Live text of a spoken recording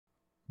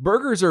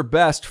Burgers are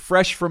best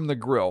fresh from the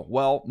grill.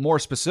 Well, more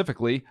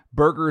specifically,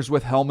 burgers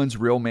with Hellmann's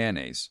Real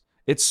Mayonnaise.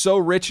 It's so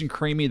rich and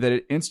creamy that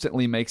it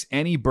instantly makes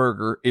any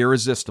burger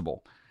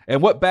irresistible.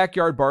 And what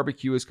backyard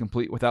barbecue is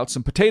complete without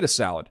some potato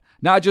salad?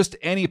 Not just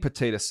any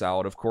potato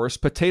salad, of course.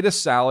 Potato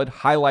salad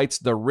highlights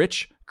the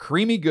rich,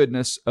 creamy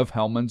goodness of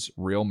Hellmann's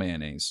Real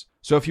Mayonnaise.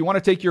 So if you want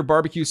to take your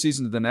barbecue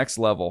season to the next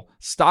level,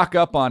 stock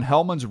up on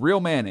Hellmann's Real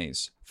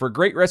Mayonnaise. For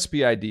great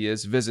recipe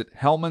ideas, visit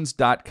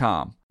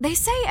hellmanns.com. They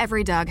say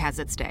every dog has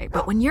its day,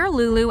 but when you're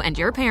Lulu and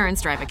your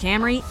parents drive a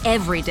Camry,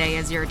 every day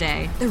is your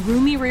day. The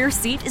roomy rear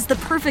seat is the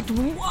perfect,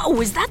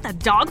 whoa, is that the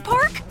dog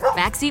park?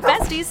 Backseat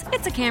besties,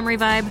 it's a Camry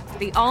vibe.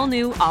 The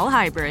all-new,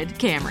 all-hybrid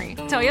Camry.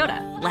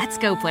 Toyota, let's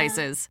go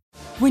places.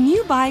 When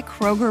you buy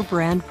Kroger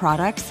brand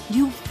products,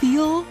 you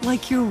feel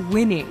like you're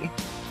winning.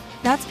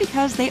 That's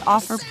because they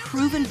offer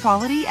proven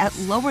quality at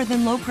lower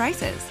than low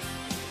prices.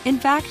 In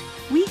fact,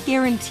 we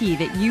guarantee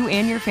that you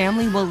and your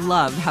family will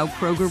love how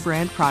Kroger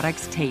brand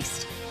products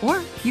taste,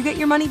 or you get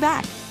your money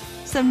back.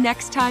 So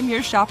next time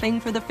you're shopping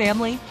for the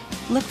family,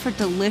 look for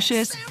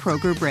delicious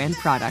Kroger brand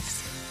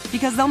products,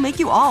 because they'll make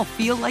you all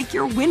feel like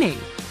you're winning.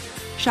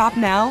 Shop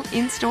now,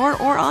 in-store,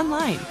 or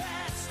online.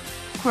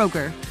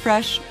 Kroger,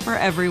 fresh for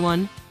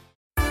everyone.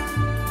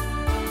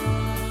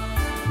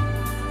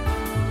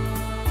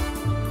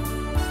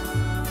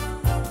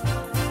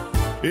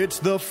 It's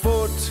the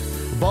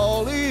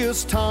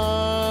footballiest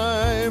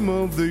time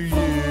of the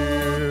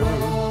year.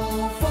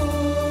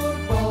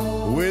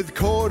 With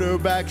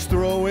quarterbacks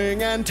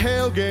throwing and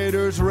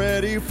tailgaters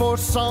ready for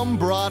some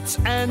brats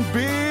and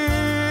beer.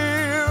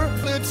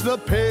 It's the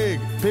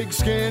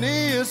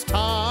pig-skinniest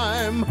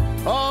time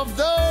of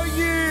the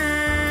year.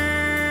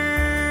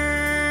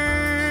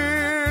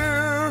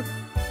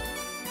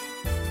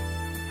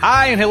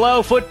 Hi and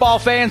hello, football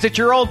fans. It's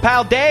your old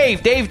pal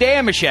Dave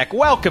Dameshek.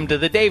 Welcome to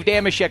the Dave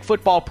Dameshek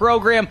football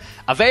program,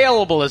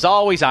 available as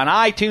always on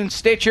iTunes,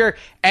 Stitcher,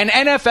 and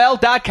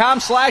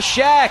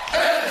NFL.com/Shaq.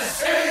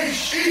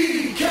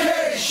 S-H-E-K,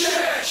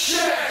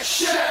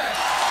 Shaq.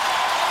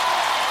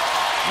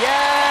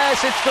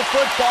 Yes, it's the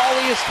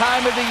footballiest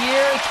time of the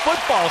year. It's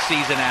football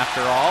season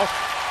after all.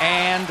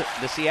 And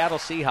the Seattle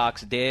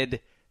Seahawks did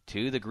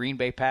to the Green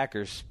Bay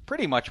Packers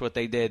pretty much what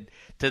they did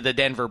to the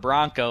Denver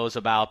Broncos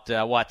about,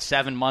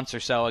 7 months or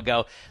so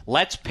ago.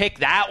 Let's pick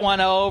that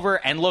one over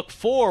and look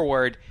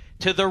forward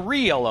to the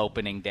real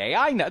opening day.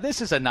 I know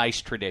this is a nice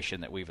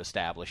tradition that we've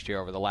established here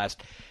over the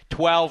last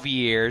 12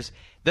 years.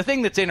 The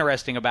thing that's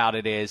interesting about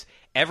it is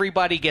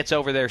everybody gets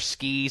over their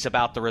skis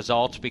about the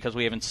results because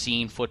we haven't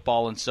seen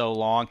football in so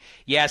long.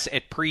 Yes,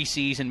 at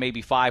preseason,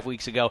 maybe 5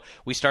 weeks ago,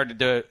 we started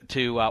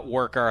to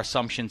work our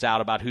assumptions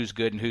out about who's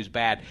good and who's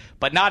bad.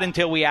 But not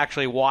until we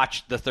actually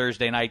watched the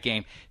Thursday night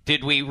game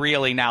did we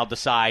really now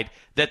decide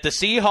that the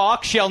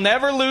Seahawks shall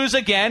never lose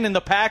again and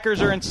the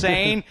Packers are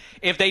insane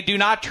if they do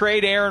not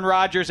trade Aaron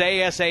Rodgers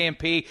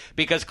ASAP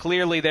because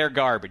clearly they're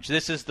garbage.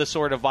 This is the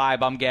sort of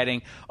vibe I'm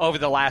getting over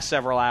the last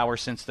several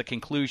hours since the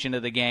conclusion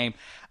of the game.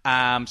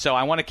 So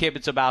I want to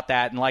kibitz about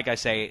that. And like I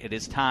say, it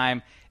is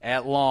time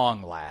at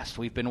long last.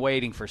 We've been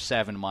waiting for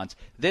 7 months.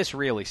 This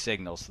really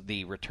signals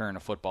the return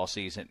of football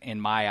season in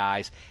my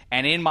eyes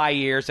and in my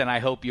ears, and I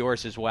hope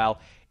yours as well.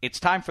 It's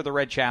time for the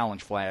Red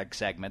Challenge Flag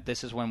segment.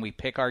 This is when we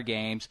pick our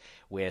games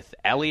with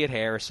Elliot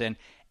Harrison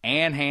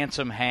and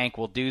Handsome Hank.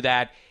 We'll do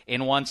that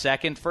in 1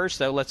 second. First,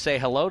 though, let's say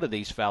hello to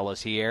these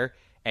fellas here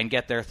and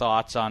get their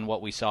thoughts on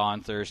what we saw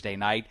on Thursday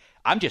night.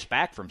 I'm just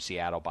back from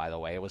Seattle, by the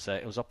way. It was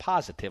a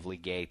positively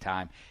gay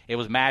time. It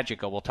was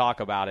magical. We'll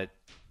talk about it.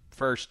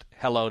 First,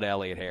 hello to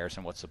Elliot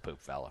Harrison. What's the poop,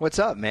 fella? What's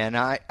up, man?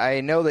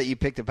 I know that you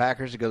picked the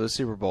Packers to go to the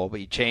Super Bowl,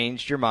 but you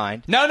changed your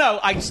mind. No,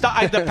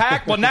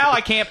 well, now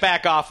I can't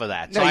back off of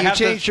that. So you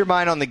changed your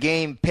mind on the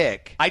game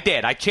pick. I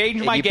did. I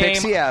changed my game. You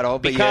picked Seattle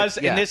because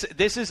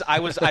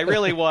I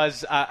really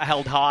was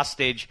held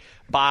hostage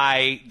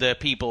by the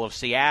people of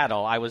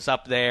Seattle. I was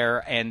up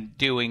there and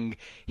doing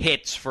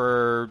hits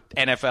for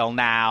NFL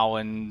Now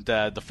and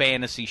the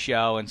fantasy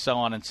show and so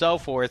on and so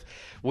forth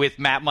with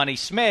Matt Money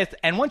Smith.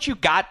 And once you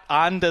got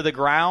onto the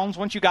grounds,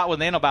 once you got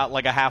within about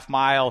like a half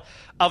mile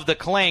of the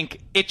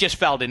clink, it just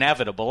felt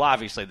inevitable.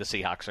 Obviously, the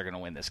Seahawks are going to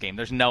win this game.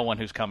 There's no one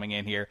who's coming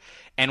in here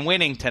and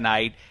winning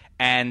tonight.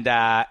 And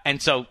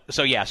so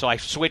I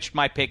switched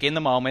my pick in the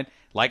moment.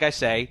 Like I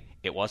say,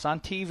 it was on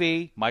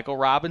TV. Michael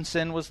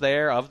Robinson was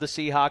there of the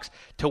Seahawks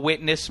to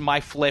witness my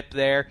flip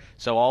there.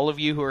 So all of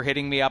you who are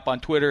hitting me up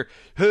on Twitter,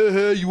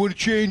 hey, you want to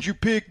change your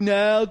pick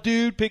now,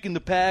 dude? Picking the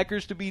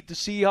Packers to beat the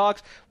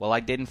Seahawks? Well, I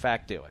did, in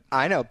fact, do it.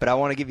 I know, but I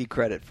want to give you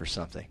credit for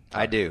something.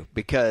 I do,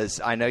 because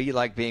I know you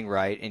like being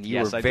right, and you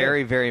were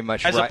very, very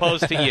much right. As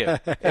opposed to you.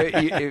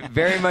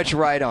 Very much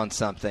right on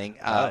something.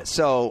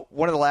 So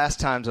one of the last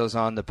times I was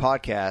on the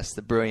podcast,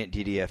 the Brilliant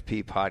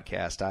DDFP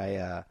podcast,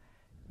 I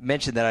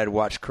mentioned that I'd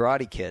watched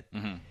Karate Kid.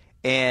 Mm-hmm.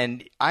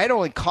 And I had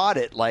only caught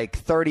it like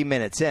 30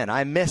 minutes in.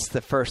 I missed the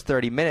first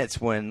 30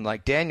 minutes when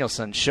like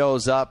Danielson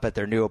shows up at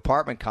their new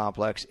apartment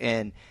complex.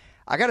 And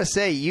I got to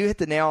say, you hit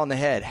the nail on the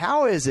head.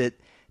 How is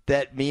it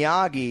that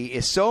Miyagi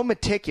is so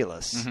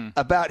meticulous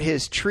about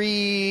his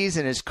trees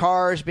and his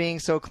cars being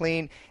so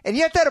clean, and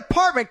yet that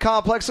apartment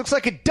complex looks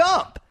like a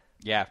dump.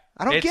 Yeah.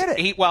 I don't get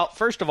it. Well,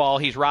 first of all,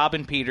 he's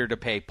robbing Peter to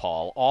pay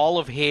Paul. All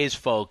of his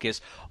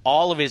focus,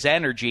 all of his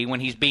energy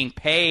when he's being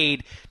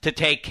paid to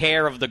take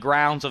care of the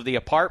grounds of the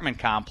apartment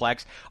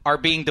complex are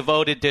being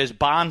devoted to his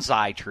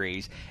bonsai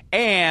trees.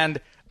 And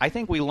I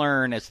think we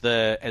learn as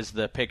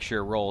the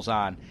picture rolls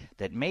on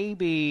that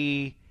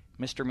maybe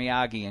Mr.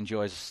 Miyagi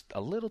enjoys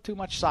a little too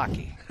much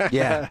sake.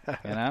 Yeah.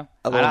 You know?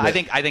 I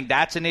think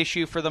that's an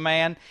issue for the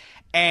man.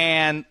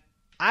 And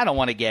I don't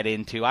want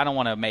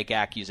to make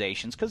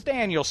accusations because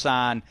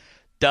Daniel-san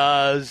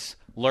does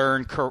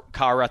learn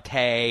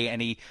karate,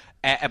 and he,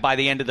 by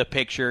the end of the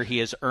picture, he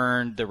has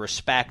earned the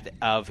respect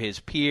of his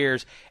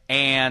peers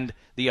and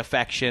the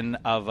affection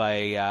of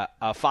a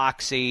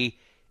foxy,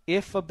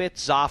 if a bit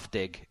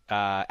zoftig,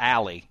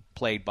 Allie,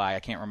 played by, I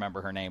can't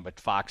remember her name, but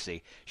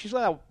Foxy. She's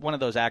one of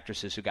those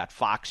actresses who got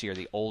foxier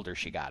the older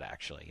she got,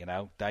 actually. You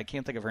know, I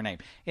can't think of her name.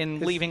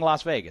 In Leaving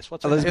Las Vegas.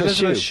 What's her name?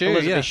 Elizabeth Shue.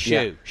 Elizabeth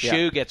Shue.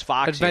 Shue gets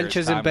foxier.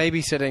 Adventures in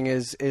Babysitting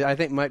is, I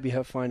think, might be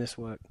her finest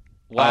work.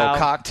 Wow. Oh,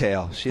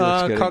 Cocktail. She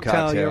looks good in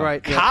Cocktail. You're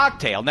right. Yeah.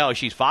 Cocktail. No,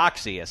 she's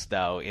foxiest,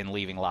 though, in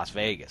Leaving Las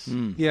Vegas.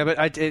 Yeah,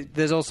 but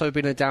there's also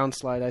been a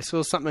downslide. I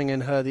saw something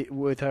in her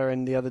with her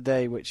in the other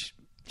day, which...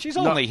 She's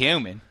only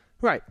human.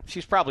 Right.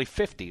 She's probably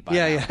 50 by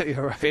now. Yeah,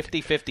 you're right. 50,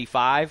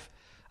 55.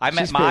 I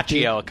met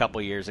Machio a couple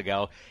years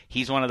ago.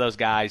 He's one of those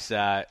guys,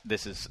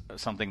 this is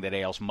something that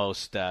ails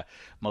most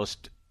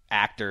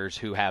actors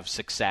who have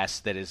success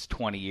that is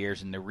 20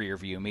 years in the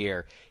rearview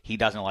mirror. He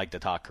doesn't like to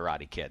talk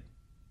Karate Kid.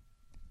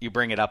 You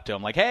bring it up to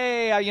him like,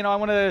 hey, I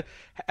want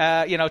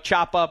to,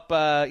 chop up,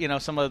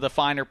 some of the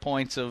finer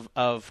points of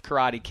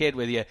Karate Kid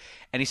with you.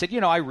 And he said,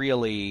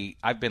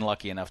 I've been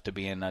lucky enough to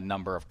be in a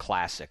number of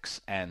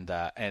classics, and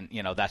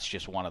that's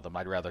just one of them.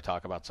 I'd rather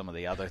talk about some of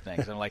the other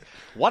things. And I'm like,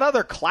 what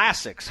other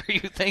classics are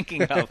you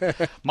thinking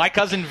of? My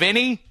Cousin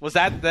Vinny? Was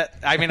that?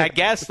 I mean, I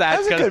guess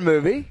that's a good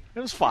movie. It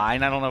was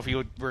fine. I don't know if you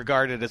would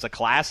regard it as a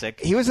classic.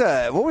 He was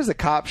what was the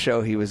cop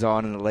show he was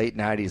on in the late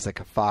 90s, like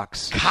a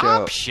Fox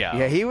cop show?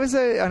 Yeah, he was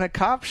on a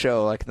cop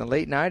show like in the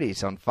late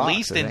 90s on Fox.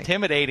 Least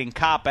intimidating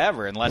cop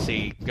ever, unless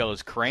he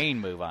goes crane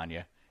move on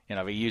you.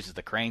 If he uses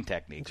the crane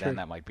technique, then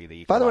that might be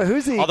the... By the way,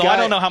 who's the Although guy... I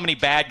don't know how many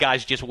bad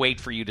guys just wait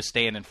for you to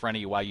stand in front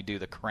of you while you do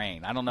the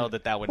crane. I don't know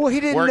that would he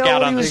didn't work know out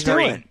what on he the was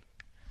screen. Doing.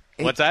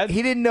 What's that?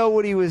 He didn't know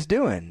what he was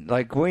doing.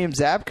 Like, William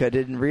Zabka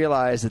didn't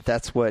realize that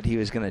that's what he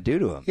was going to do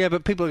to him. Yeah,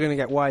 but people are going to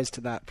get wise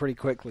to that pretty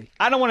quickly.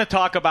 I don't want to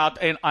talk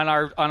about on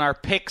our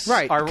picks.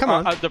 Right, come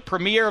on. The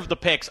premiere of the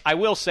picks. I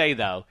will say,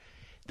 though,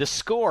 the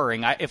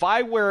scoring, if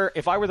I were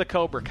the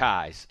Cobra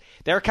Kais,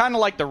 they're kind of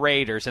like the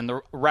Raiders, and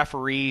the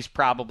referees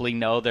probably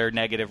know their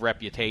negative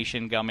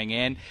reputation coming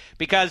in,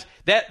 because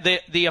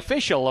the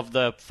official of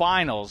the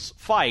finals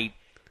fight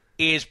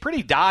is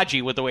pretty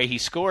dodgy with the way he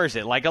scores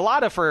it. Like a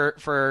lot of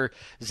for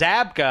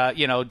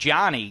Zabka,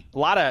 Johnny, a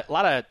lot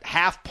of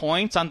half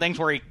points on things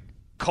where he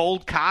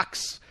cold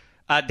cocks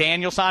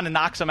Daniel-san and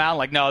knocks him out.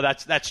 Like, no,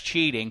 that's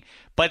cheating.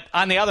 But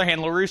on the other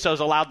hand, LaRusso's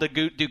allowed to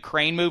do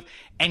crane move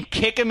and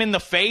kick him in the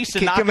face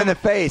and knock him in the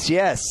face.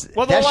 Yes.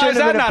 Well, why is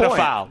that not a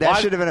foul? That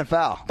should have been a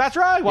foul. That's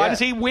right. Why does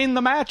he win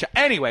the match?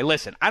 Anyway,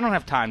 listen, I don't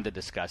have time to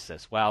discuss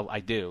this. Well, I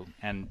do,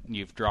 and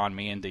you've drawn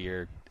me into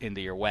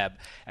your web,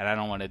 and I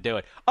don't want to do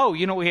it. Oh,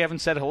 we haven't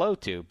said hello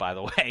to, by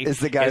the way. Is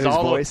the guy whose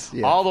voice?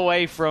 All the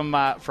way from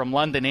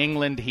London,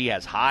 England. He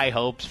has high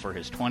hopes for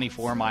his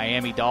 24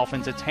 Miami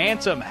Dolphins. It's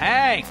Handsome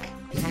Hank.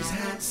 He's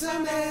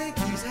Handsome Hank.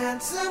 He's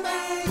Handsome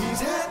Hank.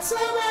 He's Handsome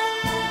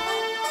Hank.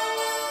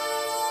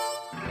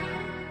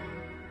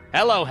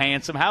 Hello,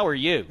 Handsome. How are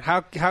you?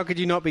 How could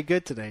you not be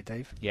good today,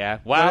 Dave? Yeah.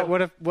 Well,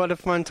 what a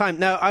fun time.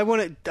 Now, I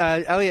wanted.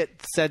 Elliot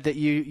said that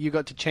you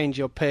got to change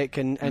your pick,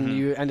 and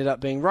you ended up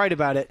being right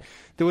about it.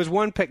 There was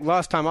one pick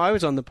last time I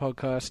was on the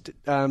podcast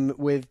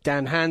with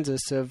Dan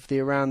Hansis of the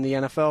Around the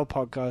NFL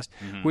podcast.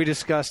 We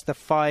discussed the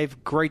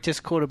 5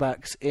 greatest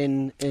quarterbacks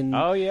in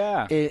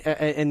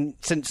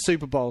since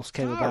Super Bowls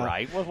came about. All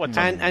right. What's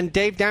and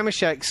Dave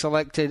Damashek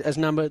selected as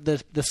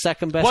the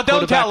second best. Well, don't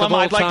quarterback tell him. of all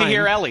I'd like time. to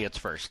hear Elliot's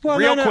first. Well,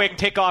 Real quick,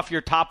 tick off your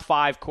top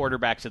 5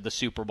 quarterbacks of the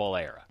Super Bowl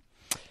era.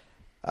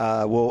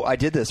 Well, I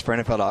did this for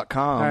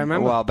NFL.com a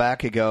while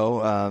back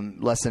ago,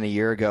 less than a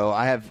year ago.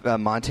 I have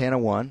Montana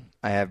 1.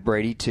 I have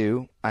Brady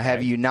 2. I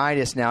have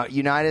Unitas. Now,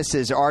 Unitas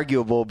is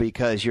arguable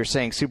because you're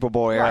saying Super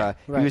Bowl era.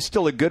 Right. He was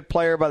still a good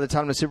player by the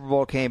time the Super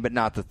Bowl came, but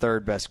not the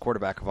third best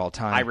quarterback of all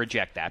time. I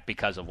reject that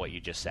because of what you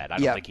just said. I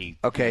don't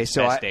think his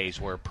so best days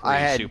were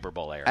pre-Super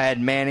Bowl era. I had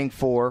Manning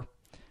 4,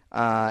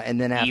 and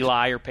then after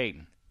Eli or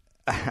Peyton?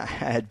 I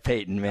had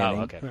Peyton Manning.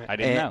 Oh, okay. Right.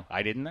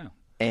 I didn't know.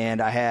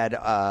 And I had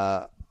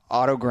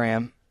Otto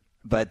Graham,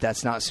 but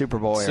that's not Super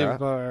Bowl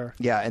era.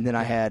 Yeah, and then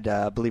I had,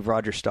 I believe,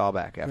 Roger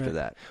Staubach after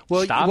that.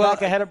 Well,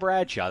 Staubach ahead of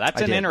Bradshaw.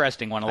 That's an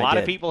interesting one. A lot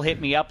of people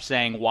hit me up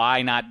saying,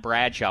 why not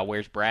Bradshaw?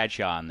 Where's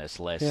Bradshaw on this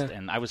list? Yeah.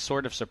 And I was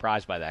sort of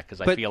surprised by that because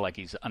I feel like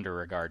he's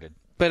underregarded.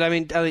 But, I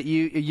mean, Elliot,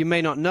 you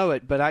may not know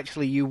it, but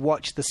actually you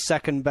watched the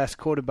second best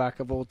quarterback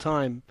of all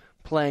time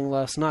playing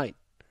last night.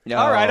 No.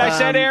 All right, I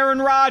said Aaron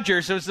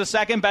Rodgers was the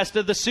second best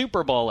of the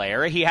Super Bowl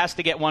era. He has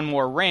to get one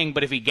more ring,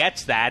 but if he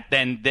gets that,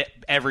 then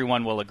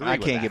everyone will agree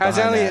with that. As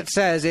Elliot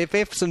says, if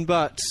ifs and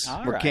buts.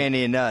 We're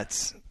candy and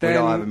nuts. We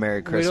don't have a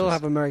Merry Christmas. We don't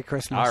have a Merry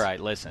Christmas. All right,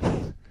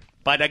 listen.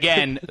 But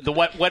again,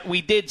 what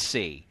we did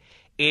see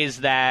is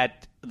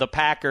that the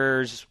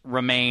Packers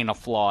remain a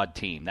flawed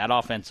team. That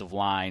offensive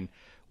line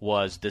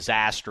was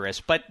disastrous.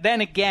 But then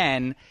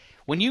again,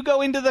 when you go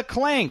into the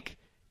clink,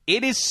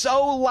 it is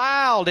so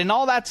loud, and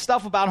all that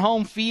stuff about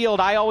home field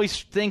I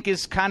always think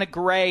is kind of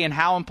gray and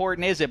how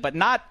important is it, but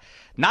not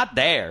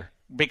there.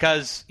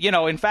 Because,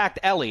 in fact,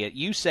 Elliot,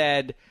 you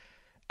said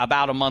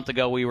about a month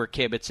ago we were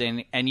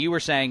kibitzing, and you were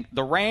saying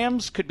the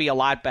Rams could be a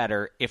lot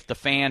better if the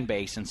fan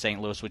base in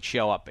St. Louis would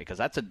show up, because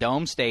that's a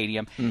dome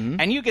stadium. Mm-hmm.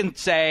 And you can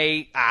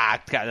say,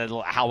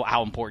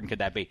 how important could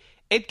that be?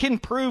 It can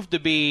prove to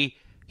be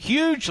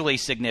hugely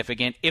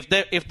significant if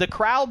the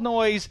crowd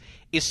noise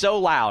is so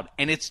loud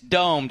and it's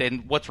domed.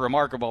 And what's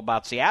remarkable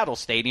about Seattle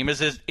Stadium is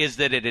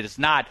that it is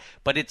not,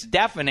 but it's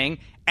deafening,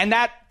 and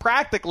that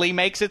practically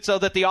makes it so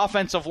that the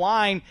offensive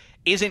line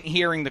isn't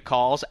hearing the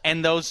calls,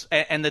 and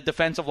the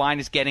defensive line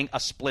is getting a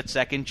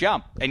split-second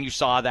jump. And you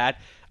saw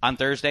that on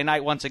Thursday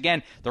night once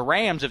again. The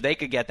Rams, if they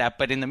could get that,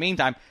 but in the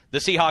meantime, the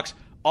Seahawks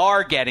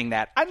are getting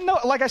that. I know,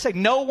 like I said,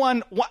 no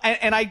one,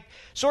 and I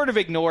sort of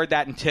ignored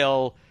that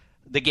until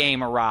the game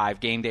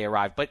day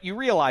arrived. But you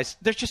realize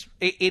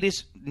it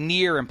is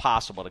near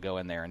impossible to go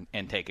in there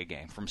and take a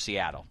game from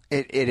Seattle.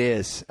 It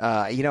is.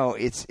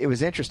 It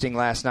was interesting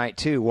last night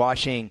too,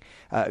 watching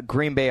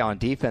Green Bay on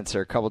defense.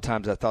 There a couple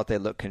times I thought they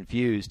looked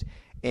confused,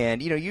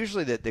 and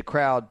usually the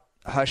crowd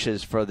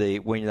hushes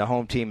when the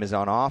home team is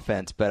on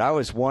offense. But I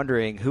was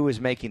wondering who was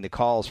making the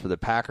calls for the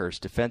Packers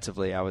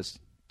defensively. I was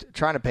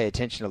trying to pay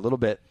attention a little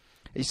bit.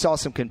 You saw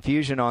some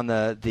confusion on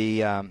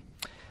the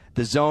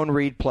zone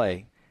read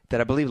play that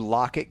I believe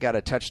Lockett got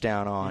a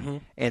touchdown on, mm-hmm.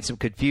 and some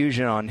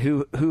confusion on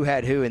who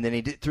had who, and then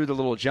he threw the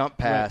little jump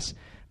pass.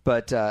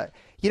 Right. But,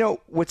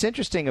 what's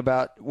interesting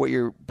about what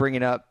you're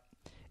bringing up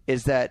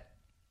is that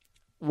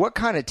what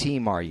kind of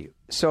team are you?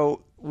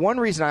 So one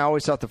reason I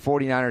always thought the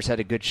 49ers had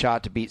a good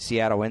shot to beat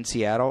Seattle in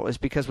Seattle is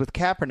because with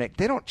Kaepernick,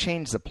 they don't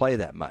change the play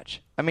that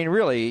much. I mean,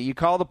 really, you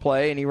call the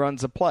play and he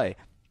runs the play.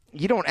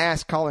 You don't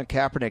ask Colin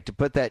Kaepernick to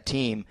put that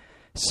team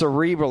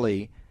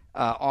cerebrally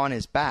on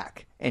his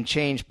back and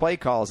change play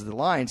calls at the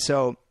line.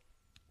 So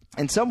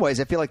in some ways,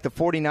 I feel like the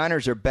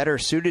 49ers are better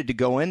suited to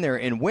go in there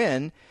and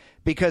win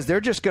because they're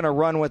just going to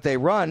run what they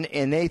run,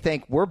 and they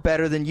think we're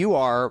better than you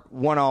are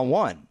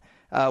one-on-one.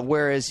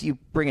 Whereas you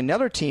bring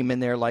another team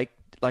in there like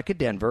a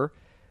Denver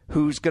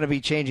who's going to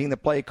be changing the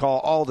play call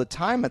all the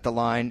time at the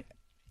line,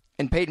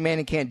 and Peyton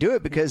Manning can't do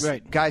it because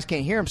guys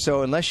can't hear him.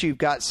 So unless you've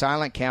got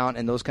silent count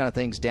and those kind of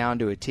things down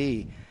to a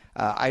T,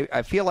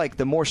 I feel like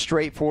the more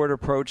straightforward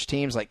approach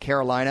teams like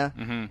Carolina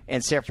mm-hmm.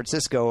 and San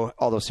Francisco,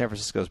 although San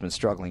Francisco's been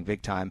struggling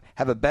big time,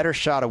 have a better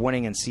shot of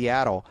winning in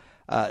Seattle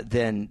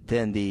than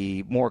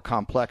the more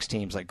complex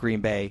teams like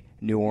Green Bay,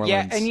 New Orleans.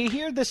 Yeah, and you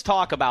hear this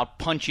talk about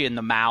punch you in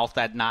the mouth,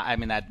 that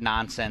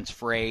nonsense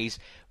phrase.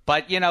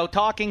 But,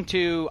 talking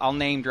to, I'll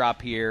name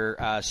drop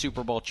here,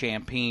 Super Bowl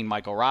champion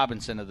Michael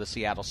Robinson of the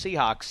Seattle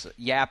Seahawks,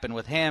 yapping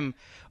with him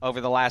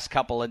over the last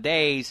couple of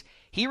days,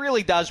 he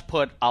really does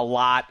put a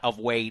lot of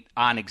weight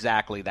on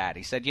exactly that.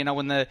 He said,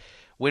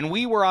 when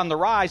we were on the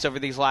rise over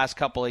these last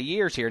couple of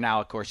years here,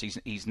 now, of course,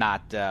 he's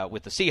not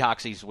with the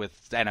Seahawks, he's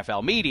with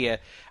NFL media,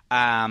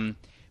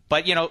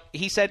 but,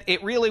 he said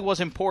it really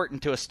was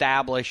important to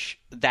establish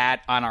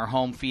that on our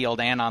home field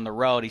and on the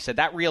road. He said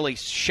that really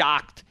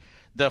shocked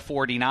the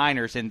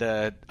 49ers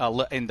into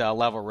a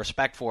level of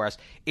respect for us,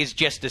 is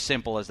just as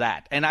simple as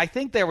that. And I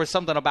think there was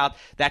something about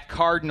that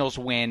Cardinals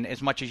win,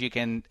 as much as you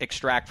can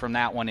extract from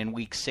that one in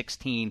Week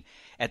 16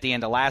 at the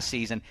end of last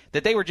season,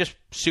 that they were just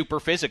super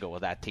physical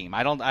with that team.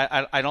 I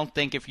don't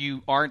think if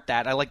you aren't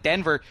that, I like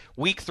Denver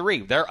Week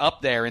 3, they're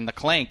up there in the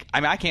clink. I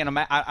mean, I can't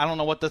imagine. I don't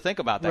know what to think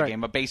about that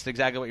game, but based on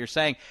exactly what you're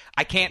saying,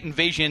 I can't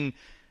envision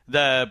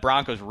the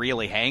Broncos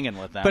really hanging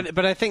with them.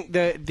 But I think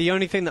the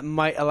only thing that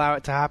might allow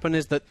it to happen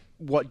is that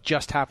what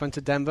just happened to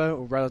Denver,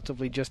 or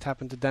relatively just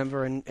happened to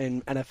Denver in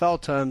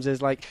NFL terms,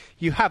 is like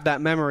you have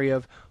that memory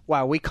of,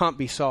 wow, we can't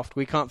be soft,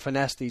 we can't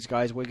finesse these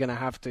guys. We're gonna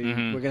have to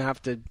mm-hmm. we're gonna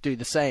have to do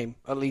the same,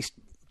 at least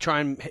try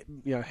and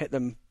hit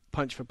them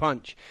punch for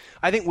punch.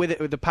 I think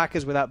with the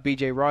Packers without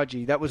B.J.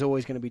 Raji, that was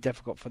always going to be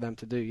difficult for them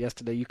to do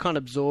yesterday. You can't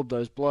absorb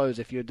those blows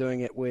if you're doing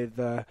it with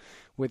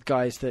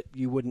guys that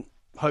you wouldn't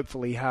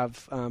hopefully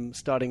have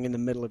starting in the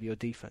middle of your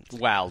defense.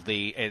 Well,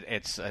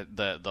 it's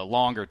the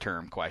longer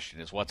term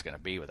question is what's going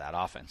to be with that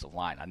offensive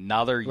line.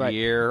 Another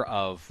year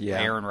of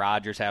Aaron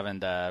Rodgers having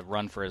to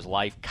run for his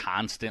life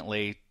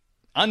constantly.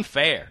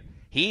 Unfair.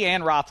 He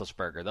and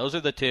Roethlisberger, those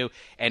are the two.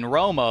 And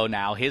Romo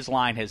now, his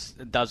line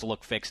does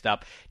look fixed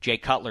up. Jay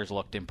Cutler's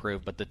looked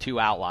improved, but the two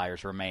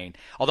outliers remain.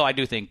 Although I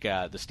do think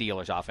the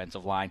Steelers'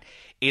 offensive line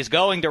is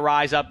going to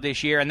rise up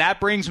this year. And that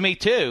brings me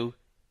to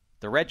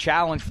the Red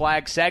Challenge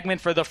Flag segment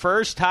for the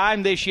first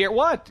time this year.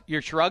 What?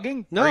 You're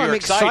shrugging? No, I'm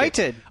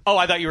excited. Oh,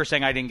 I thought you were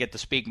saying I didn't get to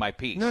speak my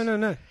piece.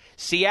 No.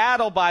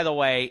 Seattle, by the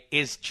way,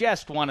 is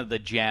just one of the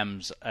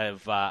gems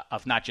of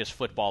not just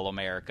football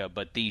America,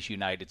 but these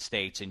United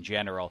States in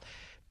general.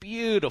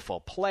 Beautiful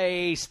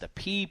place, the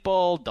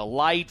people,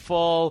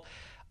 delightful.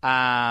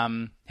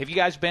 Have you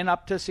guys been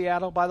up to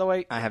Seattle, by the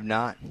way? I have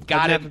not.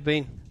 I've never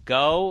been.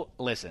 Go,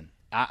 listen.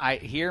 I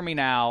hear me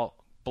now.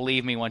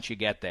 Believe me, once you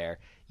get there,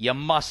 you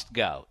must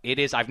go. It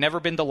is. I've never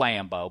been to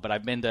Lambeau, but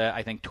I've been to,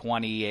 I think,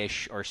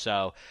 20-ish or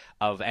so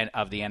of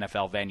the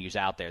NFL venues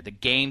out there. The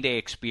game day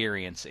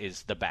experience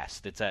is the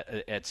best. It's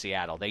at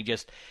Seattle. They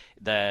just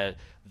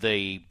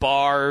the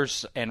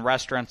bars and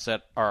restaurants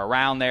that are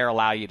around there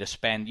allow you to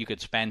spend. You could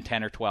spend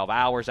 10 or 12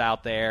 hours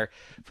out there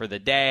for the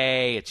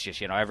day. It's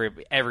just,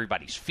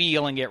 everybody's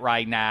feeling it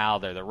right now.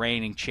 They're the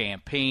reigning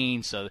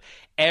champions, so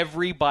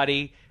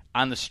everybody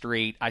on the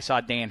street. I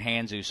saw Dan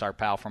Hanzus, our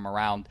pal from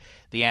around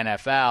the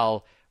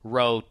NFL,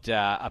 wrote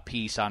a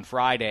piece on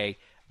Friday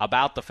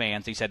about the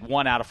fans. He said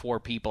 1 out of 4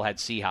 people had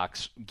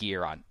Seahawks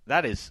gear on.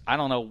 That is, I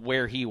don't know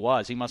where he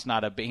was. He must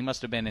not have been. He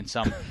must have been in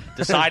some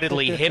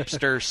decidedly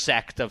hipster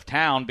sect of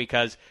town,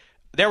 because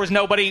there was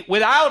nobody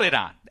without it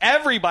on.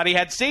 Everybody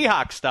had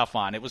Seahawks stuff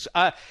on. It was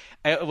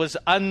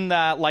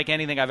unlike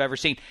anything I've ever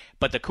seen.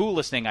 But the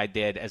coolest thing I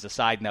did, as a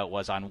side note,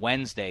 was on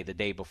Wednesday, the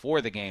day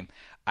before the game,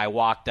 I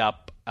walked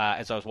up,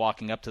 as I was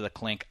walking up to the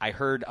clink, I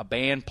heard a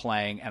band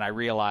playing, and I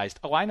realized,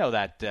 I know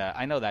that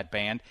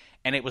band.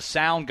 And it was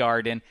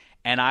Soundgarden,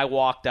 and I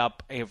walked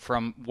up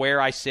from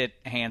where I sit,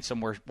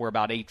 Handsome. We're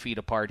about 8 feet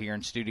apart here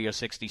in Studio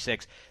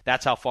 66.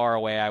 That's how far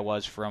away I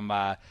was from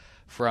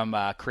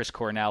Chris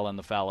Cornell and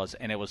the fellas,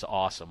 and it was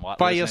awesome.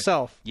 By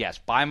yourself? Yes,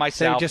 by They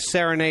myself. were just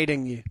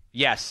serenading you.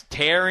 Yes,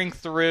 tearing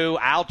through,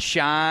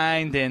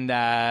 Outshined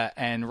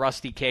and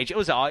Rusty Cage. It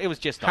was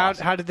just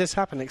awesome. How did this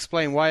happen?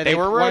 Explain why they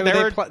were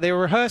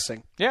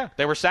rehearsing. Yeah,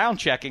 they were sound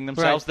checking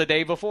themselves the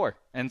day before,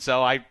 and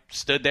so I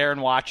stood there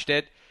and watched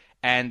it.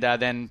 And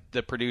then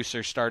the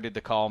producer started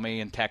to call me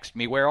and text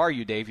me, "Where are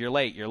you, Dave? You're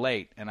late. You're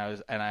late." And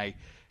I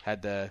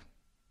had to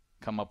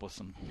come up with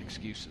some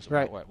excuses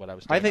about what I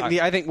was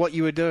doing. I think what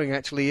you were doing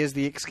actually is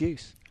the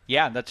excuse.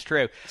 Yeah, that's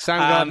true.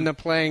 Soundgarden are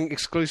playing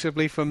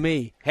exclusively for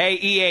me. Hey,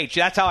 EH,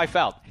 that's how I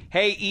felt.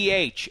 Hey,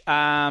 EH,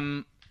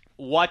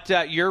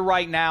 you're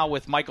right now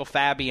with Michael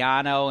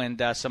Fabiano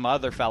and some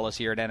other fellas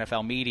here at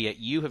NFL Media.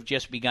 You have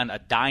just begun a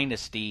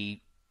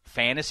dynasty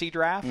fantasy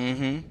draft.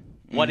 Mm-hmm.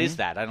 What is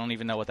that? I don't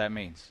even know what that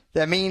means.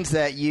 That means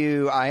that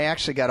I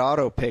actually got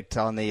auto-picked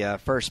on the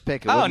first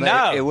pick.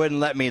 It wouldn't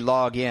let me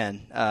log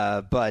in.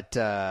 But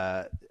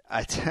I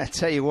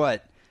tell you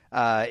what,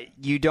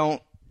 you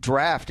don't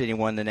draft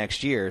anyone the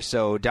next year.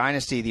 So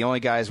Dynasty, the only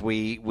guys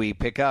we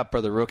pick up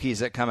are the rookies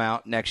that come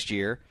out next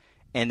year,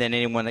 and then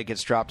anyone that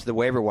gets dropped to the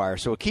waiver wire.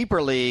 So a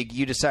keeper league,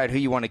 you decide who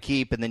you want to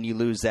keep, and then you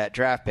lose that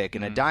draft pick.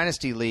 In a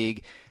Dynasty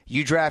league,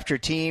 you draft your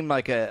team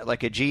like a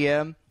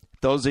GM.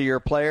 Those are your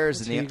players,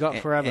 that's who you got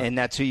forever. And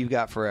that's who you've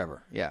got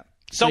forever. Yeah.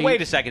 So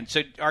wait a second.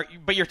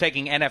 But you're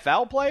taking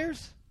NFL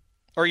players,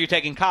 or are you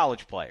taking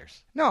college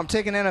players? No, I'm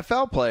taking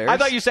NFL players. I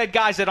thought you said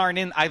guys that aren't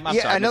in. I'm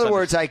sorry, in other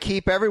words, I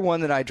keep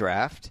everyone that I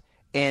draft,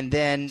 and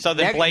then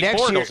Blake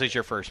Bortles is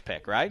your first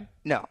pick, right?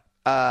 No,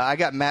 I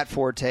got Matt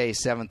Forte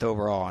 7th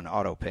overall on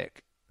auto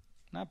pick.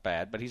 Not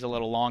bad, but he's a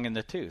little long in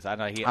the tooth. I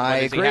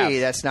agree.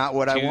 That's not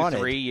what I wanted.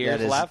 3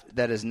 years left?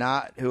 That is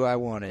not who I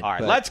wanted. All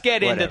right, let's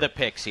get into the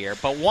picks here.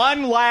 But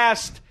one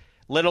last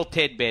little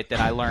tidbit that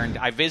I learned.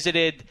 I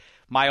visited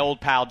my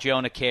old pal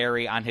Jonah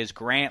Carey on his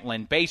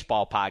Grantland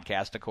baseball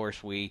podcast. Of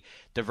course, we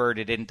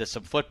diverted into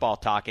some football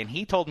talk, and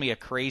he told me a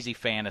crazy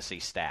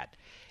fantasy stat.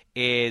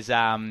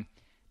 Do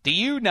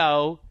you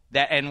know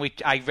that, and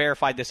I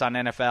verified this on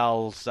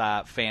NFL's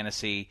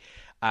fantasy,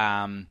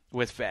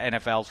 with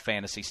NFL's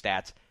fantasy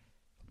stats,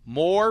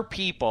 more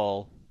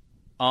people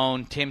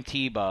own Tim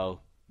Tebow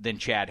than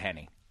Chad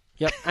Henne.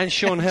 Yep, and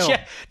Sean Hill.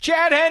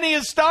 Chad Henne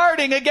is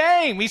starting a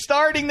game. He's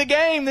starting the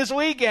game this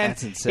weekend.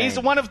 That's insane. He's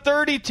one of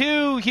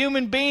 32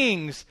 human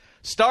beings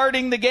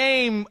starting the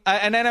game,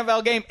 an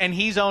NFL game, and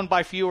he's owned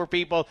by fewer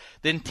people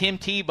than Tim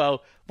Tebow.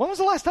 When was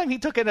the last time he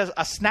took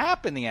a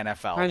snap in the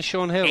NFL? And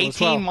Sean Hill 18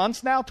 as well.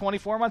 months now?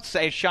 24 months?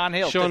 Say Sean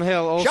Hill. Sean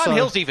Hill also. Sean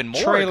Hill's even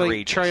more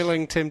egregious.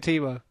 Trailing Tim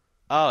Tebow.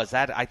 Oh, is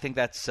that? I think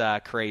that's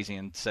crazy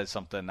and says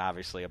something,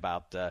 obviously,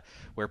 about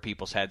where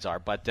people's heads are.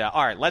 But,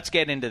 all right, let's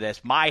get into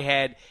this. My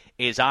head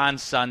is on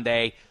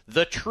Sunday,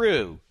 the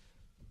true,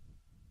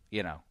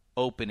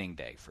 opening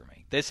day for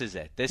me. This is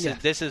it.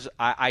 This is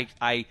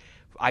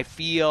I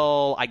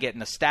feel I get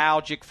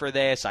nostalgic for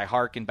this. I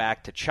hearken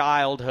back to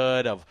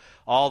childhood of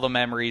all the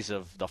memories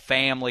of the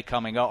family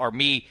coming over, or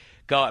me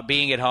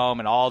being at home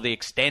and all the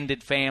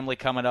extended family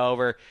coming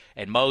over,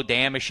 and Mo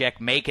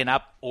Damashek making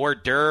up hors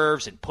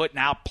d'oeuvres and putting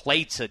out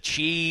plates of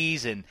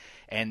cheese and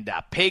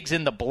pigs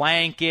in the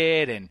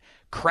blanket and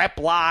crepe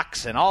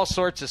locks and all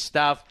sorts of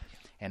stuff.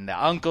 and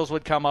the uncles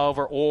would come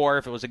over, or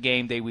if it was a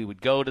game day, we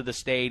would go to the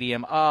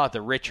stadium.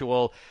 The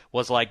ritual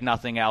was like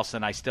nothing else,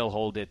 and I still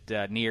hold it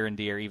near and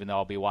dear, even though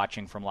I'll be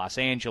watching from Los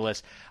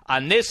Angeles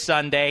on this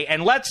Sunday.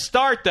 And let's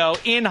start, though,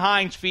 in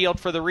Heinz Field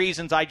for the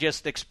reasons I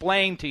just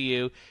explained to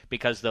you,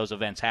 because those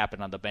events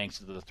happen on the banks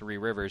of the Three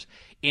Rivers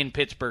in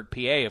Pittsburgh,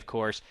 PA, of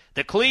course.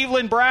 The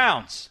Cleveland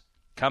Browns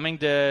coming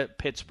to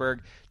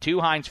Pittsburgh, to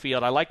Heinz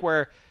Field. I like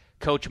where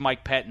Coach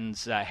Mike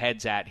Pettine's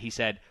head's at. He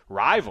said,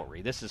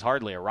 rivalry. This is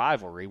hardly a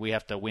rivalry. We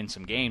have to win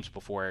some games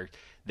before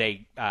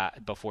they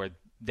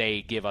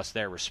give us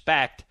their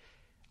respect.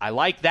 I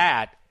like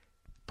that.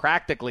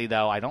 Practically,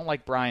 though, I don't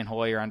like Brian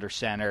Hoyer under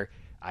center.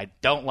 I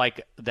don't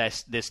like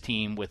this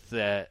team with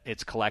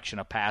its collection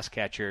of pass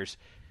catchers.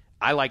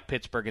 I like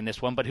Pittsburgh in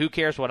this one, but who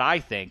cares what I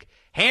think?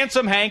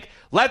 Handsome Hank,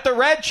 let the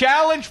red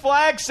challenge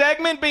flag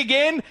segment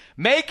begin.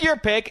 Make your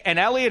pick. And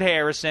Elliot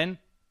Harrison,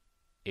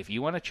 if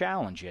you want to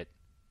challenge it,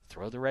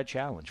 throw the red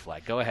challenge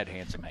flag. Go ahead,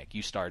 Handsome Hank.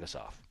 You start us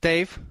off.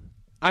 Dave,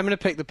 I'm going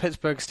to pick the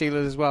Pittsburgh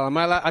Steelers as well.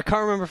 I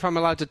can't remember if I'm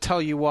allowed to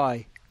tell you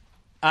why.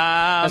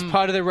 As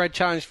part of the red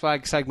challenge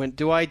flag segment,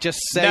 do I just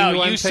say who I'm picking?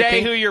 No, you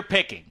say who you're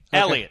picking.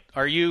 Okay. Elliot,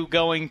 are you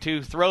going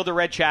to throw the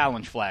red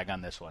challenge flag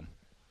on this one?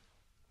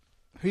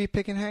 Who are you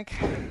picking, Hank?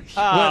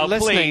 Weren't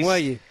listening, were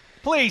you?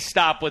 Please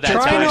stop with that.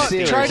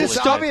 Try to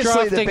stop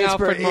drafting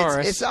Alfred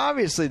Morris. It's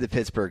obviously the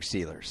Pittsburgh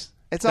Steelers.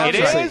 It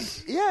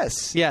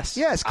is?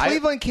 Yes.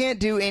 Cleveland can't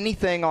do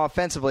anything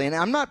offensively, and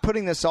I'm not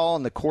putting this all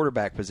in the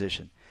quarterback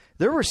position.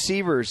 Their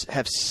receivers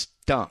have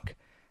stunk.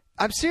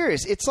 I'm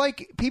serious. It's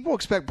like people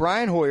expect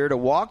Brian Hoyer to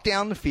walk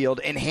down the field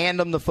and hand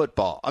them the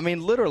football. I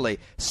mean, literally.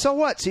 So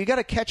what? So you got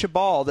to catch a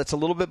ball that's a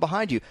little bit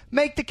behind you.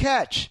 Make the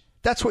catch.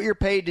 That's what you're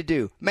paid to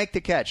do. Make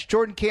the catch.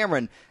 Jordan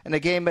Cameron in the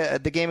game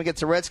against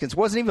the Redskins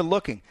wasn't even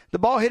looking. The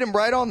ball hit him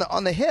right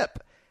on the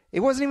hip.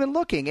 It wasn't even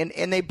looking,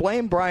 and they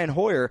blame Brian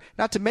Hoyer.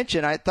 Not to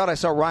mention, I thought I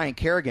saw Ryan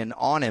Kerrigan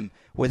on him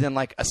within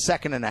like a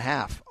second and a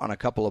half on a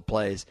couple of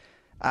plays.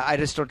 I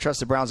just don't trust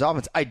the Browns'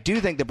 offense. I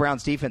do think the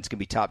Browns' defense can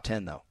be top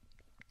 10, though.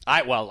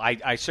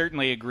 I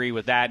certainly agree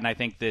with that, and I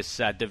think this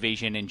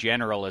division in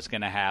general is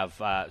going to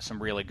have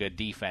some really good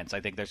defense.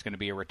 I think there's going to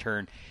be a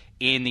return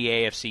in the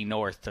AFC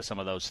North to some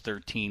of those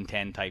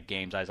 13-10 type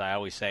games. As I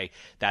always say,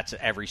 that's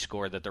every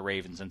score that the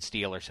Ravens and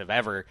Steelers have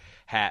ever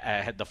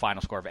had, the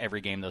final score of every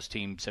game those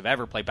teams have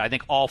ever played. But I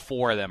think all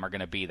four of them are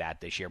going to be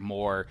that this year,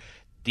 more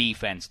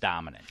defense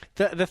dominant.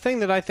 The thing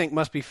that I think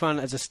must be fun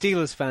as a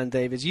Steelers fan,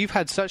 Dave, is you've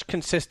had such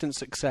consistent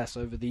success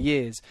over the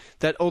years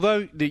that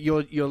although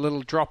your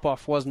little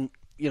drop-off wasn't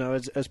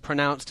as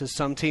pronounced as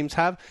some teams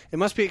have, it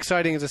must be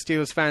exciting as a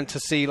Steelers fan to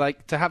see,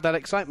 to have that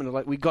excitement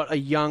of, we got a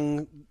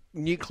young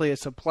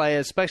nucleus of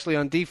players, especially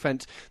on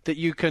defense, that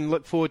you can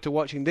look forward to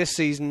watching this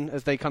season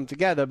as they come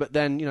together, but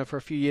then, for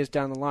a few years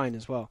down the line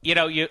as well.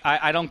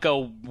 I don't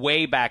go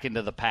way back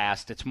into the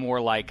past. It's more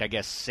like, I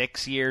guess,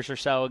 6 years or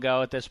so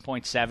ago at this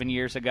point, 7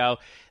 years ago,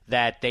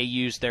 that they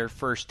used their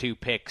first two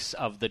picks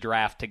of the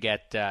draft to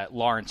get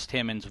Lawrence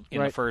Timmons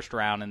in the first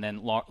round and then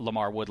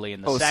Lamar Woodley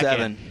in the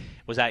second.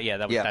 Was that? Yeah,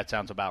 that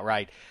sounds about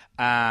right.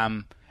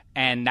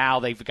 And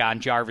now they've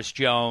gotten Jarvis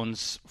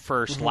Jones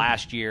first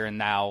last year, and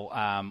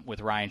now with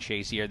Ryan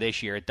Shazier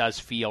this year, it does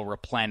feel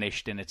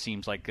replenished, and it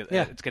seems like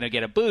it's going to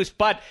get a boost.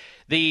 But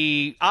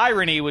the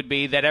irony would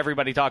be that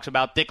everybody talks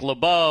about Dick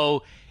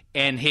LeBeau,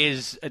 and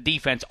his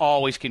defense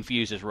always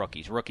confuses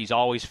rookies. Rookies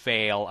always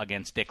fail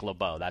against Dick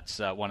LeBeau. That's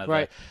one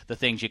of the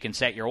things you can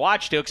set your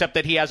watch to, except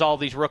that he has all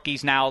these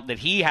rookies now that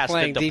he has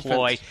to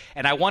deploy. Defense.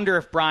 And I wonder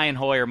if Brian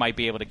Hoyer might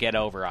be able to get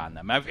over on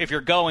them. If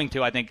you're going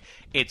to, I think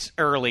it's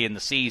early in the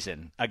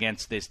season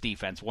against this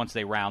defense once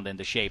they round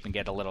into shape and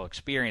get a little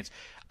experience.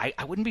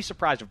 I wouldn't be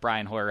surprised if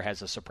Brian Hoyer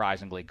has a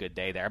surprisingly good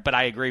day there. But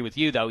I agree with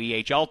you, though,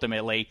 EH,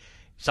 ultimately –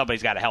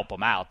 somebody's got to help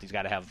him out. He's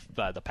got to have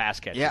the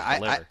pass catcher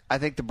deliver. I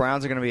think the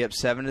Browns are going to be up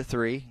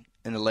 7-3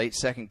 in the late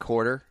second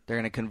quarter. They're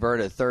going to convert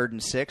a 3rd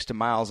and 6 to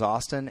Miles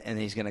Austin, and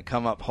he's going to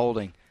come up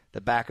holding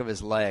the back of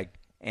his leg,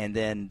 and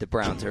then the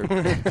Browns are.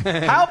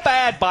 How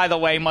bad, by the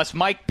way, must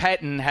Mike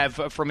Pettin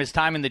have, from his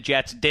time in the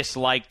Jets,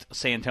 disliked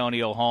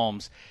Santonio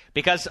Holmes?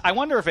 Because I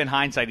wonder if in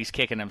hindsight he's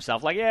kicking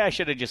himself, I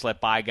should have just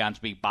let bygones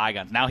be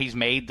bygones. Now he's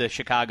made the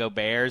Chicago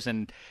Bears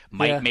and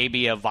might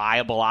maybe a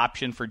viable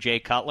option for Jay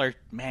Cutler.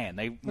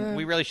 Man,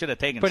 we really should have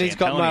taken Santonio. But he's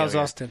got Miles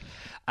Austin.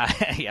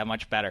 Yeah,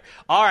 much better.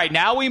 All right,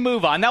 now we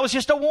move on. That was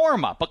just a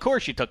warm-up. Of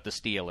course you took the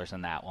Steelers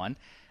in that one.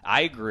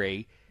 I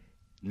agree.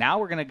 Now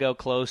we're going to go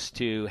close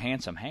to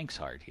Handsome Hank's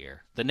heart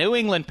here. The New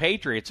England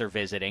Patriots are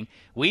visiting.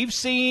 We've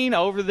seen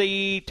over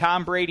the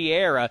Tom Brady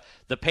era,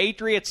 the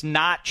Patriots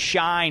not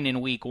shine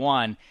in Week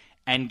 1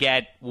 and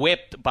get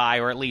whipped by,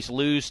 or at least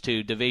lose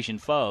to, division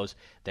foes.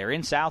 They're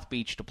in South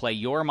Beach to play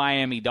your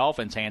Miami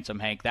Dolphins, Handsome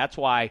Hank. That's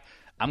why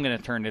I'm going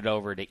to turn it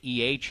over to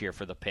EH here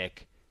for the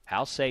pick.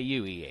 How say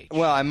you, EH?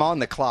 Well, I'm on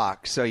the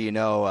clock, so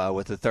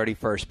with the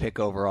 31st pick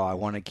overall, I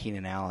wanted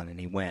Keenan Allen, and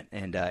he went,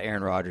 and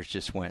Aaron Rodgers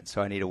just went,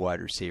 so I need a wide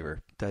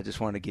receiver. I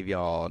just wanted to give you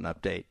all an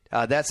update.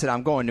 That said,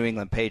 I'm going New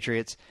England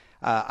Patriots.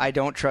 I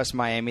don't trust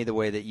Miami the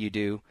way that you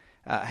do.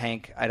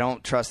 Hank. I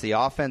don't trust the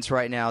offense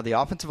right now. The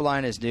offensive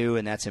line is new,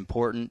 and that's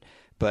important,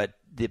 but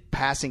the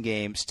passing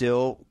game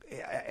still,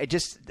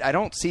 I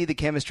don't see the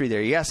chemistry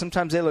there. Yeah,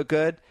 sometimes they look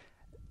good.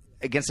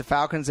 Against the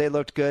Falcons, they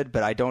looked good,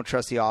 but I don't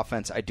trust the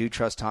offense. I do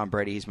trust Tom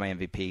Brady. He's my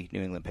MVP,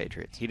 New England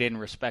Patriots. He didn't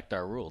respect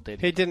our rule, did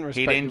he? He didn't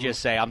respect He didn't the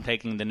just say, I'm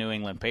taking the New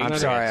England Patriots. I'm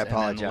sorry, I and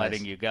apologize. then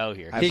letting you go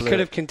here. He could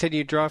have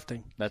continued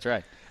drafting. That's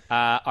right.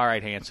 All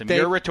right, Handsome.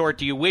 Your retort,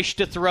 do you wish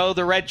to throw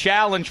the red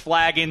challenge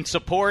flag in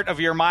support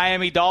of your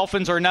Miami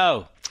Dolphins or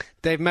no?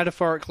 Dave,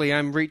 metaphorically,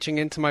 I'm reaching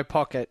into my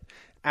pocket,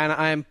 and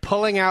I am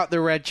pulling out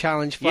the red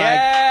challenge flag,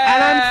 Yeah!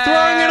 and I'm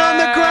throwing it on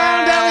the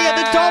ground,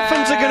 Elliot. The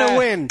Dolphins are going to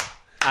win.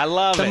 I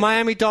love it. The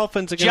Miami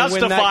Dolphins are going to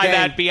win that game. Justify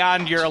that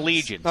beyond your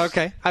allegiance.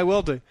 Okay, I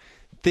will do.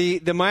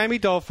 The Miami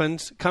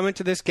Dolphins come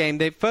into this game.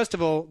 First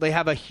of all, they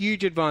have a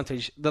huge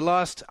advantage. The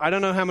last, I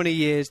don't know how many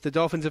years, the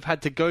Dolphins have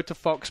had to go to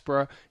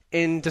Foxborough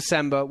in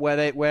December where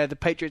the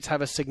Patriots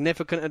have a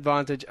significant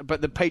advantage,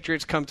 but the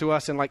Patriots come to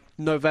us in like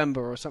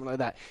November or something like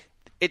that.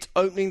 It's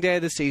opening day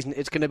of the season.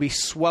 It's going to be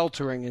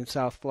sweltering in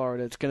South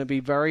Florida. It's going to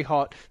be very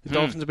hot. The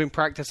Dolphins have been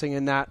practicing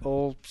in that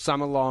all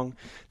summer long.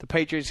 The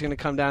Patriots are going to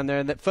come down there,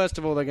 and first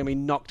of all, they're going to be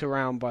knocked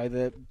around by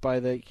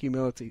the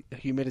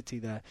humidity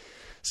there.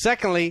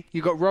 Secondly,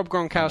 you got Rob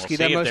Gronkowski.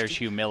 We'll see if there's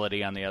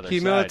humility on the other side.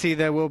 Humility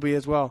there will be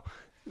as well.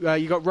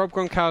 You got Rob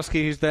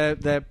Gronkowski, who's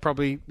their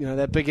probably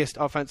their biggest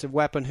offensive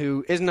weapon,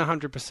 who isn't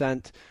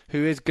 100%,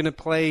 who is going to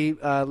play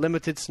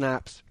limited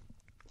snaps.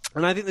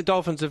 And I think the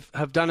Dolphins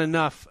have done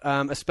enough,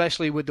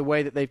 especially with the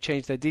way that they've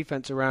changed their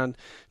defense around,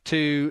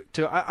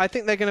 I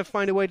think they're going to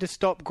find a way to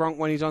stop Gronk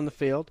when he's on the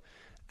field,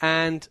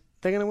 and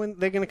they're going to win.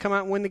 They're going to come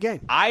out and win the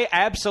game. I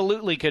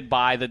absolutely could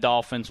buy the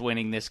Dolphins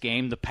winning this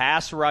game. The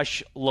pass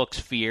rush looks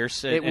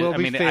fierce. It will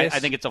be fierce. I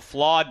think it's a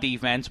flawed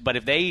defense, but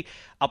if they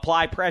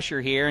apply pressure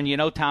here,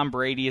 and Tom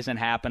Brady isn't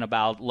happy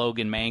about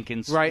Logan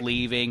Mankins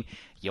leaving,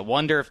 you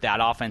wonder if that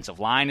offensive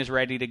line is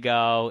ready to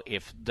go,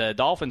 if the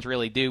Dolphins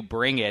really do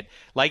bring it.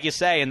 Like you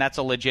say, and that's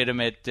a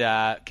legitimate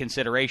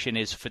consideration,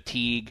 is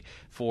fatigue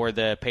for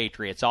the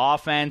Patriots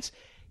offense.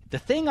 The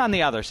thing on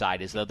the other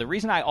side is, though, the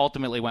reason I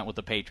ultimately went with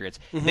the Patriots,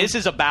 this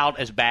is about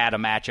as bad a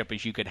matchup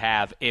as you could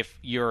have if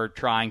you're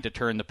trying to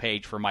turn the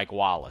page for Mike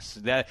Wallace.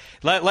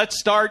 Let's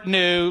start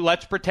new.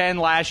 Let's pretend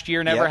last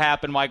year never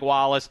happened, Mike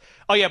Wallace.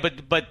 Oh, yeah,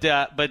 but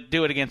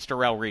do it against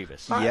Darrelle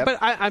Revis. But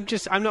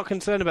I'm not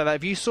concerned about that.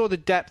 If you saw the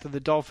depth of the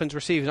Dolphins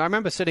receivers, I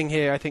remember sitting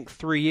here, I think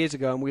 3 years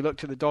ago, and we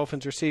looked at the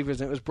Dolphins receivers,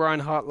 and it was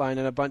Brian Hartline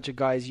and a bunch of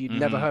guys you'd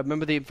never heard.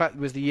 Remember, in fact,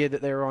 it was the year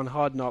that they were on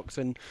Hard Knocks,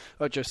 and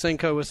Ocho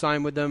Cinco was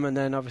signed with them, and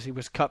then obviously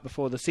was cut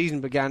before the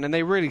season began, and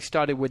they really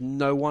started with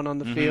no one on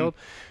the field.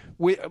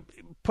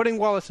 Putting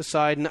Wallace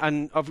aside,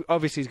 and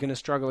obviously he's going to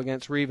struggle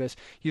against Revis,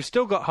 you've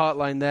still got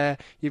Hartline there.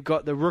 You've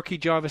got the rookie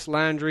Jarvis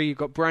Landry. You've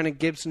got Brandon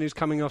Gibson, who's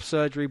coming off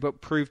surgery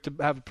but proved to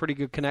have a pretty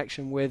good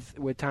connection with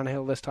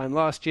Tannehill this time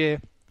last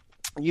year.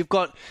 You've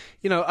got,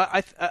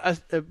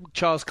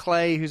 Charles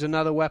Clay, who's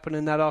another weapon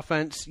in that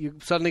offense.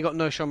 You've suddenly got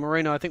Noshawn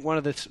Moreno. I think one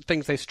of the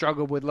things they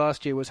struggled with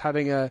last year was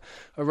having a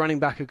running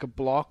back who could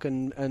block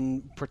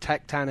and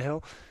protect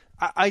Tannehill.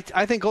 I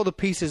think all the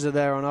pieces are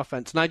there on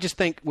offense, and I just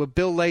think with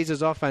Bill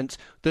Lazor's offense,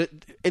 that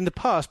in the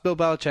past, Bill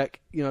Belichick,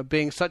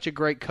 being such a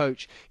great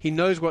coach, he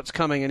knows what's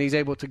coming and he's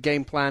able to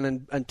game plan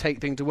and take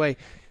things away.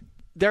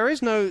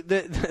 There's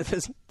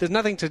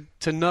nothing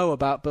to know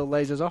about Bill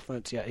Lazor's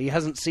offense yet. He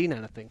hasn't seen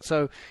anything.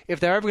 So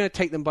if they're ever going to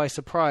take them by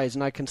surprise,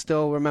 and I can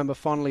still remember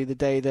fondly the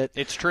day that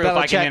it's true. Belichick, if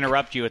I can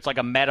interrupt you, it's like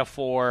a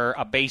metaphor,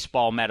 a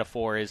baseball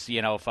metaphor is,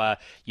 if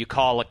you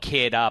call a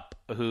kid up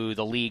who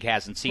the league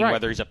hasn't seen,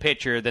 whether he's a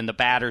pitcher, then the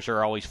batters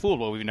are always fooled.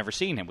 Well, we've never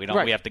seen him. We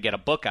have to get a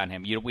book on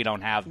him. We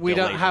don't have. We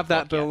don't have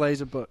that Bill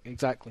Lazor book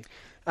exactly.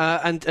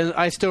 And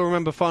I still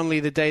remember fondly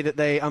the day that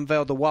they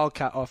unveiled the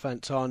Wildcat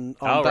offense on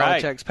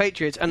Belichick's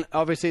Patriots, and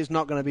obviously it's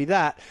not going to be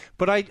that.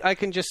 But I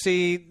can just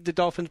see the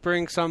Dolphins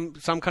bring some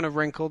kind of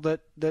wrinkle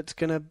that's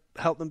going to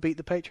help them beat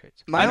the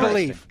Patriots. I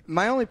believe.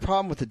 My only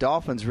problem with the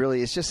Dolphins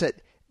really is just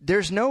that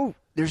there's no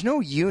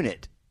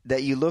unit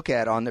that you look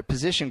at on the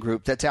position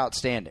group that's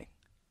outstanding.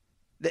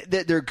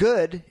 They're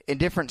good in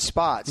different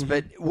spots,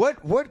 but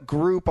what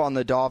group on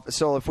the Dolphins?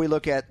 So if we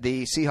look at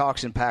the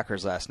Seahawks and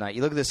Packers last night,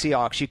 you look at the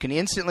Seahawks, you can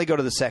instantly go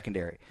to the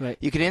secondary. Right.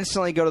 You can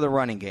instantly go to the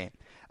running game.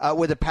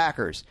 With the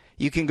Packers,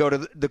 you can go to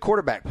the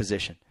quarterback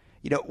position.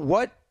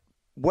 What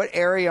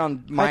area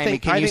on Miami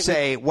can you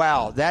say,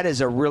 wow, that is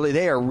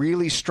they are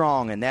really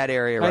strong in that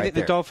area right there? I think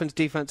the Dolphins'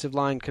 defensive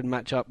line can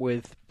match up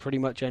with pretty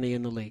much any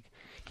in the league.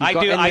 I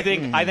do. I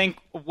think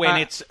when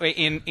it's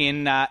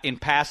in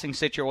passing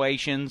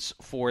situations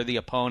for the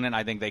opponent,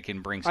 I think they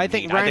can bring some heat.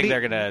 I think they're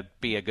going to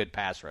be a good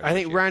pass rusher. I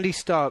think Randy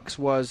Starks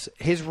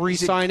his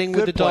re-signing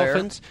with the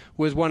Dolphins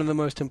was one of the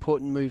most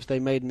important moves they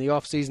made in the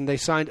offseason. They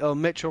signed Earl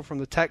Mitchell from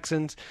the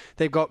Texans.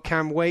 They've got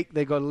Cam Wake.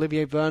 They've got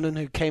Olivier Vernon,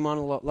 who came on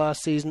a lot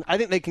last season. I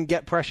think they can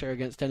get pressure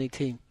against any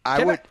team.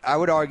 I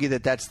would argue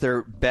that that's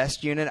their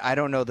best unit. I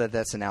don't know that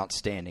that's an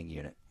outstanding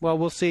unit. Well,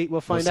 we'll see.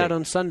 We'll find out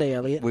on Sunday,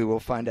 Elliot. We will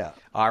find out.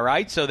 All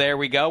right, so there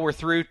we go. We're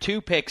through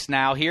 2 picks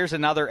now. Here's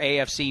another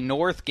AFC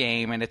North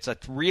game, and it's a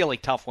really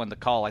tough one to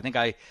call. I think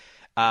I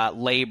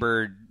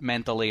labored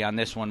mentally on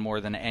this one more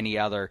than any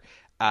other.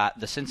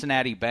 The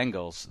Cincinnati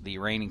Bengals, the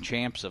reigning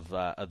champs of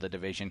the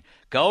division,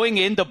 going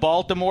into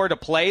Baltimore to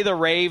play the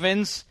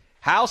Ravens.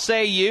 How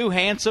say you,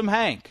 Handsome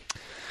Hank?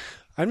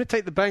 I'm going to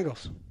take the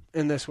Bengals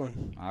in this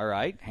one. All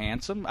right,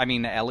 Handsome. I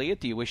mean, Elliot,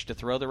 do you wish to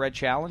throw the red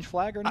challenge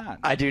flag or not?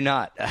 I do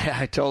not.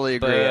 I totally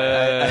agree.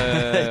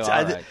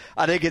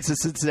 I think it's the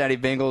Cincinnati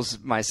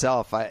Bengals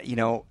myself. I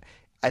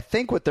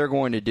think what they're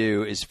going to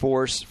do is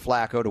force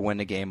Flacco to win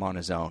the game on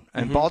his own.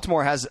 And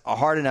Baltimore has a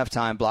hard enough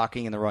time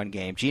blocking in the run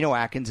game. Geno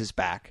Atkins is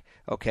back.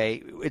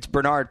 Okay, it's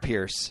Bernard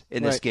Pierce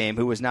in this game,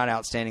 who was not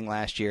outstanding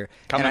last year.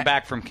 Coming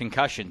back from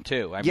concussion,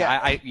 too. I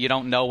mean, you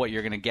don't know what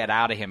you're going to get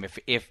out of him.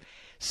 If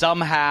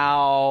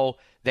somehow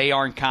they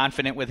aren't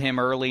confident with him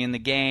early in the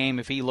game,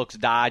 if he looks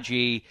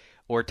dodgy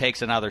or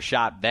takes another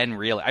shot, then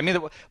really. I mean,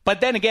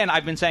 but then again,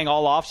 I've been saying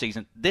all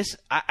offseason,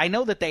 I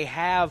know that they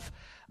have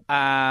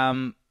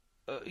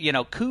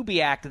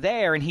Kubiak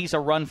there, and he's a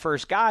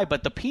run-first guy,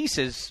 but the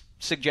pieces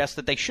suggest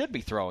that they should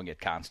be throwing it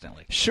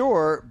constantly.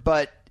 Sure,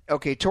 but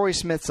okay, Torrey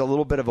Smith's a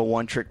little bit of a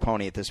one-trick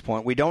pony at this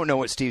point. We don't know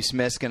what Steve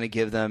Smith's going to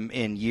give them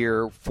in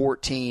year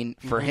 14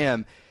 for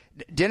him.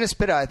 Dennis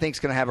Pitta, I think, is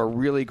going to have a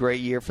really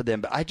great year for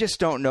them, but I just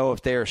don't know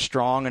if they're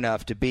strong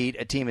enough to beat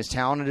a team as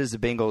talented as the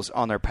Bengals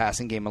on their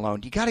passing game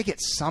alone. You got to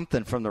get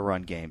something from the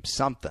run game,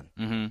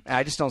 something.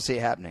 I just don't see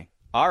it happening.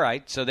 All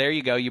right, so there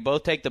you go. You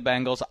both take the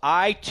Bengals.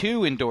 I,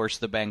 too, endorse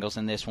the Bengals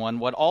in this one.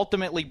 What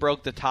ultimately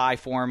broke the tie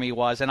for me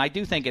was, and I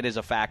do think it is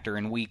a factor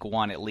in week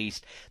 1 at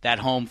least, that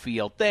home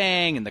field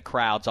thing, and the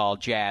crowd's all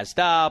jazzed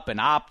up, and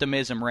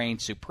optimism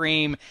reigns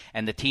supreme,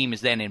 and the team is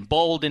then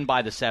emboldened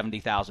by the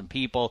 70,000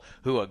 people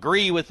who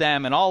agree with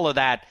them, and all of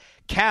that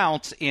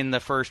counts in the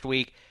first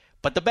week.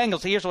 But the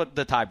Bengals, here's what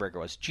the tiebreaker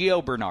was.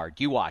 Gio Bernard,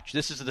 you watch.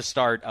 This is the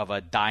start of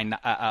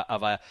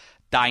a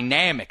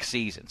dynamic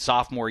season,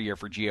 sophomore year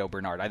for Gio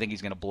Bernard. I think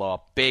he's going to blow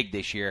up big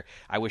this year.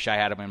 I wish I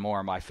had him in more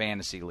of my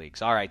fantasy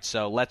leagues. All right,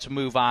 so let's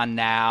move on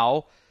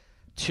now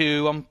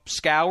to I'm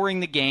scouring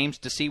the games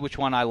to see which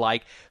one I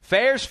like.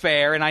 Fair's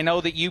fair, and I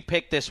know that you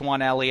picked this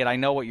one, Elliot. I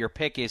know what your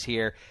pick is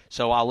here,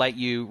 so I'll let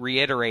you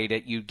reiterate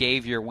it. You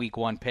gave your week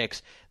 1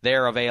 picks.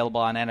 They're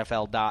available on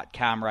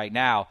NFL.com right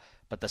now.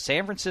 But the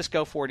San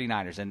Francisco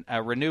 49ers, and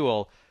a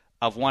renewal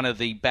of one of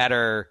the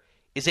better –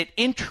 is it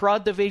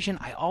intra-division?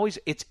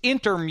 It's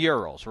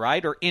intramurals,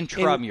 right? Or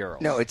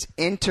intramurals? No, it's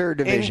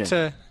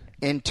interdivision.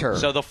 Inter.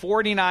 So the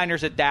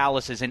 49ers at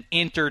Dallas is an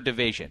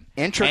interdivision.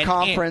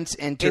 Intra-conference,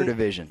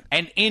 interdivision.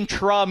 And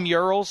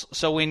intramurals,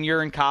 so when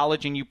you're in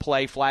college and you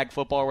play flag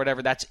football or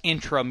whatever, that's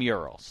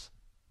intramurals.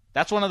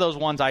 That's one of those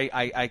ones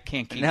I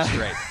can't keep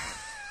straight.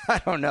 I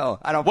don't know.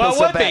 I don't. Well,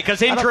 feel it so would be, because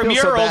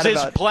intramurals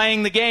is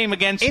playing the game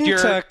against your...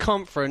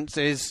 Inter-conference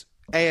is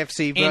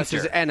AFC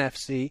versus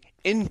NFC.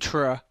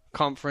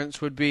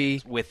 Intra-conference would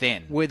be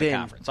within the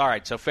conference. All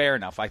right, so fair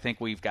enough. I think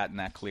we've gotten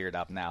that cleared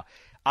up now.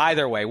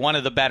 Either way, one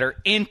of the better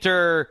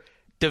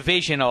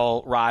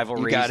interdivisional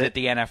rivalries that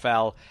the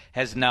NFL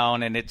has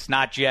known, and it's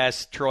not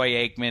just Troy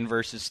Aikman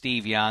versus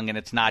Steve Young, and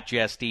it's not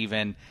just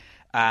even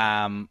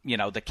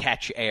the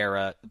catch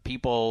era.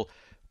 People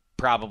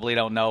probably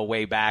don't know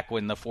way back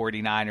when the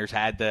 49ers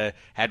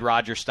had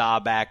Roger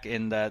Staubach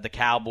in the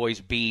Cowboys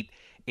beat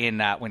in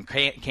when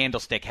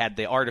Candlestick had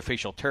the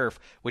artificial turf,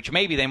 which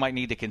maybe they might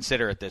need to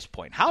consider at this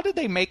point. How did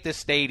they make this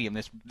stadium,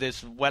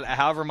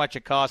 however much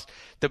it cost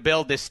to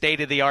build this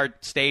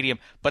state-of-the-art stadium,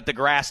 but the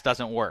grass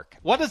doesn't work?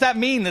 What does that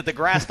mean that the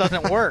grass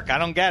doesn't work? I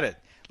don't get it.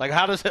 Like,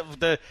 how does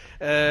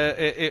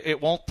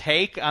it won't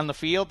take on the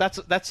field?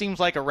 That seems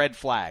like a red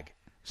flag.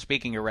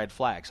 Speaking of red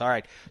flags. All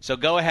right, so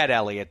go ahead,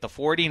 Elliot. The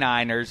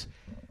 49ers,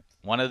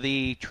 one of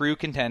the true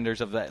contenders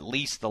of at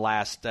least the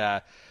last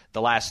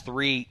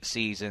 3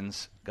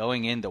 seasons,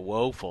 going into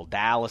woeful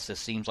Dallas. This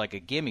seems like a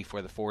gimme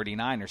for the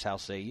 49ers. How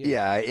say you?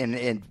 Yeah,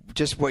 and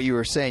just what you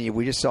were saying,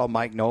 we just saw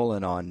Mike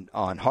Nolan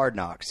on Hard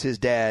Knocks. His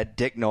dad,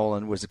 Dick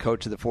Nolan, was the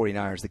coach of the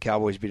 49ers. The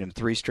Cowboys beat him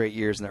 3 straight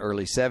years in the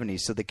early 70s.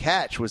 So the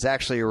catch was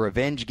actually a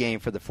revenge game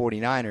for the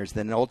 49ers.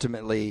 Then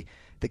ultimately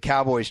the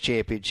Cowboys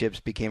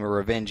championships became a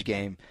revenge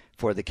game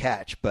for the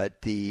catch. But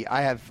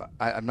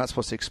I'm not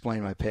supposed to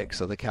explain my pick,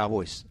 so the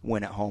Cowboys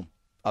win at home.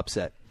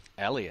 Upset.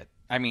 Elliot.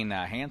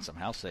 Handsome,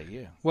 how say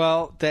you?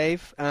 Well,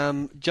 Dave,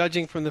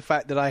 judging from the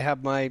fact that I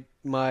have my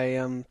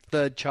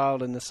 3rd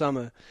child in the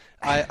summer,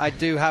 I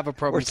do have a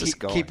problem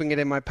keeping it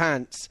in my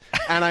pants,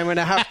 and I'm going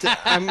to have to.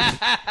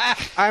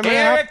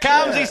 Here it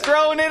comes! He's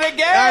throwing it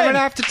again. I'm going to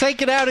have to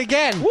take it out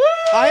again. Woo!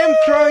 I am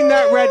throwing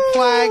that red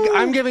flag.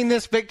 I'm giving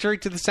this victory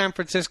to the San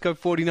Francisco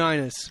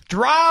 49ers.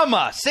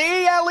 Drama.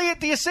 See,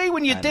 Elliot? Do you see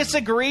when you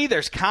disagree?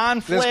 There's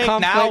conflict.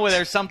 Now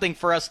there's something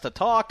for us to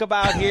talk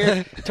about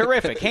here.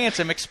 Terrific.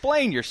 Handsome,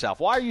 explain yourself.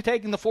 Why are you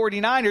taking the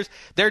 49ers?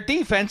 Their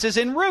defense is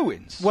in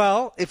ruins.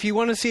 Well, if you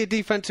want to see a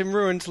defense in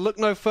Roman ruins, look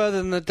no further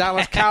than the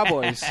Dallas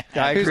Cowboys,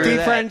 I whose agree with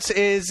defense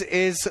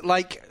is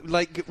like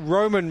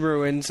Roman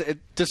ruins,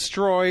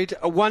 destroyed,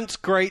 once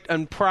great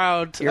and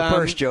proud. Your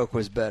first joke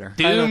was better.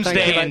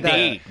 Doomsday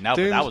indeed. That. No,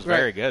 but that was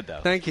very good,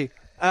 though. Thank you.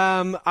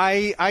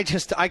 I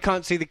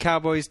can't see the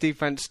Cowboys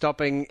defense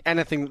stopping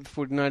anything that the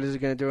 49ers are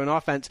going to do on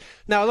offense.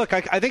 Now, look,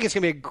 I think it's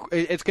going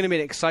to be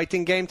an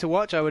exciting game to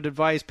watch. I would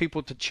advise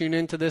people to tune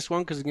into this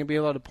one because there's going to be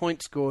a lot of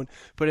points scored.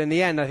 But in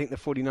the end, I think the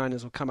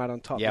 49ers will come out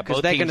on top. Yeah, because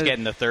both they're teams gonna,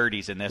 getting the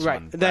 30s in this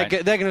one. They're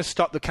going to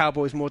stop the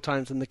Cowboys more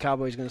times than the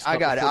Cowboys are going to stop I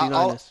got the it.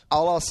 49ers.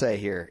 All I'll say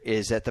here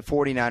is that the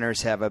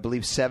 49ers have, I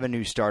believe, 7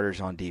 new starters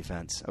on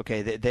defense.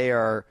 Okay,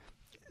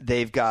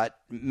 they've got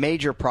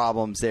major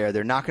problems there.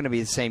 They're not going to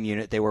be the same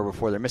unit they were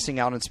before. They're missing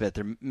Alden Smith.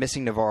 They're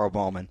missing Navarro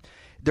Bowman.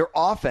 Their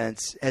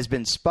offense has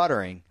been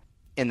sputtering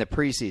in the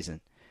preseason.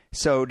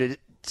 So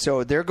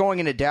they're going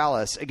into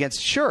Dallas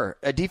against, sure,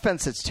 a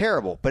defense that's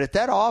terrible. But if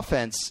that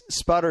offense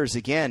sputters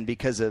again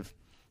because of,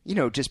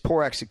 just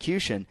poor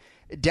execution,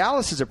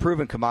 Dallas is a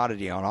proven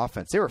commodity on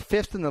offense. They were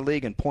 5th in the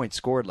league in points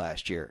scored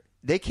last year.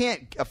 They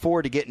can't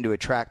afford to get into a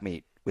track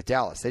meet with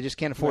Dallas. They just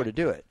can't afford to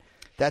do it.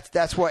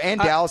 That's why.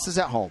 And Dallas is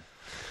at home.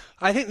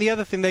 I think the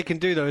other thing they can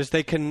do, though, is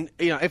they can,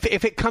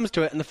 if it comes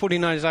to it, and the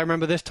 49ers, I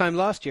remember this time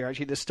last year,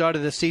 actually, at the start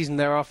of the season,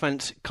 their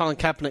offense, Colin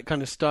Kaepernick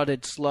kind of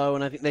started slow,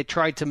 and I think they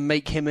tried to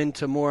make him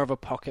into more of a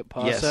pocket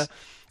passer. Yes.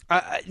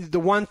 The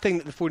one thing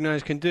that the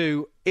 49ers can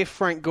do, if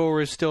Frank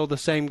Gore is still the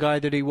same guy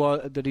that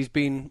he's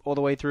been all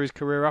the way through his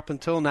career up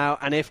until now,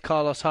 and if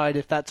Carlos Hyde,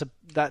 if that's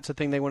a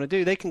thing they want to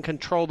do, they can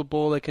control the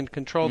ball, they can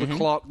control the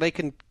clock, they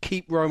can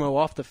keep Romo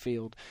off the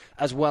field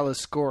as well as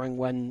scoring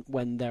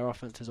when their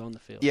offense is on the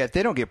field. Yeah, if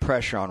they don't get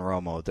pressure on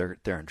Romo,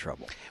 they're in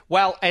trouble.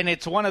 Well, and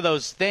it's one of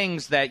those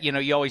things that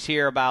you always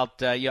hear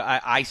about.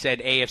 I said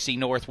AFC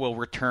North will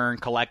return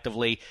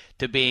collectively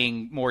to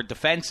being more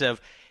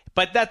defensive.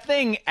 But that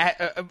thing,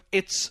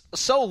 it's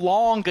so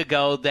long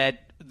ago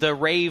that the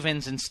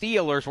Ravens and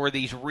Steelers were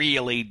these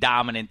really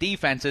dominant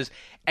defenses,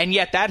 and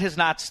yet that has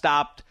not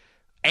stopped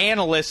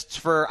analysts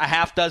for a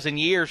half dozen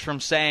years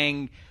from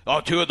saying,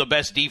 2 of the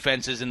best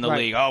defenses in the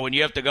league. When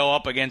you have to go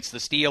up against the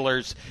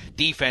Steelers'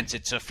 defense,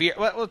 it's a fear.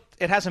 Well,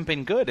 it hasn't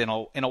been good in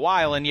a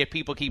while, and yet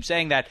people keep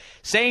saying that.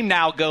 Same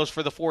now goes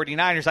for the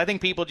 49ers. I think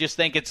people just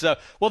think it's they're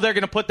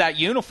going to put that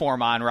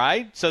uniform on,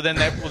 right? So then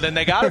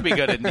they got to be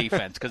good in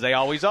defense because they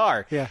always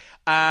are. Yeah.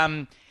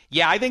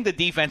 Yeah, I think the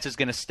defense is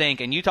going to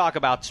stink. And you talk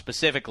about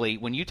specifically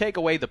when you take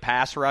away the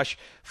pass rush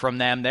from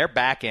them, their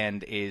back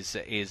end is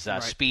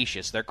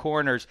specious. Their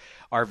corners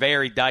are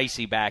very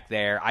dicey back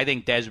there. I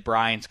think Des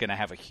Bryant's going to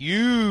have a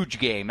huge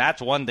game.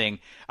 That's one thing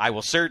I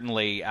will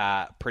certainly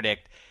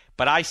predict.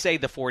 But I say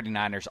the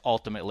 49ers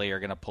ultimately are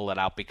going to pull it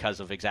out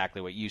because of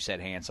exactly what you said,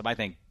 Handsome. I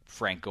think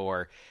Frank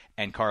Gore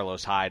and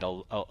Carlos Hyde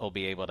will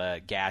be able to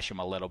gash him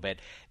a little bit.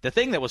 The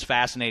thing that was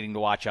fascinating to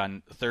watch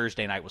on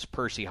Thursday night was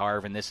Percy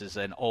Harvin. This is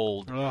an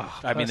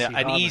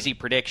easy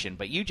prediction,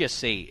 but you just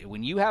see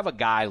when you have a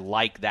guy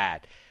like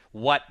that,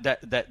 what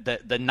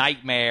the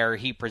nightmare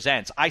he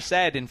presents. I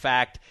said, in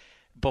fact,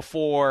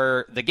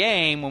 before the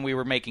game when we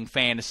were making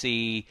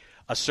fantasy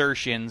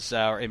assertions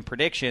and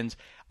predictions,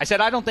 I said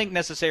I don't think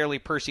necessarily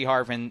Percy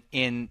Harvin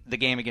in the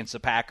game against the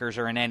Packers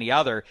or in any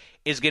other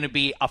is going to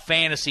be a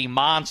fantasy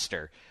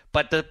monster.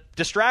 But the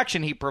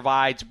distraction he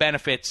provides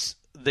benefits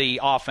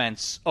the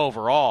offense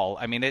overall.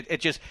 I mean,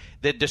 it just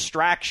the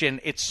distraction.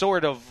 It's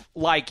sort of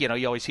like you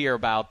always hear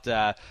about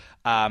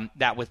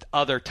that with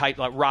other tight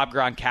like Rob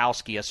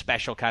Gronkowski, a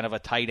special kind of a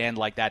tight end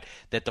like that.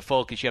 That the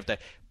focus you have to.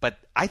 But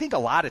I think a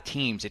lot of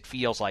teams, it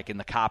feels like in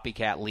the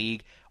copycat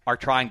league, are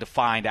trying to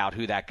find out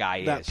who that guy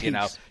is.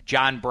 Piece.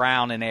 John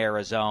Brown in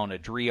Arizona,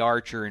 Dree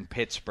Archer in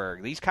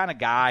Pittsburgh. These kind of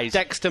guys.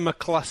 Dexter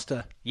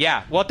McCluster.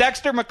 Yeah, well,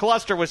 Dexter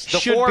McCluster was the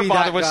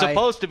forefather, was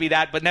supposed to be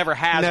that, but never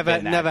has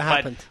been that. Never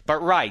happened.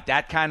 But right,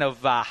 that kind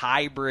of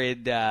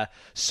hybrid,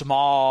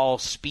 small,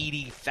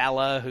 speedy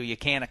fella who you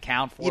can't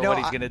account for what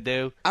he's going to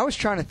do. I was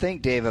trying to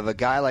think, Dave, of a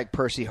guy like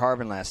Percy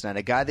Harvin last night,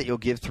 a guy that you'll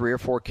give 3 or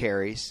 4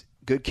 carries,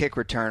 good kick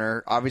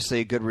returner,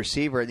 obviously a good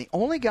receiver. And the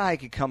only guy I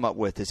could come up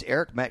with is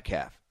Eric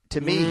Metcalf. To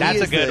me,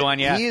 that's a good one.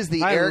 Yeah, he is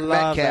the Eric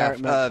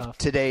Metcalf of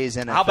today's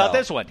NFL. How about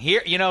this one?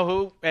 Here, you know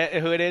who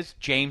it is?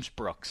 James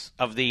Brooks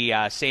of the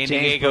San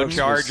Diego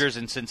Chargers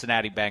and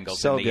Cincinnati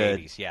Bengals in the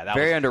 80s. Yeah, that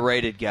very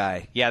underrated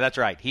guy. Yeah, that's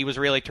right. He was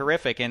really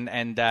terrific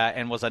and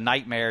was a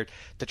nightmare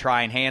to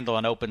try and handle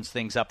and opens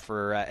things up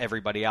for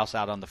everybody else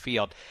out on the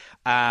field.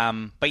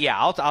 But yeah,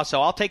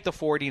 I'll take the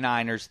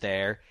 49ers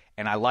there,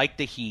 and I like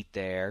the Heat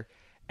there.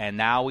 And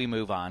now we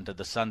move on to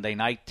the Sunday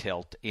night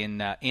tilt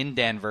in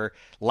Denver.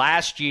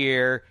 Last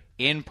year,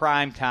 in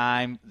prime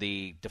time,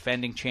 the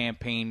defending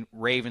champion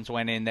Ravens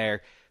went in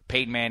there.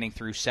 Peyton Manning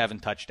threw 7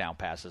 touchdown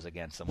passes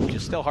against them, which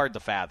is still hard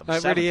to fathom.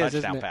 That 7 really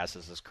touchdown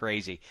passes is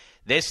crazy.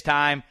 This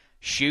time,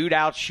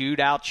 shootout.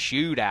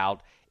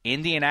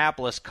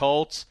 Indianapolis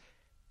Colts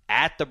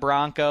at the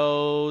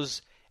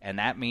Broncos, and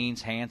that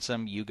means,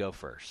 Handsome, you go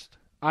first.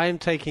 I am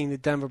taking the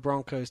Denver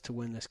Broncos to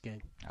win this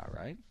game. All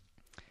right.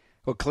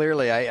 Well,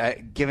 clearly, I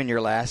given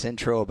your last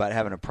intro about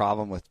having a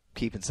problem with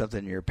keeping something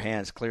in your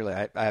pants. Clearly,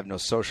 I have no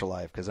social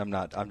life because I'm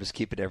just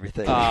keeping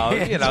everything.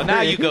 Oh,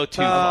 now you go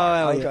too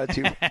far. I got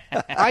too.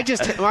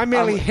 I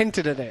merely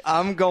hinted at it.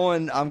 I'm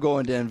going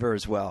Denver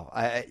as well.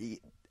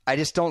 I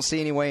just don't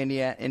see any way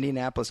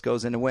Indianapolis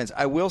goes in and wins.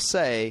 I will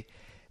say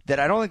that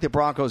I don't think the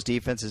Broncos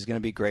defense is going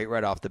to be great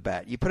right off the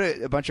bat. You put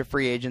a bunch of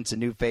free agents and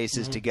new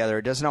faces together,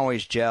 it doesn't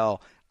always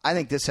gel. I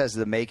think this has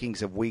the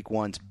makings of Week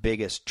 1's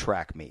biggest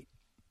track meet.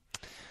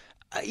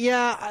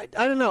 I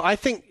don't know. I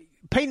think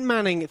Peyton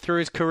Manning through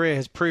his career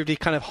has proved he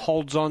kind of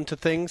holds on to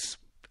things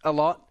a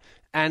lot.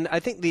 And I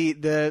think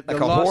the like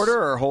loss, a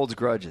hoarder or holds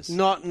grudges?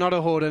 Not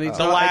a hoarder. He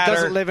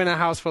doesn't live in a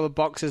house full of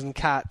boxes and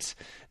cats.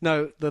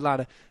 No, the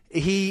latter.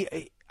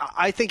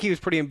 I think he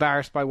was pretty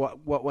embarrassed by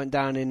what went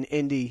down in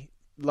Indy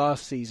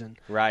last season.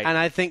 Right. And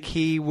I think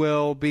he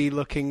will be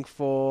looking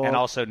for... And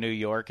also New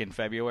York in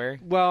February.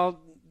 Well,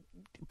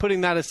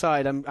 putting that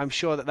aside, I'm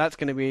sure that's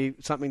going to be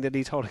something that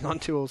he's holding on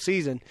to all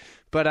season.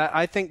 But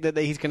I think that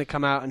he's going to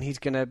come out and he's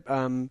going to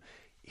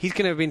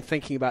have been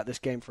thinking about this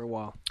game for a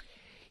while.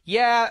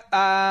 Yeah,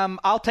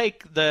 I'll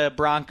take the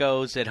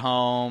Broncos at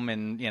home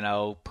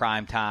and,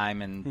 prime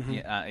time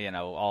and,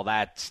 all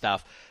that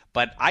stuff.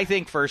 But I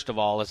think, first of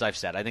all, as I've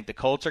said, I think the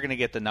Colts are going to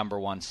get the number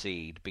 1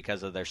 seed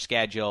because of their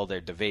schedule,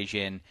 their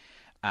division,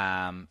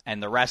 and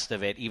the rest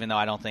of it, even though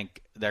I don't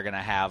think they're going to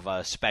have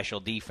a special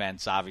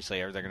defense,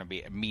 obviously, or they're going to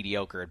be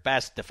mediocre at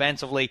best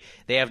defensively.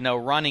 They have no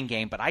running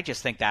game, but I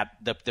just think that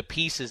the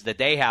pieces that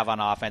they have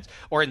on offense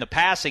or in the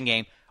passing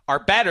game are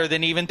better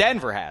than even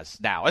Denver has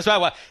now.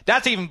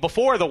 That's even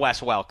before the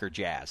Wes Welker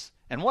Jazz.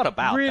 And what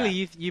about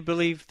really, that? you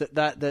believe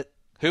that...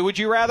 Who would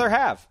you rather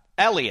have?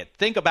 Elliott,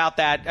 think about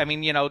that. I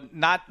mean,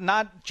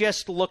 not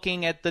just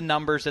looking at the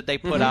numbers that they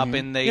put up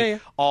in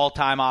the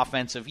all-time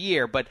offensive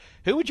year, but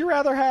who would you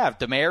rather have?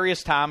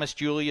 Demaryius Thomas,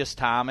 Julius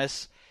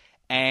Thomas,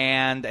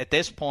 and at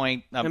this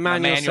point,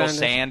 Emmanuel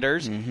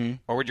Sanders.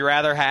 Or would you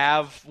rather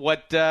have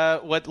what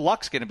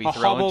Luck's going to be thrown to?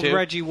 A hobbled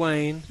Reggie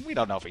Wayne. We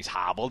don't know if he's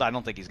hobbled. I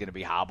don't think he's going to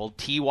be hobbled.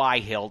 T.Y.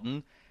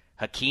 Hilton,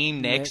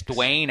 Hakeem Nicks,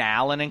 Dwayne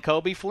Allen, and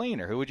Kobe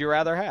Fleener. Who would you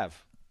rather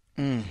have?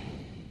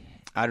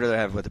 I'd rather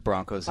have what the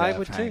Broncos have. I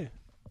would too.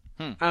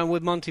 And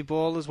with Monty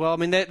Ball as well. I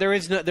mean, there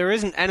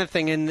isn't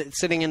anything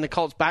sitting in the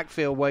Colts'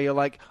 backfield where you're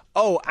like,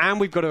 oh, and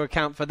we've got to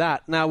account for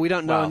that. Now, we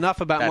don't know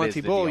enough about Monty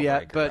Ball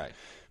yet,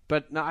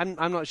 but no,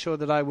 I'm not sure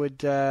that I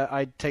would.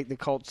 I'd take the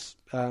Colts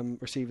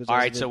receivers. All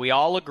right, so we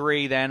all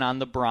agree then on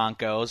the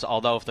Broncos.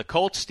 Although if the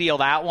Colts steal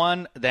that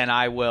one, then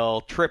I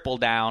will triple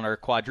down or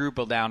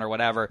quadruple down or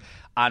whatever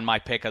on my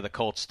pick of the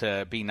Colts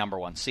to be number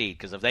 1 seed.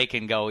 Because if they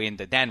can go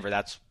into Denver,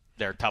 that's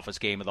their toughest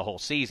game of the whole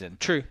season.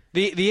 True.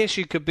 The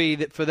issue could be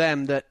that for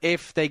them that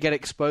if they get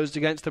exposed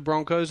against the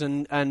Broncos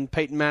and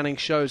Peyton Manning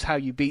shows how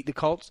you beat the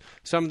Colts,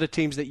 some of the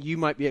teams that you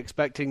might be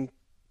expecting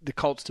the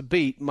Colts to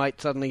beat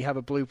might suddenly have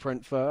a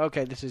blueprint for,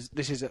 okay, this is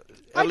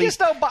at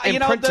least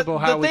in principle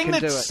how we can do it. The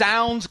thing that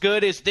sounds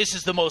good is this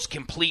is the most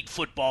complete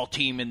football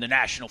team in the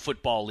National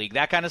Football League,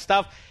 that kind of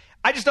stuff.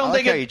 I just don't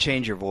think how you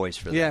change your voice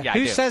for that. Yeah,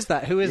 who says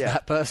that? Who is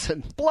that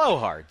person?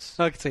 Blowhards.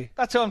 I can see.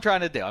 That's what I'm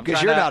trying to do.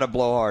 Because you're not a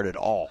blowhard at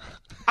all.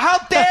 How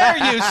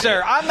dare you,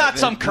 sir? I'm not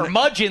some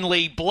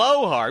curmudgeonly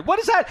blowhard. What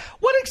is that?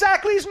 What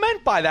exactly is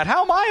meant by that?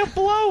 How am I a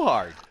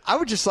blowhard? I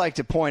would just like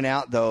to point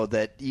out, though,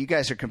 that you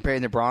guys are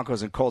comparing the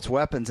Broncos and Colts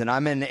weapons, and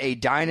I'm in a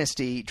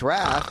dynasty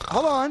draft.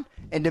 Hold on.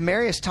 And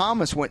Demaryius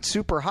Thomas went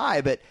super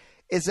high, but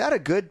is that a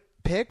good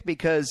pick?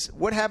 Because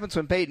what happens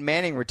when Peyton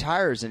Manning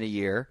retires in a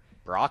year?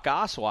 Brock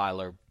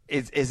Osweiler.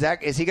 Is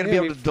he going to be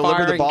able to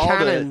deliver the ball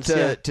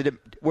to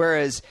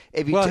whereas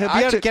if he'll be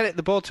able to get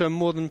the ball to him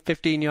more than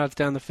 15 yards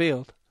down the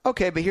field.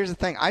 Okay, but here's the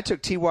thing. I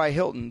took T.Y.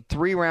 Hilton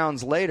 3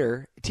 rounds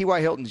later.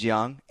 T.Y. Hilton's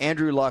young.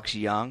 Andrew Luck's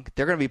young.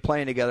 They're going to be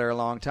playing together a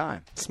long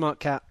time. Smart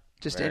cat.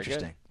 Just Very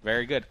interesting. Good.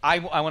 Very good. I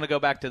want to go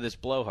back to this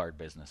blowhard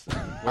business.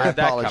 I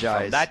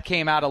apologize. That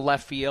came out of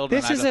left field.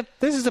 This is a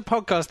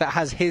podcast that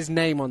has his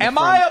name on the front.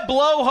 Am I a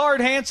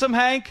blowhard, handsome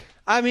Hank?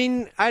 I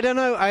mean, I don't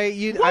know.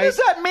 What does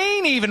that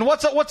mean? Even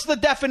what's the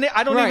definition?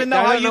 I don't even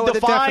know how you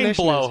define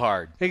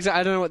blowhard. Exactly.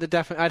 I don't know what the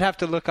definition. I'd have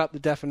to look up the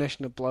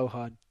definition of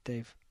blowhard,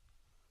 Dave.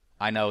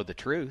 I know the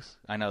truth.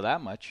 I know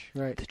that much.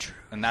 Right. The truth.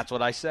 And that's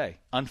what I say.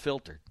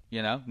 Unfiltered.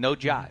 No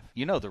jive.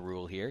 You know the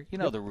rule here. You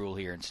know the rule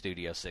here in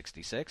Studio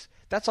 66.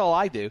 That's all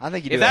I do. I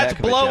think you do if that's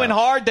blowing job.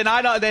 hard, then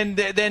I don't.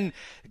 Then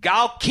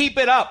I'll keep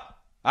it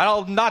up.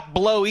 I'll not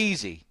blow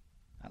easy.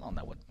 I don't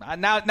know what.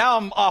 Now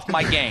I'm off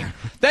my game.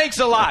 Thanks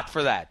a lot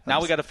for that.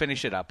 Now we got to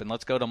finish it up and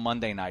let's go to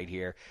Monday night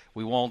here.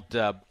 We won't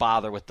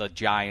bother with the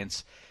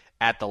Giants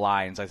at the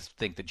Lions. I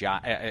think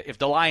if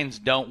the Lions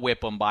don't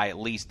whip them by at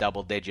least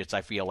double digits,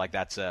 I feel like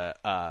that's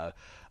a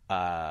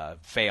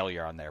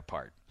failure on their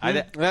part.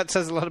 That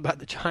says a lot about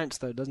the Giants,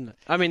 though, doesn't it?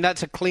 I mean,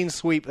 that's a clean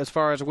sweep as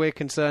far as we're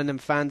concerned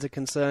and fans are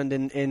concerned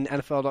in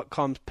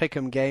NFL.com's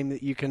Pick'em game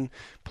that you can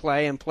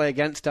play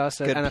against us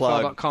at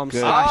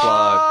NFL.com/Pick'em.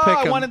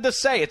 I wanted to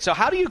say it. So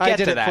how do you get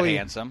to that,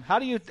 handsome? How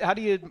do you?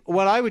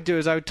 What I would do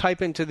is I would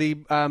type into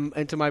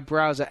into my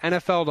browser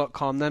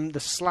NFL.com, then the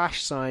 /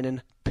 sign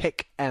and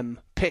Pick'em,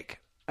 pick,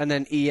 and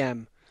then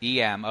EM.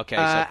 EM. Okay,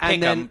 so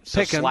and then Pick'em.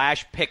 So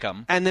Pick'em.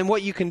 /Pick'em. And then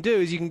what you can do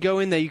is you can go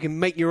in there, you can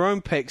make your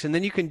own picks, and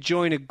then you can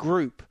join a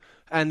group.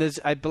 And there's,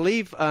 I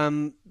believe,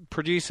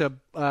 producer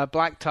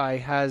Black Tie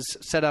has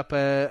set up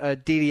a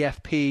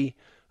DDFP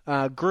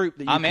group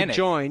that you can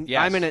join.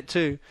 Yes. I'm in it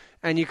too,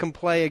 and you can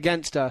play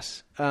against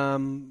us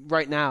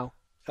right now.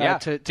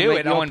 To do make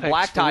it. your Oh, and picks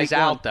Black for Tie's week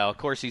out, one. though. Of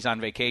course, he's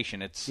on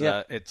vacation.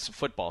 It's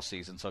football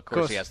season, so of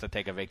course he has to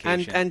take a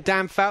vacation. And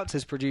Dan Fouts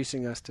is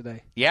producing us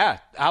today. Yeah,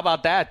 how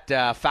about that?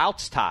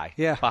 Fouts tie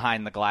Yeah.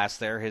 behind the glass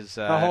there. His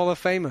A Hall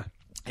of Famer.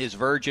 His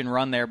virgin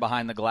run there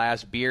behind the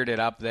glass, bearded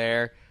up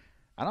there.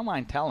 I don't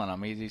mind telling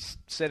him. He's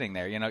sitting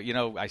there. You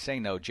know. I say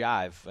no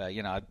jive.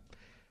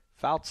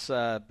 Fouts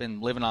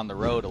been living on the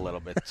road a little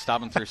bit,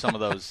 stopping through some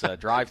of those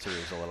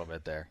drive-throughs a little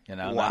bit there.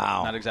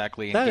 Wow. Not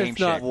exactly in That is game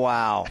not- shape.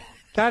 Wow.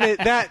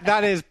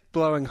 That is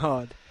blowing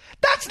hard.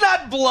 That's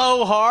not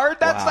blow hard.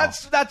 Wow.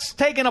 That's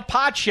taking a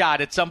pot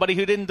shot at somebody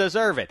who didn't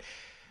deserve it.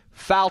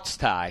 Fouts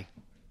tie.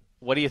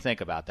 What do you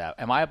think about that?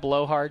 Am I a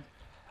blowhard?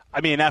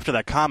 I mean, after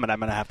that comment, I'm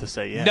going to have to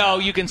say yeah. No,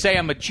 you can say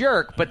I'm a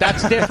jerk, but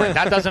that's different.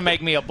 That doesn't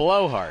make me a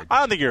blowhard. I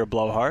don't think you're a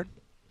blowhard.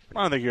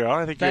 I don't think you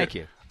are. I think Thank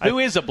you. Who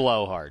is a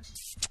blowhard?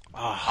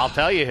 I'll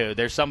tell you who.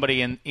 There's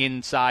somebody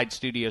inside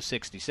Studio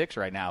 66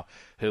 right now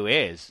who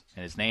is,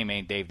 and his name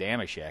ain't Dave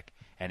Damashek,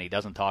 and he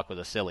doesn't talk with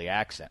a silly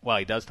accent. Well,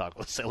 he does talk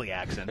with a silly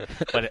accent,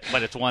 but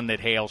it's one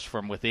that hails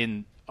from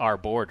within our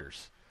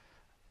borders.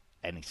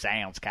 And he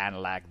sounds kind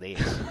of like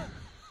this.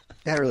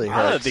 That really hurts.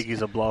 I don't think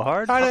he's a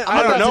blowhard. I don't I'm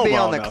know about to be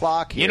well on the enough.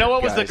 clock here, You know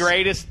what was guys. the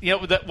greatest?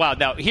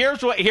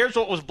 Here's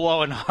what was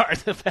blowing hard.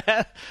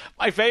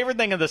 My favorite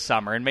thing of the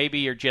summer, and maybe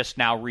you're just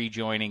now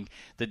rejoining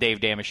the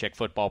Dave Damashek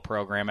football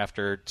program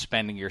after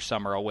spending your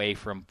summer away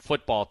from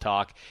football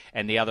talk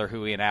and the other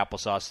hooey and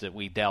applesauce that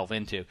we delve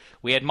into.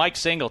 We had Mike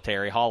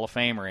Singletary, Hall of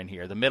Famer, in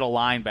here, the middle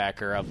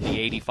linebacker of the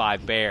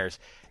 85 Bears.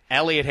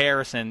 Elliot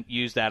Harrison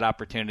used that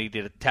opportunity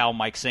to tell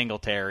Mike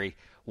Singletary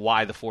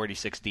why the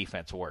 46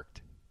 defense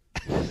worked.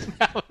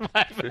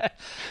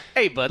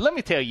 Hey, bud, let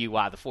me tell you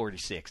why the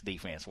 46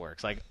 defense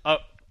works. Like, all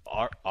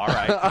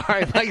right. All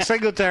right, Mike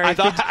Singletary. I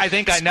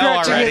think I know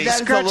already.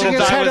 Scratching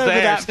his head over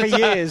that for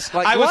years.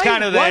 Like, I was why-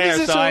 kind of why there, does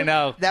this so I all-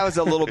 know. That was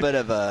a little bit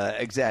of a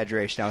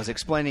exaggeration. I was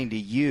explaining to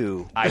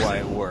you why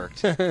it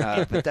worked,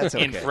 but that's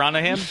okay. In front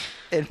of him?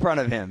 In front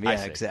of him, I yeah,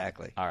 see.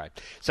 exactly. All right.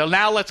 So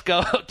now let's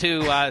go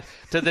to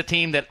the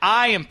team that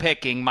I am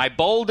picking. My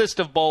boldest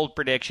of bold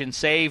predictions,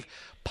 save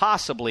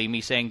possibly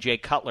me saying Jay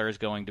Cutler is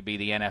going to be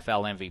the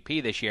NFL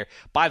MVP this year.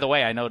 By the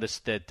way, I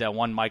noticed that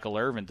one Michael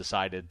Irvin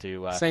decided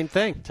to Same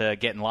thing. to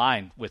get in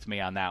line with me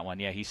on that one.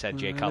 Yeah, he said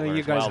Jay I know Cutler you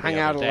as guys well. hang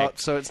the out other a day. lot,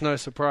 so it's no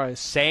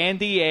surprise. San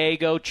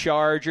Diego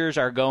Chargers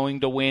are going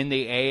to win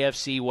the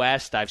AFC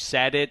West. I've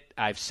said it,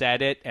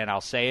 and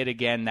I'll say it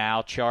again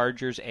now.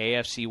 Chargers,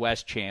 AFC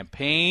West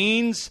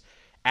champions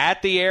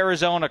at the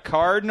Arizona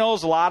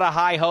Cardinals. A lot of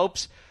high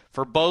hopes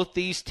for both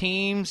these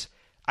teams.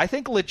 I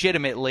think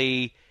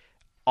legitimately,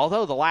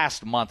 although the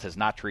last month has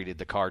not treated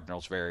the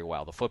Cardinals very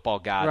well, the football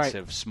gods Right.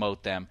 have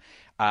smote them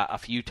a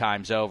few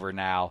times over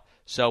now.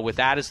 So with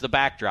that as the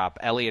backdrop,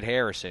 Elliot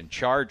Harrison,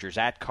 Chargers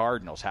at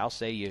Cardinals. How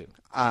say you?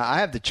 I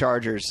have the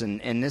Chargers,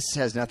 and this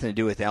has nothing to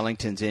do with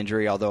Ellington's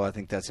injury, although I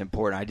think that's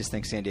important. I just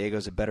think San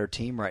Diego's a better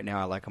team right now.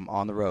 I like them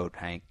on the road,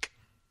 Hank.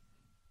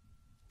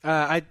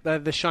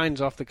 The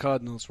shine's off the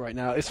Cardinals right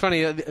now. It's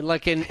funny,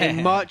 like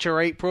in March or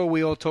April,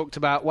 we all talked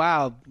about,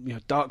 wow,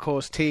 dark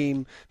horse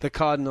team, the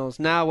Cardinals.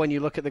 Now, when you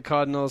look at the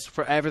Cardinals,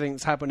 for everything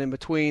that's happened in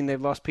between,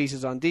 they've lost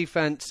pieces on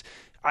defense.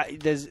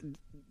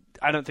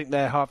 I don't think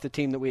they're half the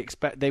team that we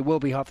expect. They will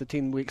be half the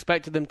team we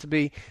expected them to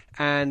be,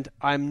 and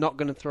I'm not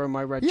going to throw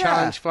my red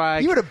challenge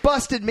flag. You would have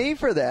busted me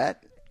for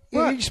that.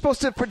 What? You're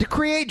supposed to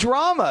create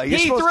drama. You're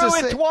He supposed threw to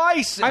it say,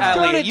 twice. I've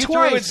thrown Elliot. it You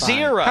twice. threw it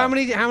zero. How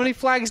many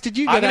flags did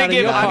you get I'm out of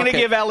your going to pocket?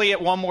 give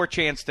Elliot one more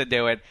chance to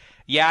do it.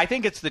 Yeah, I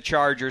think it's the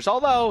Chargers.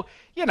 Although,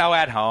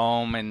 at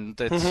home, and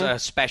it's a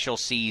special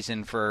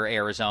season for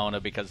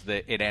Arizona because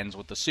it ends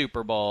with the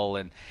Super Bowl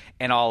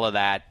and all of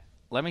that.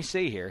 Let me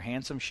see here.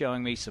 Handsome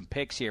showing me some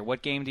picks here.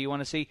 What game do you want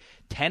to see?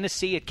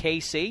 Tennessee at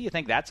KC. You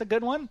think that's a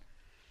good one?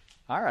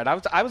 All right.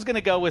 I was going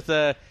to go with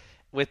the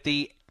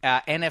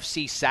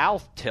NFC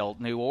South tilt,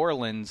 New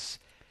Orleans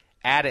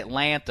at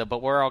Atlanta,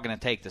 but we're all going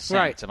to take the Saints.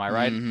 Right. Am I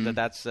right?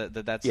 That's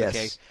Yes. the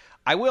case.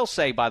 I will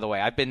say, by the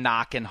way, I've been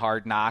knocking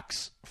Hard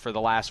Knocks for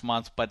the last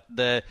month, but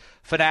the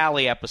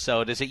finale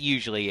episode, as it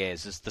usually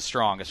is the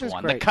strongest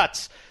one. great.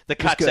 The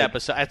cuts good.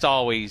 episode, it's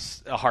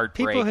always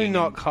heartbreaking. People who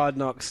knock Hard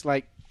Knocks,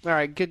 like, all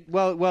right, good,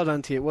 well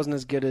done to you. It wasn't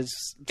as good as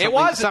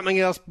something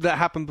else that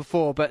happened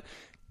before, but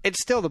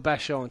it's still the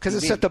best show on TV. because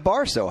it set the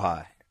bar so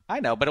high. I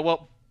know, but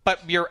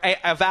your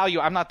a value.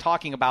 I'm not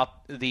talking about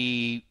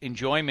the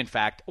enjoyment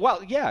fact.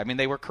 Well, yeah, I mean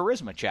they were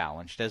charisma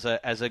challenged as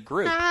a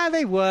group.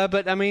 They were,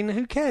 but I mean,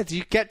 who cares?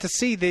 You get to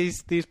see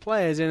these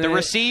players. In The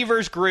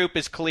receivers group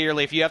is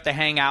clearly, if you have to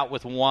hang out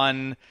with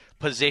one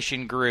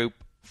position group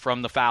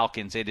from the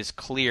Falcons, it is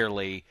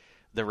clearly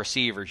the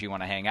receivers you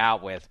want to hang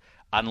out with,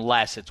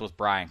 unless it's with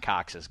Brian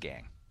Cox's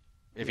gang.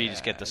 If you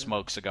just get to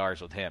smoke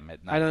cigars with him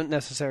at night. I don't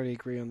necessarily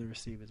agree on the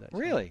receivers. Actually.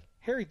 Really?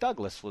 Harry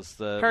Douglas was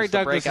the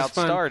Douglas breakout is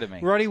fun. star to me.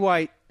 Roddy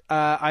White,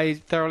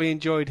 I thoroughly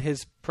enjoyed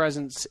his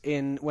presence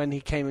when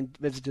he came and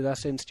visited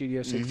us in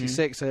Studio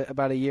 66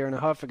 about a year and a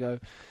half ago.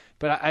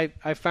 But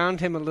I found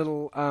him a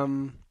little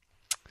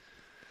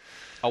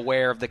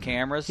aware of the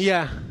cameras.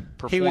 Yeah,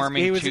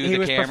 performing he was to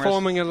the cameras.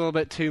 Performing a little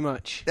bit too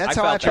much. That's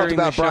how I felt during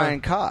about the show.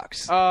 Brian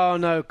Cox. Oh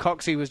no,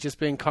 Coxie was just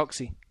being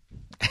Coxie.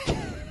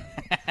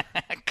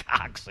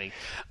 Coxie.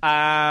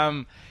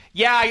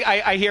 Yeah,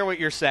 I hear what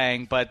you're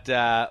saying, but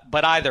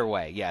either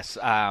way, yes.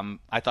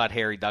 I thought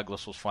Harry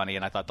Douglas was funny,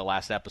 and I thought the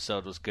last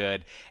episode was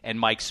good, and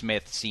Mike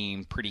Smith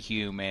seemed pretty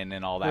human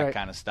and all that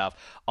kind of stuff.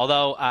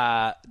 Although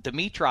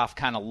Dimitrov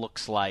kind of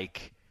looks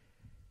like,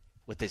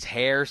 with his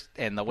hair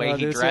and the way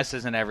he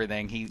dresses and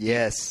everything,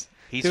 yes.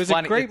 He's there was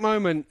funny. a great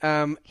moment.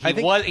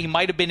 He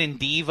might have been in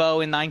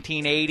Devo in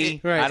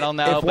 1980. Right. I don't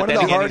know. If one of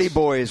the Hardy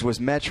Boys was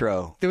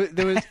Metro. There was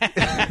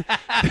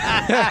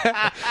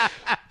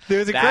there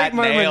was a great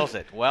moment. Nails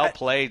it. Well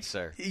played,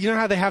 sir. You know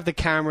how they have the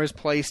cameras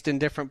placed in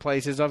different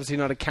places? Obviously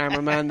not a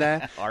cameraman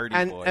there.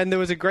 Hardy Boy. And there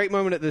was a great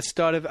moment at the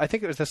start of, I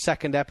think it was the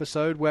second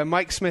episode, where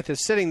Mike Smith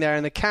is sitting there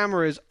and the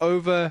camera is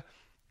over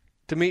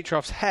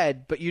Dimitrov's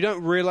head, but you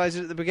don't realize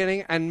it at the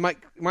beginning, and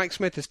Mike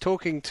Smith is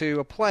talking to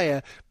a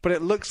player, but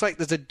it looks like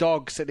there's a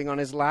dog sitting on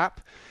his lap.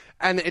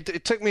 And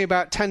it took me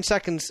about 10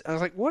 seconds. I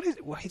was like, what is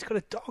it? Well, he's got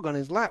a dog on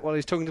his lap while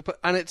he's talking to...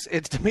 And it's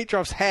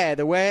Dimitrov's hair.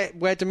 Where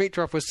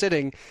Dimitrov was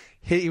sitting,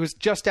 he was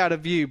just out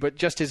of view, but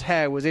just his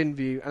hair was in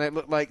view. And it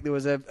looked like there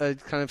was a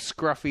kind of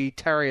scruffy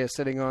terrier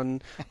sitting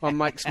on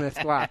Mike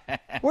Smith's lap.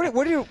 What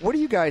do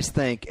you guys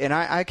think? And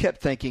I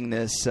kept thinking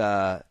this...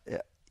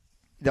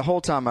 the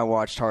whole time I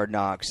watched Hard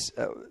Knocks,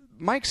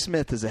 Mike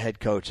Smith as a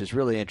head coach is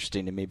really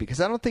interesting to me because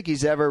I don't think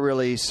he's ever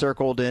really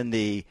circled in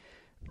the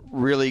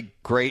really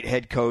great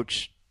head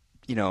coach,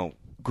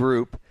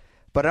 group.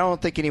 But I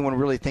don't think anyone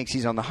really thinks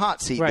he's on the hot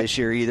seat this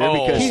year either.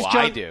 Because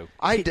I do.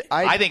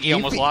 I think he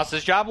almost lost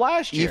his job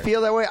last year. You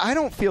feel that way? I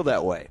don't feel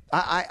that way.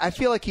 I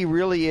feel like he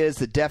really is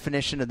the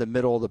definition of the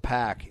middle of the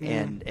pack,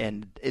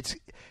 and it's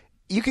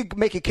you could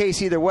make a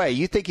case either way.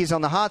 You think he's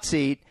on the hot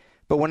seat.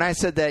 But when I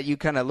said that, you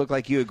kind of looked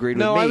like you agreed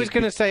with me. No, I was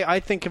going to say I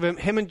think of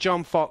him and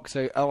John Fox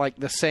are like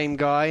the same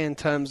guy in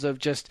terms of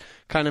just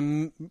kind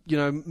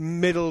of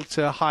middle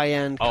to high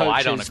end coaches. Oh,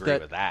 I don't agree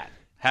with that.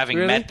 Having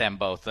Really? met them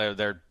both,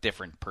 they're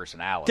different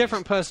personalities.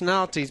 Different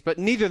personalities, but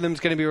neither of them's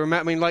going to be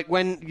remembered. I mean, like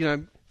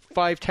when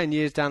 5-10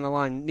 years down the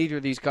line, neither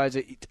of these guys,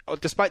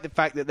 despite the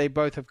fact that they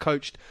both have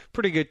coached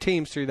pretty good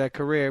teams through their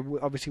career,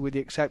 obviously with the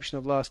exception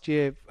of last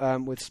year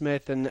with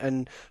Smith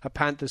and a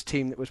Panthers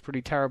team that was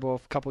pretty terrible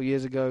a couple of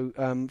years ago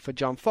for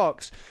John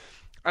Fox,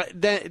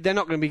 they're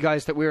not going to be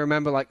guys that we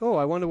remember like, oh,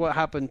 I wonder what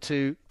happened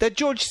to... They're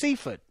George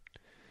Seifert.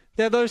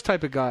 They're those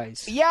type of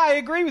guys. Yeah, I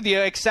agree with you.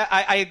 Except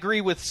I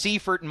agree with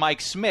Seifert and Mike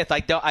Smith. I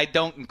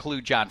don't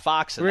include John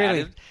Fox in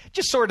Really? that.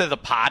 Just sort of the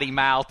potty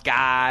mouth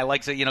guy,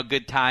 likes a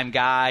good time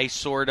guy,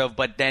 sort of,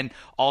 but then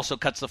also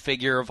cuts the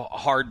figure of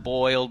hard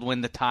boiled when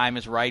the time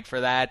is right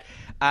for that.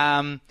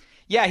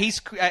 Yeah,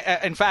 he's.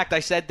 In fact, I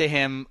said to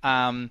him,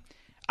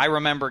 I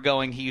remember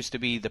going. He used to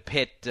be the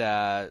Pitt.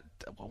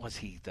 What was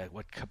he?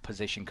 What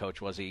position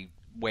coach was he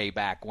way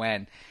back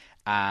when?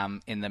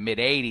 In the mid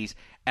 '80s.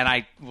 And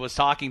I was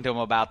talking to him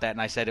about that, and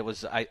I said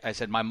I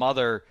said my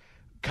mother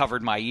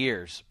covered my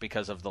ears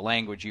because of the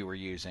language you were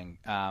using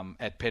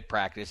at Pitt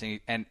practice,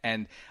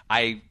 and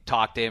I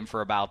talked to him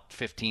for about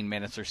 15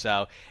 minutes or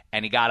so,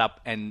 and he got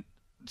up and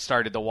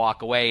started to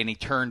walk away, and he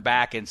turned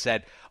back and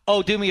said,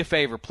 "Oh, do me a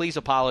favor, please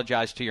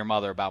apologize to your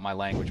mother about my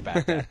language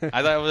back then."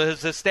 I thought it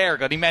was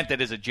hysterical. He meant it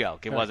as a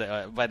joke. It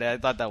wasn't, but I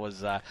thought that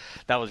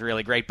was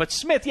really great. But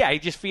Smith, yeah, he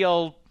just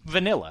feel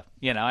vanilla,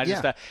 I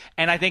just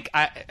and I think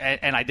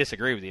I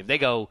disagree with you. If they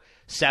go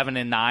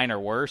 7-9 or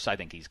worse, I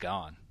think he's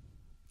gone.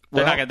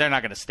 They're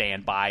not going to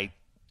stand by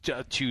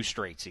 2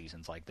 straight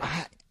seasons like this.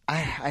 I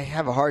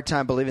have a hard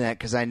time believing that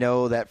because I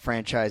know that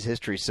franchise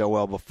history so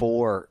well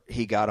before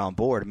he got on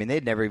board. I mean,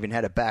 they'd never even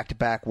had a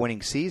back-to-back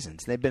winning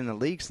seasons. They've been in the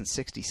league since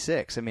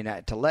 '66. I mean,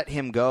 to let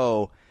him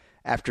go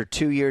after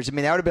 2 years, I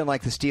mean, that would have been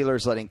like the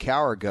Steelers letting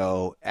Cowher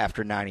go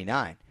after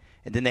 '99.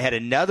 And then they had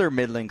another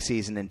middling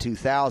season in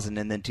 2000,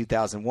 and then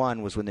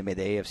 2001 was when they made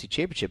the AFC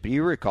Championship. But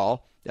you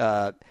recall,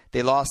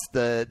 they lost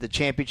the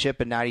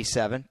championship in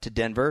 '97 to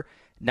Denver.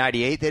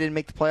 '98, they didn't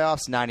make the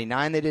playoffs.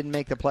 '99, they didn't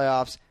make the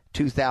playoffs.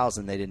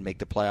 2000, they didn't make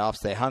the playoffs.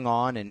 They hung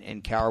on,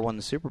 and Cowher won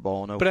the Super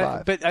Bowl in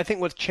 05. But I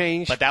think what's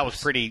changed... But that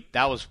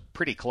was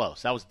pretty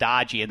close. That was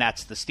dodgy, and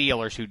that's the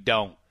Steelers who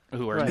don't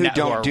do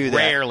that.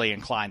 Rarely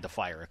inclined to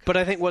fire. But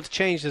I think what's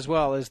changed as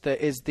well is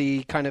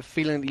the kind of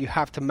feeling that you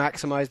have to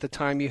maximize the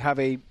time you have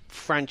a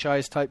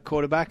franchise-type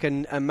quarterback,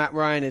 and Matt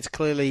Ryan is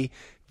clearly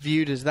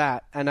viewed as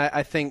that. And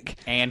I think...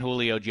 And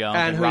Julio Jones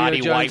and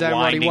Roddy White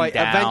winding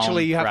down.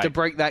 Eventually you have to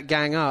break that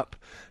gang up.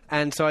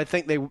 And so I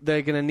think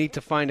they're going to need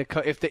to find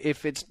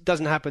if it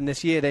doesn't happen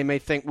this year, they may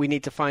think we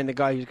need to find the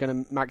guy who's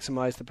going to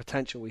maximize the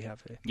potential we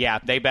have here. Yeah,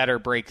 they better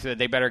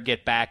they better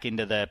get back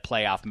into the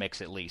playoff mix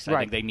at least. I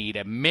think they need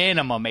a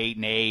minimum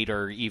 8-8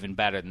 or even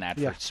better than that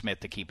for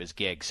Smith to keep his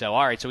gig. So,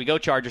 all right, so we go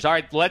Chargers. All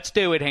right, let's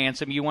do it,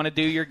 Handsome. You want to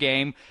do your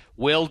game.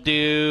 We'll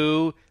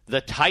do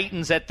the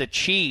Titans at the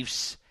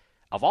Chiefs.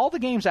 Of all the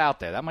games out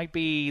there, that might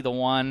be the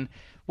one.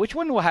 Which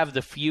one will have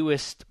the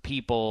fewest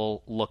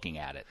people looking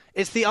at it?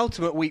 It's the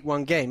ultimate Week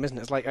 1 game, isn't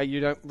it? It's like you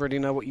don't really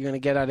know what you're going to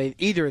get out of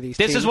either of these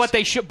teams. This is what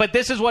they should, but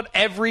this is what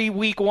every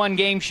Week 1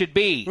 game should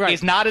be. Right.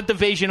 It's not a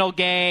divisional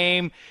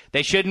game.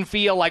 They shouldn't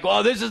feel like,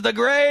 oh, this is the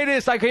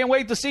greatest. I can't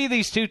wait to see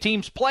these two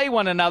teams play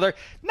one another.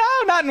 No,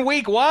 not in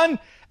Week 1.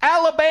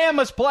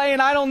 Alabama's playing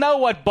I don't know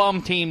what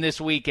bum team this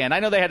weekend. I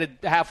know they had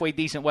a halfway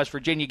decent West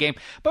Virginia game,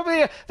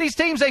 but these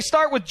teams, they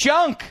start with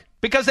junk.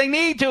 Because they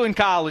need to in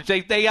college.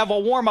 They have a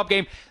warm-up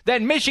game.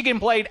 Then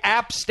Michigan played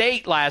App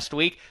State last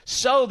week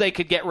so they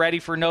could get ready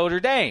for Notre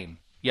Dame.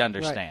 You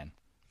understand?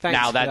 Right.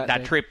 Now,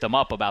 that tripped them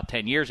up about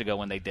 10 years ago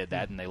when they did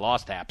that, and they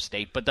lost App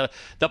State. But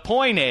the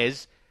point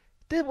is,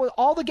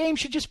 all the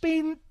games should just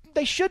be –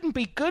 they shouldn't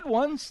be good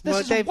ones.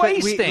 This is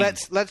wasting.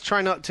 Let's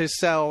try not to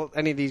sell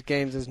any of these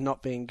games as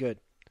not being good.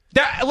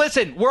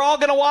 Listen, we're all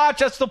going to watch.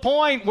 That's the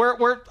point.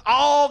 We're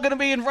all going to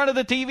be in front of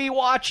the TV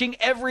watching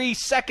every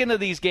second of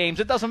these games.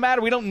 It doesn't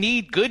matter. We don't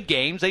need good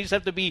games. They just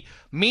have to be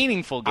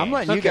meaningful games. I'm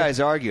letting you guys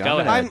argue.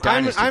 I'm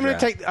going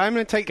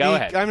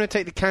to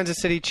take the Kansas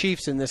City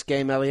Chiefs in this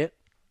game, Elliot.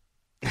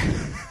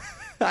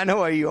 I know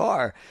where you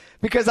are.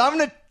 Because I'm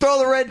going to throw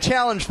the red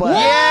challenge flag.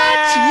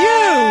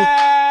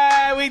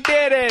 Yeah, we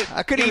did it.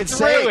 I couldn't even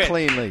say it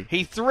cleanly.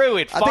 He threw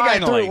it finally. I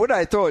think I threw it. What did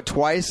I throw it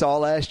twice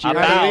all last year?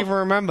 I don't even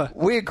remember.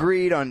 We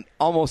agreed on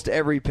almost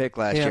every pick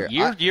last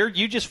year.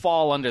 You just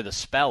fall under the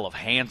spell of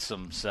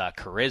Handsome's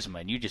charisma,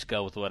 and you just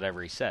go with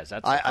whatever he says.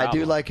 That's I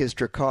do like his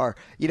Drakkar.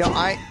 You know,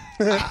 I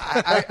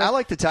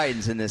like the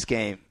Titans in this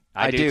game.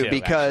 I do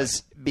too,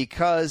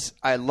 because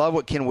I love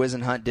what Ken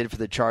Wisenhunt did for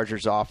the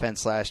Chargers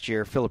offense last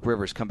year. Phillip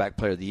Rivers, comeback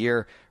player of the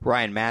year.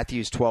 Ryan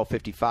Matthews,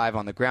 1255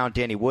 on the ground.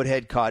 Danny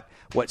Woodhead caught,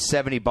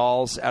 70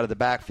 balls out of the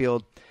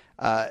backfield.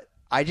 I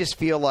just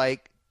feel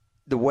like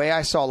the way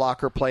I saw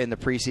Locker play in the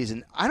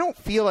preseason, I don't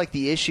feel like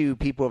the issue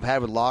people have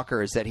had with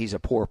Locker is that he's a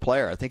poor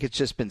player. I think it's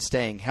just been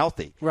staying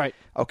healthy. Right.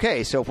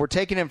 Okay, so if we're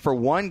taking him for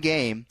one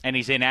game, and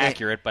he's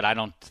inaccurate, but I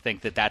don't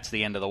think that's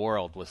the end of the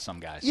world with some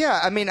guys. Yeah,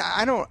 I mean,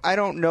 I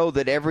don't know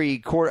that every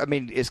quarter. I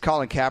mean, is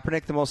Colin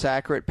Kaepernick the most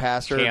accurate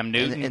passer? Cam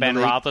Newton, Ben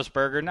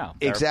Roethlisberger, no.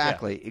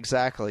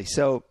 Exactly.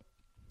 So,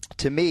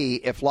 to me,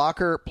 if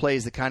Locker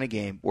plays the kind of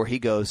game where he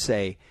goes,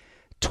 say,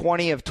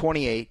 20 of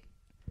 28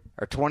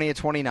 or 20 of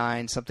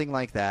 29, something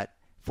like that,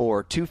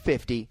 for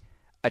 250,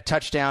 a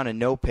touchdown and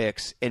no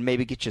picks, and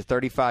maybe get you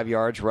 35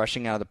 yards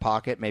rushing out of the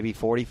pocket, maybe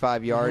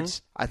 45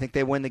 yards, I think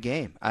they win the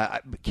game.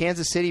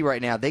 Kansas City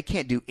right now, they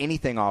can't do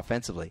anything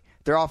offensively.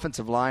 Their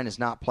offensive line is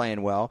not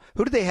playing well.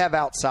 Who do they have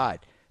outside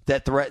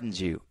that threatens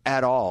you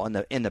at all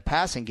in the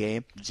passing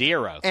game?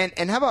 Zero.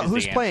 And how about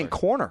who's playing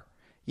corner?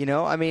 You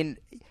know, I mean,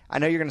 I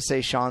know you're going to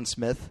say Sean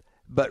Smith,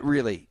 but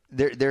really,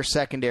 their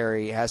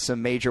secondary has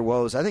some major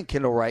woes. I think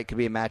Kendall Wright could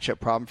be a matchup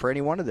problem for any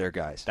one of their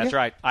guys. That's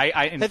right.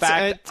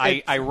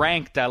 I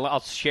ranked. I'll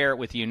share it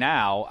with you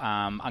now.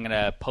 I'm going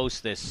to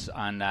post this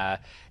on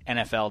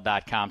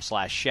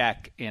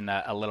NFL.com/check in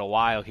a little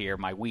while here.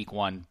 My Week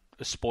 1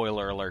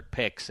 spoiler alert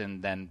picks,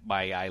 and then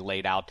I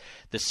laid out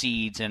the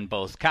seeds in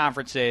both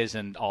conferences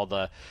and all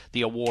the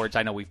awards.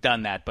 I know we've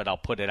done that, but I'll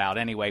put it out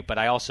anyway. But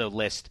I also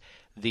list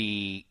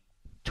the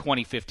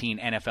 2015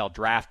 NFL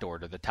draft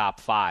order, the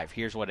top 5.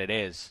 Here's what it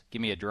is. Give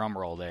me a drum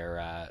roll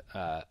there,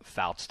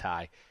 Fouts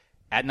Ty.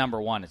 At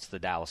number 1, it's the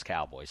Dallas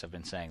Cowboys. I've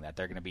been saying that.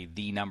 They're going to be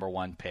the number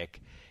 1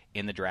 pick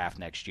in the draft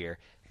next year.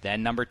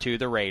 Then number 2,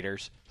 the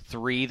Raiders.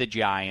 3, the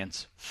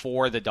Giants.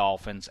 4, the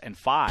Dolphins. And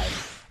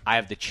 5, I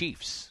have the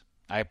Chiefs.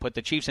 I put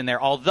the Chiefs in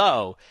there,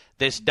 although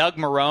this Doug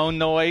Marrone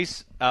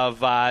noise of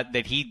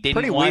that he didn't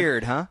pretty want,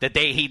 weird, huh? That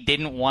he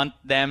didn't want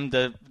them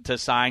to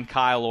sign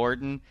Kyle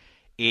Orton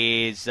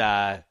is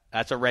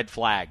that's a red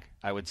flag,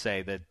 I would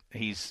say, that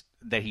he's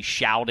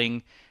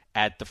shouting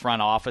at the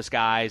front office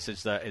guys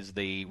is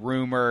the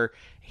rumor.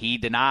 He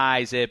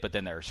denies it, but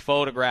then there's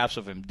photographs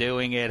of him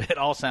doing it. It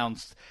all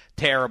sounds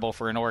terrible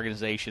for an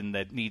organization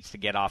that needs to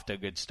get off to a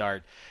good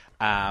start.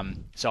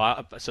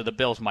 So the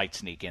Bills might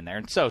sneak in there,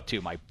 and so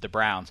too the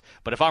Browns.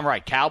 But if I'm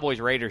right, Cowboys,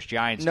 Raiders,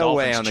 Giants, no Dolphins,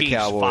 way on the Chiefs,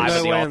 Cowboys. 5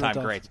 of the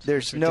all-time greats.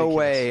 There's no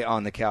way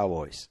on the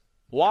Cowboys.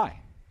 Why?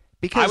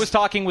 Because I was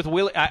talking with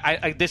Willie.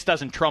 This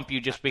doesn't trump you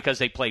just because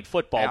they played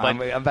football. But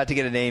I'm about to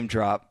get a name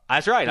drop.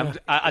 That's right.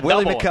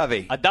 Willie double,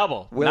 McCovey. A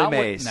double. Willie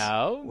Mays.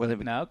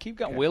 No, keep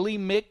going. Okay. Willie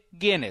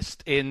McGinnis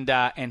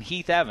and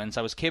Heath Evans.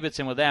 I was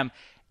kibitzing with them,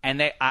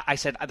 and I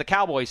said the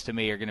Cowboys to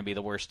me are going to be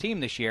the worst team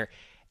this year.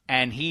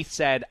 And Heath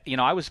said,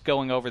 I was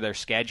going over their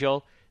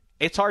schedule.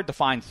 It's hard to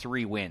find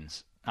 3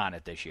 wins on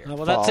it this year.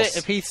 Well, that's it.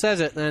 If he says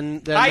it,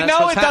 then I that's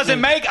know what's it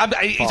doesn't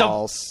happening.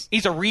 False.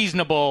 He's a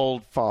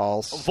reasonable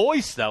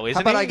voice, though, isn't he? How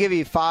about I give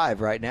you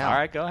 5 right now? All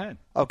right, go ahead.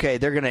 Okay,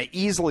 they're going to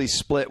easily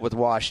split with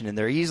Washington.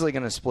 They're easily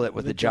going to split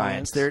with the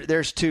Giants.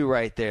 There's 2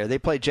 right there. They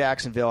play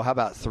Jacksonville. How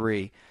about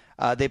 3?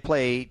 They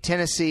play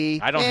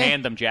Tennessee. I don't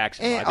hand them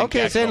Jacksonville. I think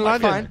okay,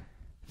 Jacksonville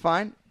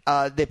fine.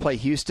 They play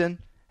Houston.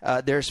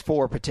 There's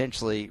 4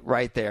 potentially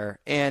right there.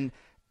 And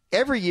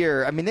every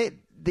year, I mean,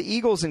 the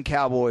Eagles and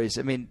Cowboys,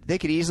 I mean, they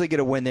could easily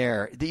get a win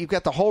there. You've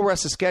got the whole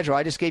rest of the schedule.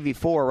 I just gave you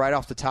 4 right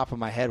off the top of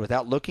my head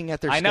without looking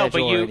at their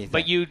schedule or anything.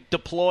 But you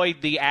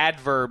deployed the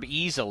adverb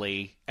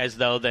easily as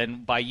though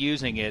then by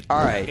using it,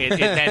 all right. it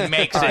then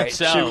makes all it right.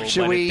 so.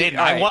 Should we? It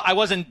I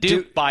wasn't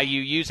duped by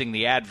you using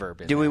the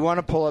adverb. Do we want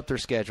to pull up their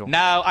schedule?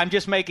 No, I'm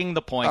just making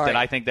the point all that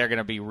right. I think they're going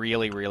to be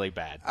really, really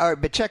bad. All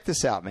right, but check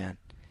this out, man.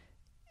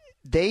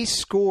 They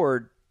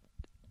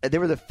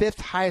were the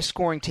 5th highest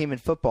scoring team in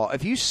football.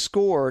 If you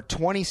score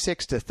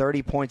 26 to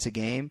 30 points a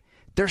game,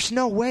 there's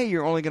no way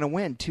you're only going to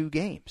win 2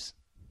 games.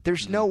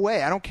 There's no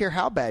way. I don't care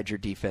how bad your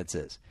defense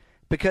is.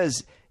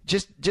 Because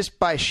just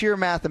by sheer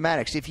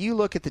mathematics, if you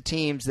look at the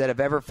teams that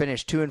have ever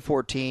finished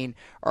 2-14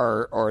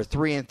 or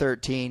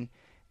 3-13,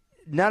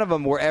 none of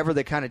them were ever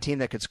the kind of team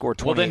that could score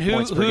 20 points per game.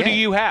 Well, then who do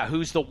you have?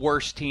 Who's the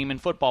worst team in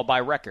football by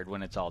record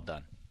when it's all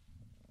done?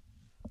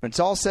 When it's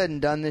all said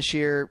and done this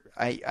year,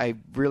 I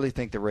really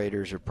think the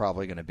Raiders are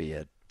probably going to be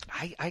it.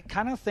 I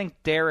kind of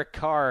think Derek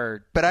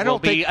Carr will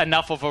be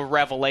enough of a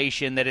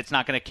revelation that it's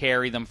not going to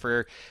carry them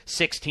for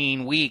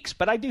 16 weeks.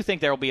 But I do think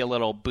there will be a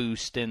little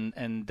boost,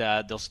 and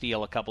they'll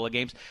steal a couple of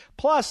games.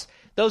 Plus,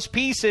 those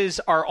pieces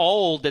are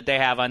old that they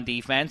have on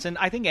defense, and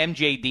I think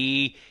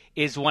MJD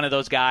is one of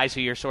those guys who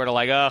you're sort of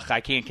like, ugh,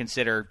 I can't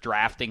consider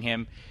drafting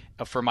him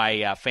for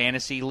my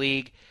fantasy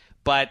league.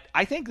 But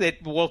I think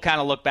that we'll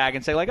kind of look back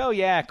and say, like, oh,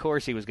 yeah, of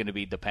course he was going to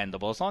be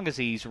dependable. As long as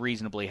he's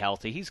reasonably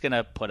healthy, he's going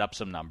to put up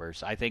some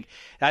numbers. I think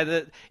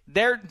they're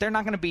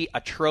not going to be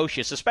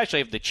atrocious, especially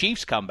if the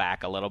Chiefs come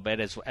back a little bit,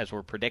 as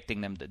we're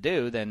predicting them to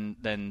do.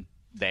 Then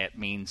that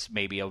means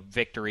maybe a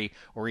victory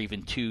or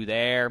even 2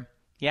 there.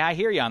 Yeah, I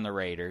hear you on the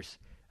Raiders.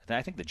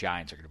 I think the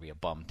Giants are going to be a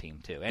bum team,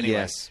 too. Anyway,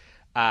 yes.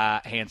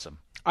 Handsome.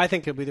 I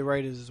think it'll be the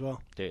Raiders as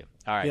well. Do you?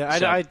 All right.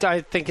 Yeah, so,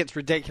 I think it's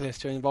ridiculous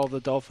to involve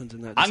the Dolphins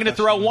in that discussion. I'm going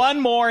to throw one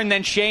more and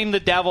then shame the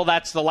devil.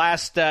 That's the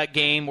last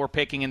game we're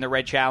picking in the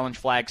Red Challenge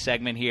Flag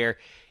segment here.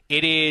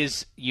 It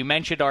is, you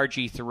mentioned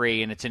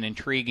RG3, and it's an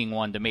intriguing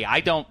one to me. I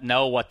don't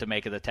know what to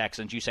make of the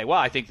Texans. You say, well,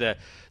 I think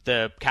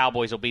the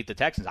Cowboys will beat the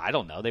Texans. I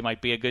don't know. They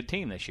might be a good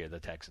team this year, the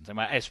Texans.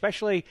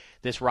 Especially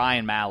this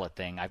Ryan Mallett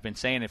thing. I've been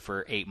saying it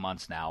for 8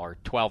 months now, or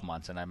 12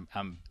 months, and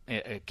I'm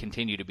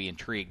continue to be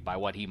intrigued by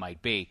what he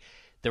might be.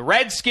 The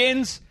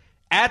Redskins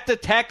at the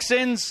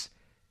Texans.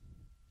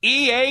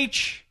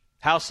 EH,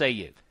 how say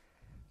you?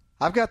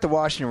 I've got the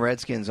Washington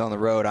Redskins on the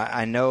road.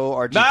 I know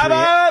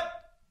RG3.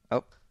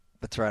 Oh,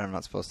 that's right. I'm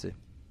not supposed to.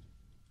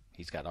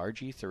 He's got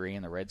RG3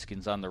 and the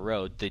Redskins on the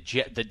road.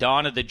 The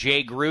dawn of the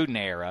Jay Gruden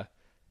era.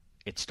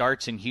 It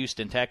starts in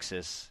Houston,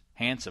 Texas.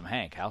 Handsome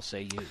Hank, how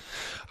say you?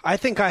 I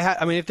think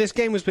I mean, if this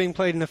game was being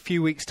played in a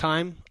few weeks'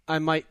 time, I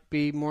might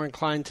be more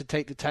inclined to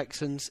take the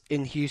Texans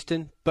in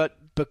Houston. But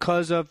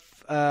because of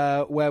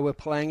where we're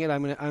playing it,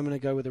 I'm gonna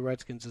go with the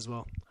Redskins as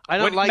well.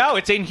 No,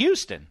 it's in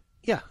Houston.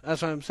 Yeah,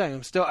 that's what I'm saying.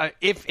 I'm still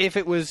if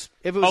it was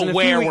in a where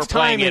few we're weeks'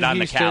 playing time it on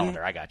Houston, the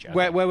calendar. I got you.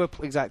 Where we're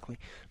exactly.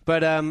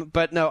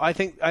 But no, I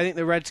think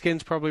the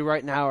Redskins probably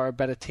right now are a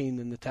better team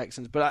than the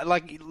Texans. But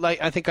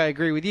I think I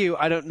agree with you.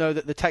 I don't know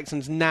that the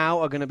Texans now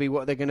are going to be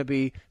what they're going to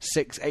be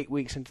 6-8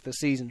 weeks into the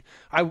season.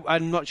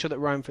 I'm not sure that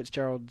Ryan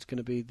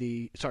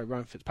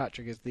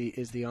Fitzpatrick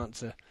is the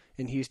answer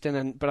in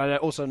Houston. But I'm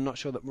also not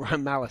sure that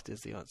Ryan Mallett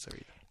is the answer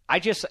either. I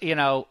just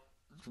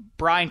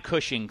Brian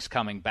Cushing's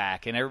coming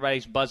back, and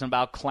everybody's buzzing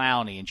about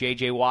Clowney, and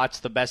J.J.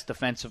 Watt's the best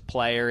defensive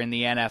player in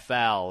the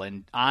NFL,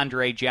 and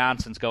Andre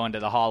Johnson's going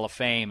to the Hall of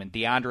Fame, and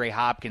DeAndre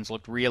Hopkins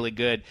looked really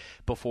good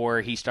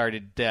before he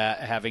started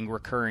having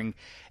recurring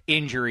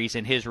injuries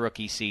in his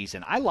rookie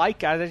season. I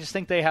just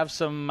think they have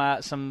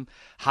some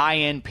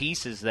high-end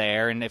pieces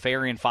there, and if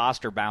Arian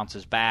Foster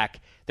bounces back,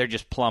 they're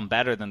just plumb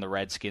better than the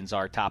Redskins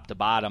are top to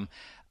bottom.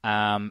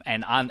 And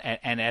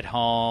at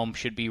home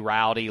should be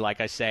rowdy,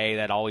 like I say.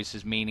 That always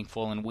is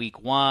meaningful in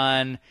week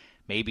 1.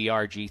 Maybe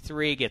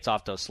RG3 gets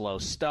off to a slow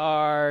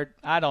start.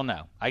 I don't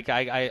know.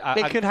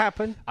 It could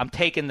happen. I'm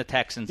taking the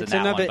Texans in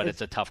that one, but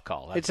it's a tough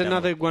call. It's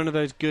another one of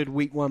those good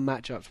week 1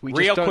 matchups. We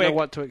Real just don't quick, know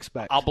what to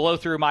expect. I'll blow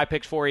through my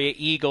picks for you.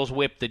 Eagles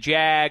whip the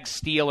Jags.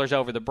 Steelers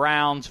over the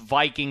Browns.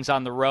 Vikings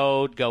on the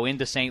road. Go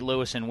into St.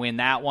 Louis and win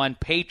that one.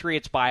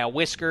 Patriots by a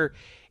whisker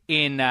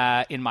in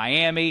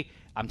Miami.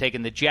 I'm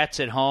taking the Jets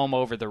at home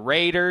over the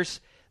Raiders.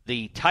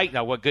 The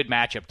Titans, what good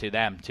matchup to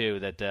them, too,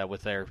 that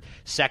with their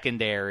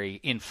secondary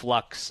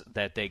influx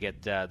that they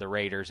get the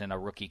Raiders and a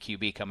rookie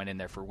QB coming in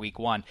there for week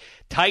 1.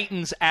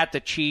 Titans at the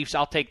Chiefs.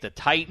 I'll take the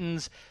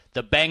Titans.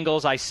 The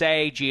Bengals, I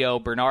say,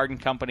 Gio Bernard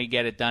and company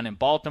get it done in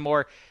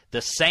Baltimore.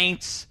 The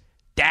Saints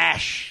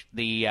dash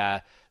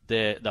the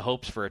the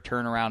hopes for a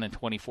turnaround in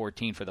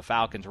 2014 for the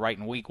Falcons right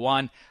in Week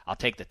 1. I'll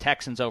take the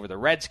Texans over the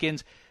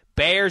Redskins.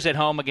 Bears at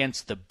home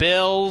against the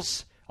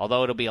Bills,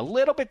 although it'll be a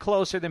little bit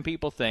closer than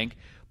people think.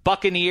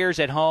 Buccaneers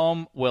at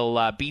home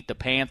will beat the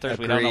Panthers.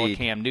 Agreed. We don't know what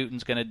Cam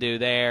Newton's going to do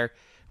there,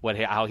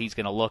 how he's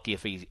going to look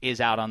if he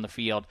is out on the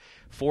field.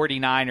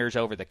 49ers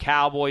over the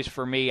Cowboys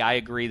for me. I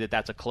agree that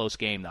that's a close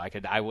game, though.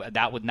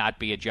 That would not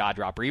be a jaw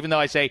dropper. Even though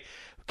I say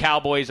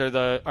Cowboys are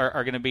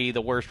going to be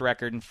the worst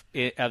record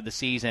of the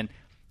season,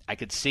 I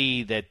could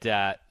see that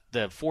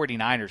the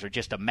 49ers are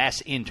just a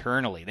mess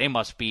internally. They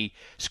must be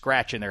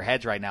scratching their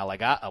heads right now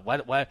like,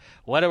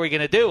 what are we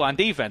going to do on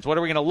defense? What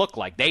are we going to look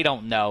like? They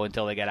don't know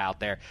until they get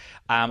out there.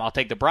 I'll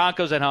take the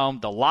Broncos at home,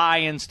 the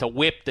Lions to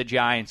whip the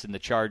Giants, and the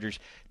Chargers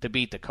to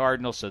beat the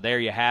Cardinals. So there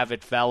you have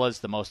it, fellas.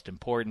 The most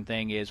important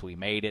thing is we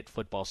made it.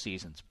 Football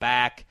season's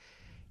back.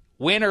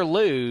 Win or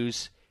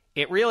lose,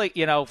 it really,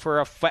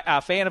 for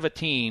a fan of a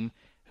team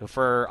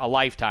for a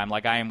lifetime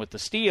like I am with the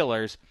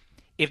Steelers,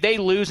 if they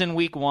lose in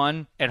Week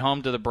 1 at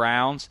home to the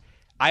Browns,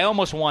 I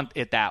almost want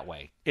it that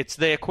way. It's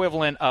the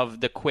equivalent of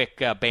the quick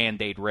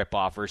Band-Aid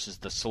ripoff versus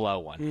the slow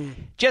one.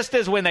 Just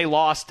as when they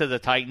lost to the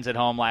Titans at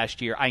home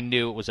last year, I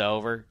knew it was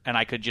over, and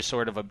I could just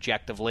sort of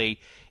objectively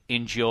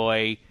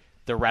enjoy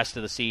the rest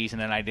of the season,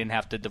 and I didn't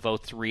have to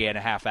devote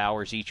 3.5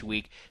 hours each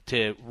week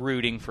to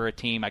rooting for a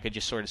team. I could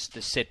just sort of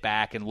sit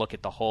back and look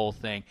at the whole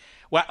thing.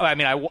 Well, I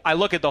mean, I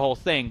look at the whole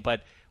thing,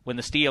 but when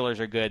the Steelers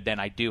are good, then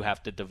I do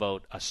have to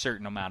devote a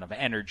certain amount of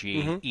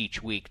energy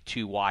each week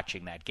to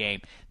watching that game.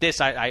 This,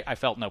 I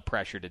felt no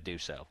pressure to do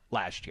so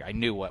last year. I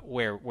knew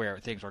where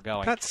things were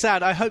going. That's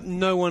sad. I hope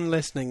no one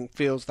listening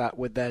feels that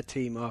with their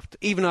team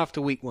even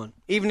after Week 1.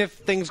 Even if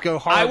things go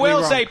horribly I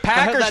will wrong. say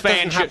Packers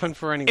fans should happen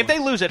for anyone. If they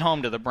lose at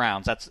home to the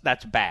Browns,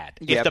 that's bad.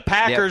 If the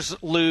Packers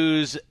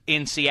lose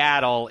in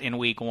Seattle in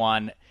Week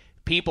 1,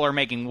 people are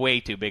making way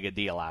too big a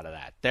deal out of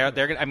that.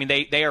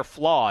 They are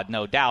flawed,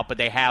 no doubt, but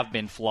they have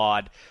been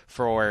flawed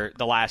for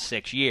the last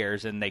 6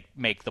 years, and they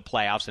make the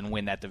playoffs and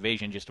win that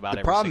division just about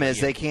every 6 years. The problem is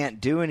they can't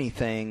do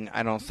anything,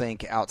 I don't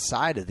think,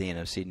 outside of the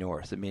NFC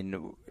North. I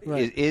mean,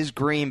 is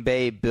Green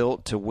Bay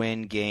built to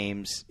win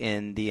games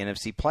in the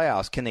NFC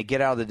playoffs? Can they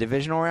get out of the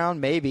divisional round?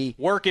 Maybe.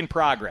 Work in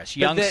progress.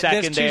 Young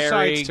secondary. There's two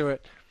sides to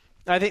it.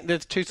 I think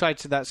there's two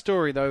sides to that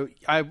story, though.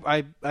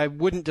 I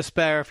wouldn't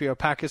despair if you're a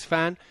Packers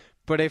fan.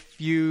 But if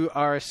you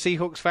are a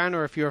Seahawks fan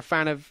or if you're a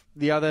fan of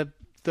the other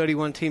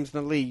 31 teams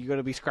in the league, you've got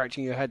to be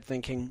scratching your head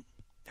thinking,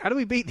 how do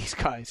we beat these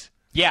guys?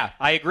 Yeah,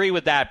 I agree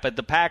with that. But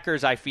the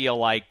Packers, I feel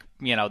like,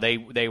 they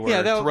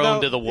were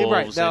thrown to the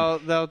wolves.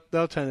 Right.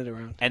 They'll turn it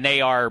around. And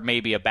they are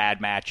maybe a bad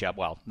matchup.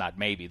 Well, not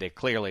maybe. They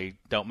clearly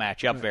don't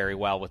match up very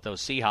well with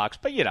those Seahawks.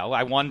 But,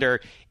 I wonder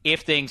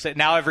if things –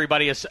 now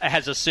everybody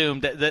has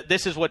assumed that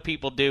this is what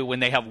people do when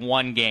they have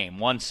one game,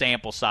 one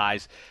sample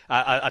size,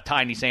 a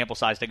tiny sample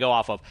size to go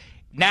off of.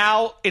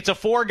 Now it's a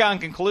foregone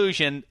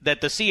conclusion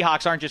that the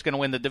Seahawks aren't just going to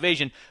win the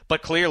division,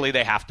 but clearly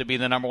they have to be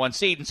the number 1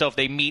 seed. And so if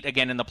they meet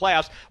again in the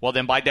playoffs, well,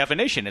 then by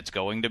definition it's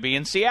going to be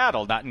in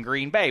Seattle, not in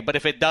Green Bay. But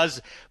if it does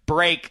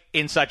break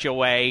in such a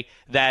way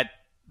that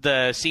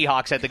the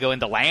Seahawks had to go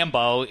into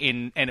Lambeau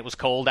and it was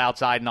cold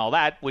outside and all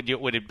that, would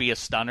it be a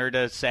stunner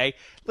to say?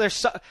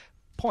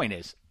 Point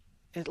is,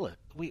 look,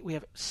 we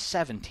have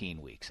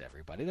 17 weeks,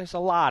 everybody. There's a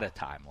lot of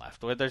time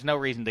left. There's no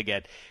reason to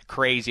get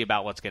crazy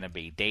about what's going to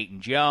be.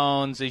 Dayton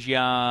Jones is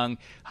young.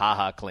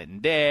 Clinton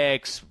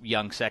Dix,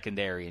 young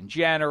secondary in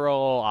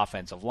general.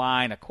 Offensive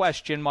line, a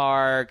question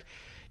mark.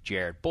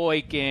 Jared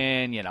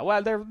Boykin.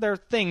 There are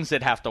things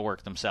that have to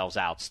work themselves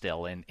out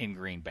still in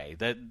Green Bay.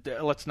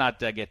 Let's not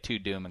get too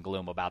doom and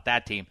gloom about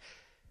that team.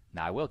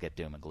 Now, I will get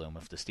doom and gloom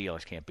if the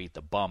Steelers can't beat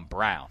the bum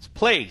Browns.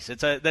 Please.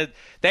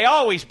 They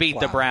always beat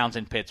the Browns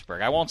in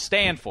Pittsburgh. I won't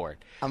stand for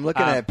it. I'm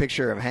looking at a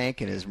picture of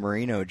Hank in his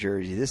Merino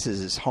jersey. This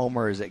is as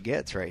homer as it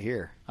gets right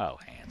here. Oh,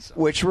 handsome.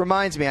 Which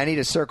reminds me, I need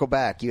to circle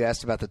back. You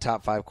asked about the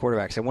top 5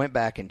 quarterbacks. I went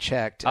back and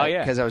checked. Oh, yeah.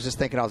 Because I was just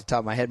thinking off the top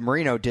of my head.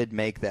 Marino did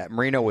make that.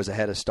 Marino was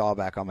ahead of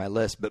Staubach on my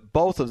list, but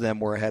both of them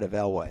were ahead of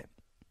Elway.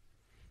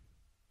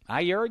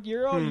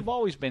 You've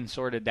always been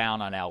sort of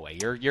down on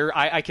Elway.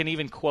 I can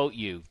even quote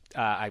you,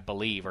 I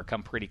believe, or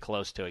come pretty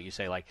close to it. You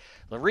say, like,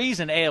 the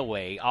reason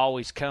Elway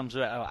always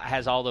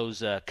has all those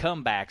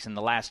comebacks in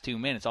the last 2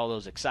 minutes, all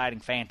those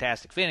exciting,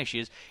 fantastic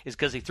finishes, is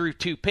because he threw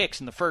 2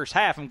 picks in the first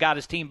half and got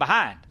his team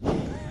behind.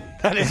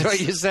 That is what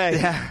you say.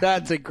 Yeah.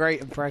 That's a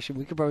great impression.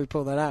 We could probably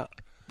pull that out.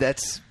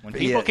 When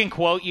people can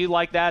quote you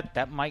like that,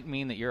 that might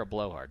mean that you're a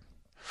blowhard.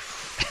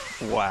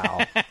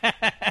 Wow.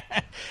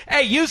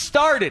 Hey, you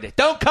started it.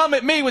 Don't come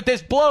at me with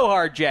this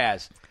blowhard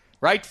jazz.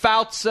 Right,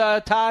 Fouts,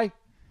 Ty?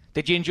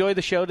 Did you enjoy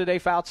the show today,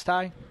 Fouts,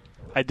 Ty?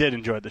 I did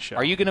enjoy the show.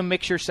 Are you going to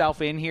mix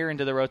yourself in here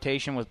into the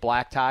rotation with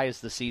Black Tie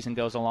as the season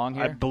goes along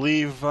here? I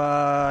believe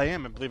I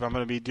am. I believe I'm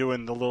going to be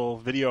doing the little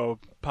video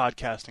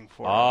podcasting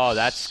for us. Oh,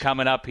 that's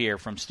coming up here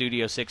from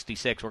Studio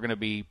 66. We're going to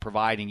be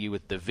providing you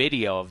with the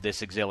video of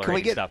this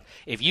exhilarating stuff.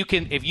 If you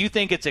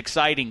think it's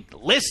exciting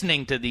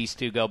listening to these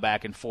two go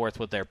back and forth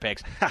with their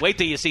picks, wait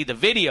till you see the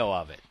video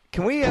of it.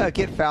 Can we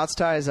get Fouts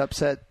Ty's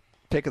upset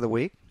pick of the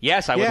week?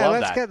 Yes, I would love that. Yeah,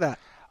 let's get that.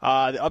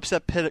 The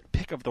upset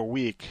pick of the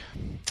week.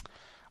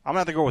 I'm going to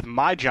have to go with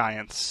my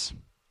Giants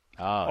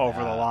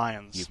over the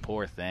Lions. You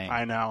poor thing.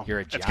 I know. You're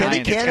a It's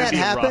Giant. Can that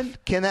happen?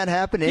 Rough. Can that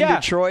happen in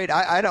Detroit?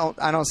 I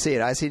don't see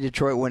it. I see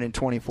Detroit winning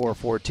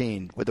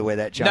 24-14 with the way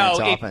that Giants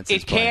offense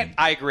is playing. Can't.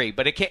 I agree,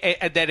 but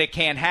it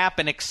can't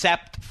happen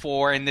except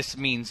for, and this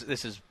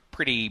is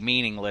pretty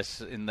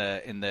meaningless in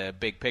the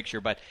big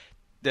picture, but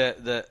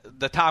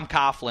the Tom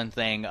Coughlin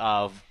thing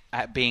of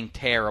being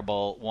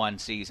terrible one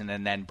season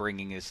and then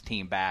bringing his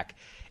team back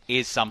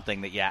is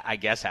something that I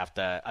guess have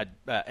to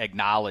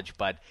acknowledge,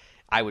 but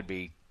I would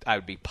be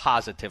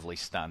positively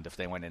stunned if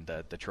they went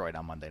into Detroit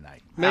on Monday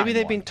night. Maybe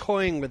they've been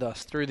toying with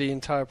us through the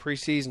entire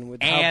preseason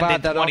with how and bad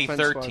in that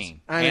 2013. offense was.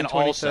 And in 2013,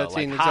 also,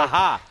 like,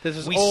 exactly. This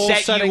is we all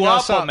set setting you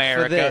us up, for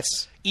America.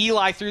 this.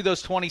 Eli threw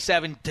those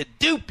 27 to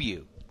dupe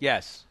you.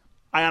 Yes.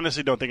 I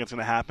honestly don't think it's going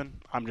to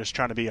happen. I'm just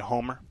trying to be a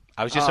homer.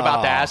 I was just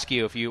about to ask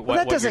you if you.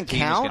 That doesn't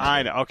count.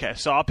 I know. Okay,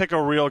 so I'll pick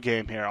a real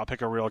game here. I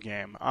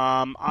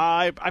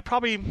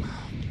probably.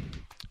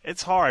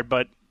 It's hard,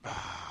 but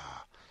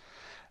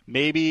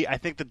maybe I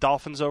think the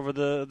Dolphins over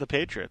the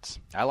Patriots.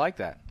 I like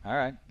that. All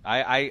right.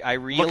 I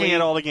really looking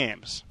at all the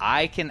games.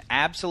 I can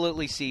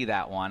absolutely see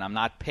that one. I'm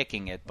not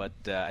picking it, but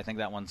I think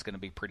that one's going to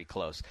be pretty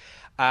close.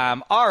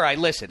 All right,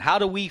 listen. How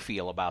do we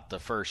feel about the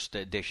first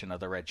edition of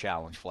the Red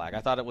Challenge Flag?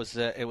 I thought it was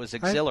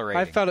exhilarating.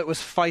 I felt it was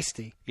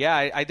feisty. Yeah,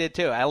 I did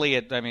too.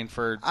 Elliot, I mean,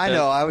 I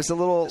know. I was a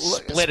little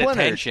split splintered.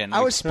 attention.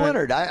 I was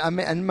splintered. I'm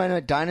in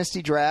a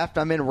dynasty draft.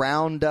 I'm in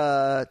round.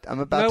 I'm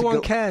about no to one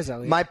go. cares,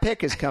 Elliot. My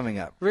pick is coming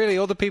up. Really,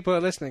 all the people who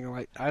are listening are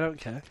like, I don't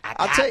care.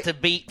 I got to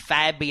beat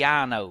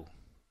Fabiano.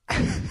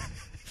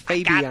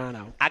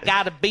 Fabiano. I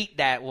got to beat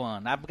that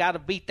one. I've got to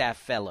beat that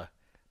fella.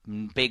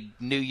 Big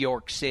New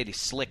York City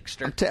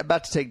slickster. I'm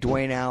about to take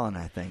Dwayne Allen,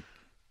 I think.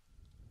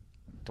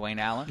 Dwayne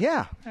Allen?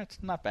 Yeah. That's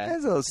not bad.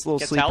 That's a little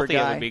Gets sleeper healthy,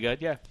 guy. It would be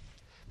good, yeah.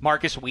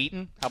 Marcus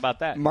Wheaton, how about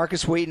that?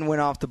 Marcus Wheaton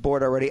went off the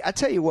board already. I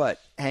tell you what,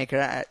 Hank,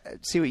 I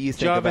see what you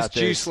think Jarvis about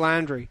this. Juice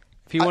Landry.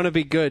 If you want to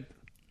be good.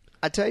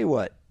 I tell you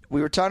what,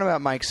 we were talking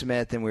about Mike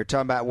Smith and we were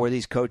talking about where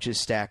these coaches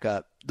stack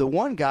up. The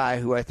one guy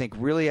who I think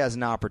really has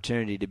an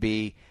opportunity to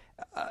be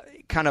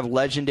kind of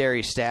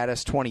legendary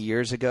status 20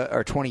 years ago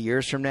or 20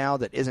 years from now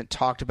that isn't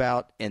talked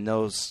about in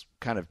those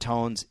kind of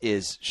tones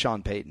is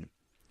Sean Payton.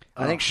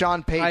 I think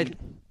Sean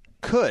Payton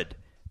could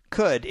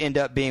end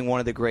up being one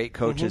of the great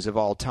coaches of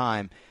all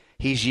time.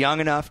 He's young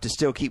enough to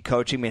still keep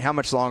coaching. I mean, how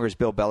much longer is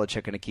Bill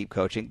Belichick going to keep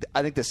coaching?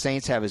 I think the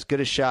Saints have as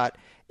good a shot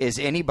as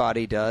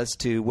anybody does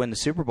to win the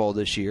Super Bowl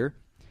this year.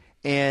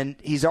 And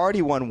he's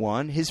already won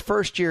one. His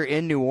first year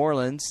in New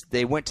Orleans,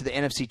 they went to the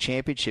NFC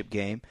Championship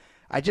game.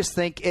 I just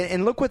think,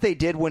 and look what they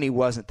did when he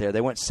wasn't there.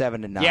 They went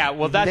 7-9. Yeah,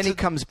 well, that's then he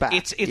comes back.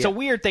 It's a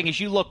weird thing. As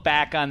you look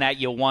back on that,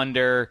 you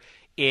wonder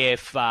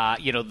if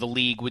the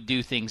league would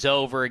do things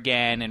over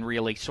again and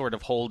really sort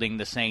of holding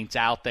the Saints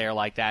out there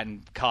like that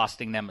and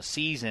costing them a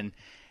season.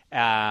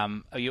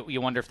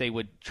 You wonder if they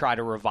would try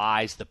to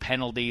revise the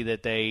penalty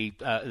that they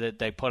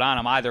put on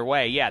them. Either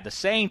way, yeah, the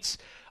Saints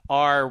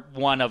are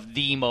one of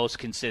the most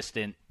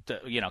consistent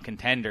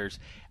contenders.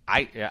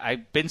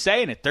 I've been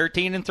saying it,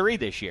 13-3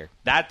 this year.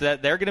 That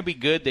they're going to be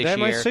good this year. They're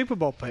my Super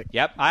Bowl pick.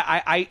 Yep.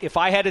 I if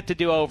I had it to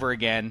do over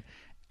again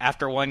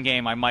after one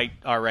game, I might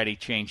already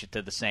change it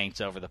to the Saints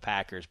over the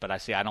Packers. But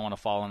I don't want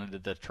to fall into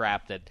the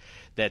trap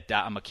that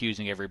I'm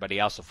accusing everybody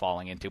else of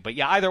falling into. But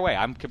yeah, either way,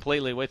 I'm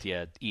completely with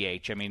you,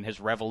 EH. I mean, has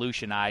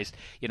revolutionized.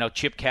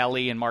 Chip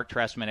Kelly and Mark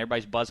Trestman.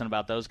 Everybody's buzzing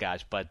about those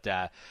guys. But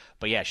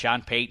yeah,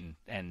 Sean Payton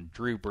and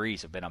Drew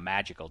Brees have been a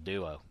magical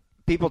duo.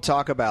 People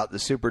talk about the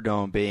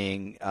Superdome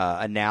being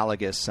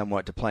analogous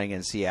somewhat to playing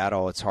in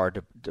Seattle. It's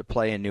hard to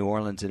play in New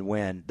Orleans and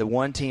win. The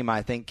one team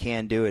I think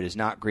can do it is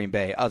not Green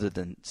Bay, other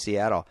than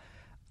Seattle.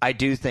 I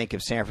do think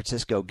if San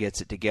Francisco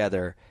gets it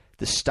together,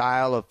 the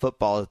style of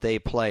football that they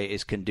play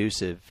is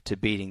conducive to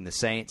beating the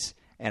Saints,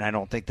 and I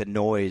don't think the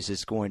noise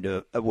is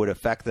would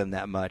affect them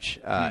that much.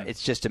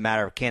 It's just a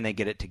matter of can they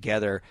get it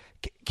together?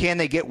 Can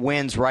they get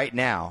wins right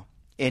now?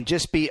 And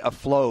just be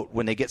afloat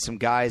when they get some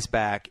guys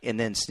back and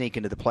then sneak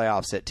into the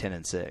playoffs at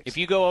 10-6. If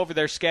you go over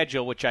their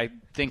schedule, which I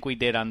think we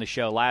did on the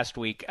show last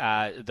week,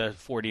 the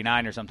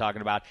 49ers I'm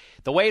talking about,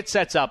 the way it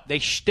sets up, they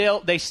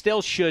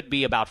still should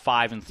be about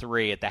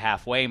 5-3 at the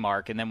halfway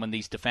mark. And then when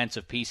these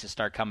defensive pieces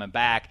start coming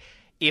back,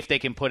 if they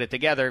can put it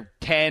together,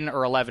 10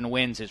 or 11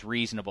 wins is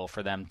reasonable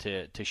for them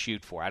to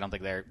shoot for. I don't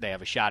think they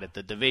have a shot at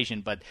the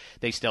division, but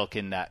they still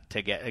can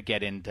to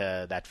get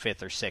into that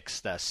 5th or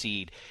 6th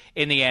seed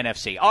in the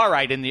NFC. All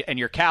right, and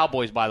your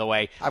Cowboys, by the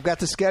way. I've got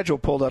the schedule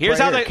pulled up. Here's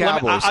right how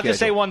here, I'll just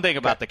say one thing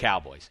about the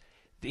Cowboys.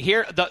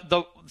 Here,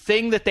 the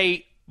thing that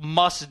they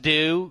must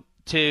do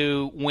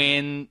to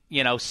win,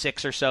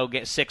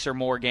 6 or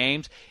more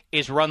games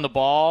is run the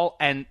ball,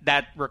 and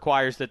that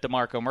requires that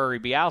DeMarco Murray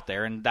be out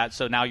there. And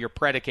so now you're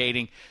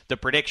predicating the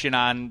prediction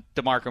on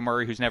DeMarco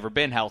Murray, who's never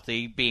been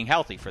healthy, being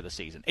healthy for the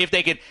season. If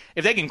they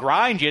can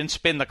grind you and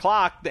spin the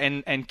clock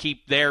and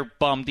keep their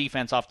bum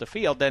defense off the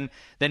field, then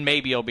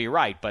maybe you'll be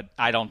right. But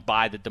I don't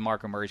buy that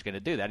DeMarco Murray's going to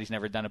do that. He's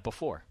never done it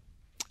before.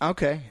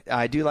 Okay.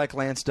 I do like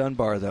Lance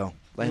Dunbar, though.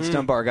 Lance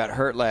Dunbar got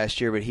hurt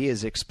last year, but he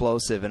is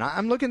explosive. And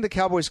I'm looking at the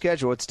Cowboys'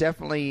 schedule. It's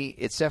definitely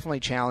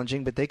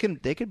challenging, but they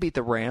could beat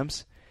the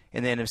Rams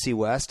in the NFC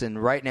West.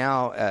 And right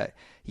now,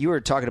 you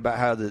were talking about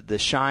how the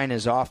shine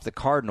is off the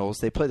Cardinals.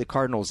 They play the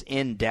Cardinals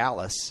in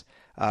Dallas.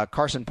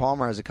 Carson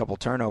Palmer has a couple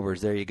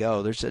turnovers. There you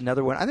go. There's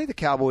another one. I think the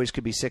Cowboys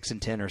could be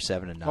 6-10 or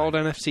 7-9. Old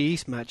NFC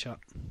East matchup.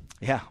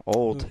 Yeah,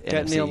 old.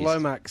 Get NFC Neil East.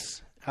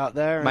 Lomax out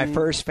there. My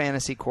first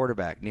fantasy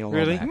quarterback, Neil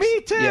Really? Lomax.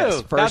 Me too.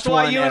 Yes, That's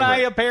why you and I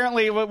ever.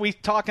 apparently we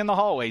talk in the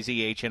hallways,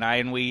 EH and I,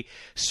 and we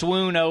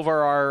swoon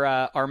over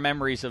our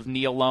memories of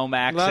Neil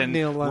Lomax Love and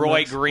Neil Lomax.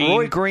 Roy Green.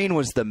 Roy Green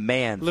was the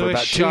man for Louis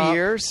about Sharp. 2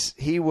 years.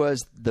 He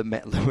was the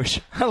man.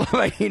 I love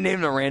how he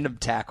named a random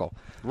tackle.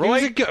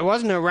 It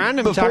wasn't a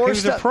random tackle. He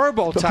was a Pro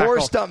Bowl tackle. Before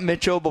Stump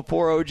Mitchell,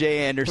 before O.J.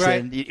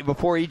 Anderson,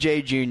 before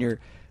E.J. Jr.,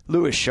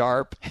 Louis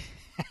Sharp.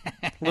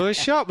 Louis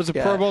Sharp was a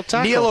Pro Bowl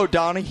tackle. Neil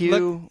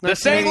O'Donoghue. The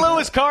St.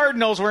 Louis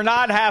Cardinals were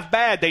not half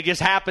bad. They just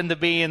happened to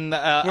be in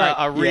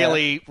a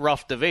really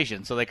rough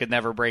division, so they could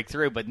never break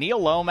through. But Neil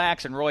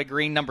Lomax and Roy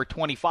Green, number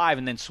 25,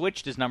 and then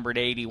switched his number to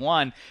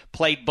 81,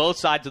 played both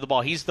sides of the ball.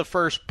 He's the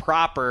first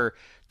proper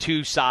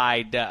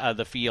two-side of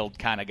the field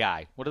kind of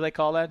guy. What do they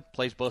call that?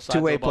 Plays both sides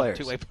Two-way of the ball. players.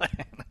 Two-way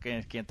player.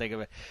 Can't think of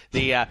it.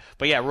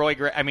 But yeah, Roy.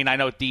 I mean, I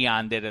know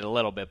Dion did it a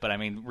little bit, but I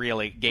mean,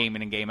 really, game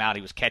in and game out,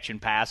 he was catching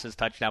passes,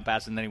 touchdown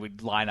passes, and then he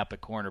would line up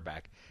at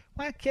cornerback.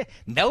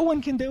 No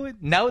one can do it.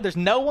 No, there's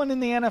no one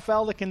in the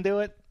NFL that can do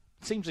it.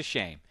 Seems a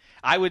shame.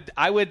 I would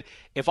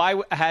if I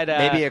had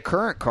maybe a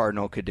current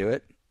Cardinal could do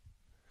it.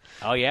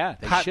 Oh, yeah,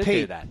 they Pat should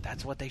Pete. do that.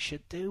 That's what they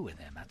should do with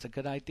him. That's a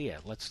good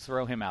idea. Let's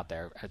throw him out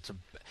there.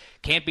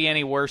 Can't be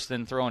any worse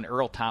than throwing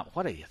Earl Thomas.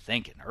 What are you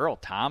thinking? Earl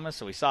Thomas?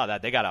 So we saw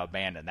that. They got to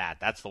abandon that.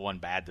 That's the one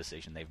bad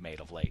decision they've made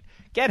of late.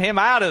 Get him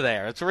out of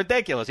there. It's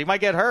ridiculous. He might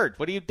get hurt.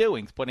 What are you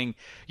doing? Putting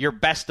your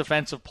best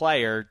defensive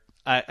player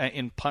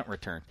in punt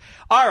return.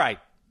 All right,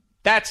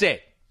 that's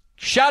it.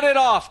 Shut it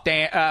off,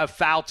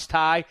 Fouts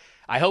Ty.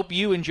 I hope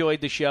you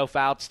enjoyed the show,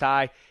 Fouts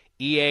Ty.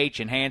 EH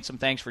and Handsome,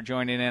 thanks for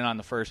joining in on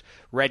the first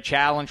Red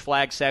Challenge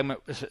Flag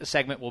segment.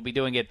 We'll be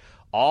doing it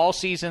all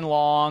season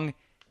long.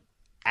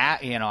 I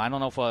don't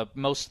know if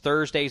most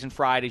Thursdays and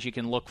Fridays you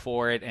can look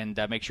for it, and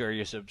make sure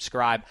you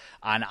subscribe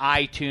on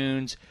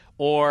iTunes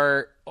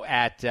or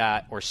at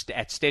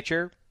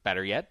Stitcher.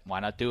 Better yet, why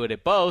not do it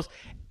at both?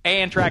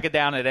 And track it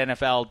down at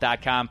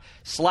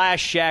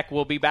NFL.com/Sheck.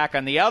 We'll be back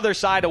on the other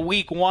side of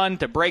Week 1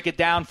 to break it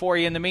down for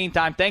you. In the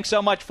meantime, thanks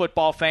so much,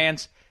 football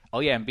fans. Oh,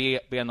 yeah, and be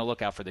on the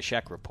lookout for the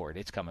Sheck Report.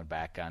 It's coming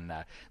back on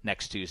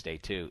next Tuesday,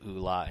 too. Ooh,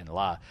 la, and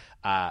la.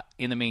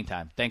 In the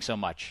meantime, thanks so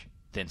much.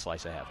 Thin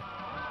Slice of Heaven.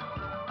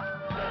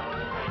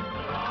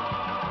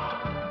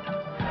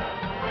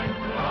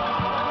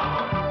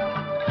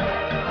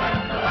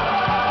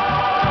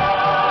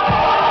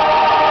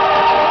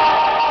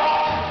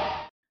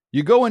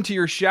 You go into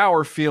your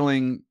shower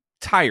feeling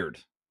tired,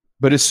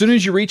 but as soon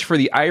as you reach for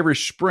the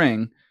Irish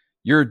Spring,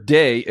 your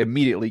day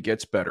immediately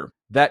gets better.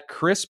 That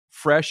crisp,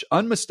 fresh,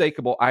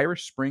 unmistakable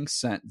Irish Spring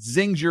scent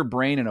zings your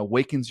brain and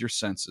awakens your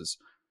senses.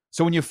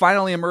 So when you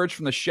finally emerge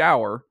from the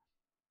shower,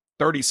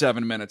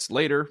 37 minutes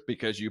later,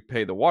 because you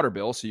pay the water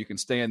bill so you can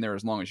stay in there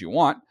as long as you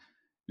want,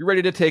 you're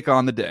ready to take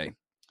on the day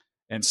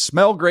and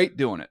smell great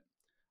doing it.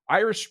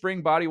 Irish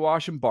Spring Body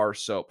Wash and Bar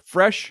Soap.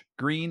 Fresh,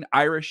 green,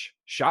 Irish.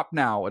 Shop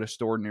now at a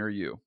store near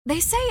you. They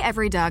say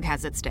every dog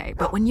has its day,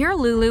 but when you're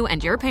Lulu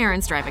and your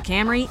parents drive a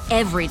Camry,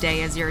 every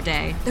day is your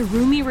day. The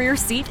roomy rear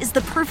seat is the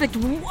perfect,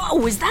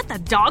 whoa, is that the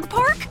dog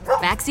park?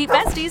 Backseat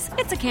besties,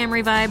 it's a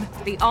Camry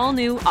vibe. The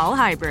all-new,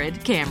 all-hybrid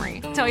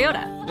Camry.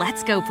 Toyota,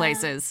 let's go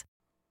places.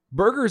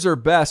 Burgers are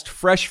best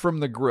fresh from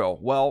the grill.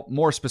 Well,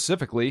 more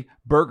specifically,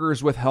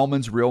 burgers with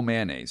Hellmann's Real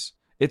Mayonnaise.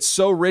 It's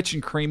so rich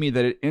and creamy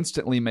that it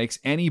instantly makes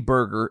any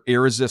burger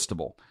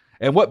irresistible.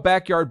 And what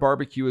backyard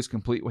barbecue is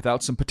complete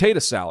without some potato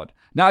salad?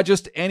 Not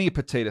just any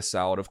potato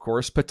salad, of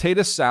course.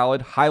 Potato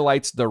salad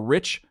highlights the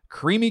rich,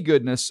 creamy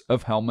goodness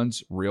of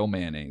Hellmann's Real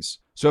Mayonnaise.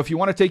 So if you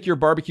want to take your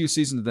barbecue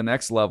season to the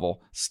next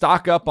level,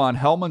 stock up on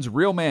Hellmann's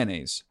Real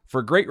Mayonnaise.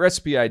 For great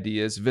recipe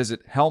ideas,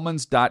 visit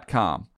hellmanns.com.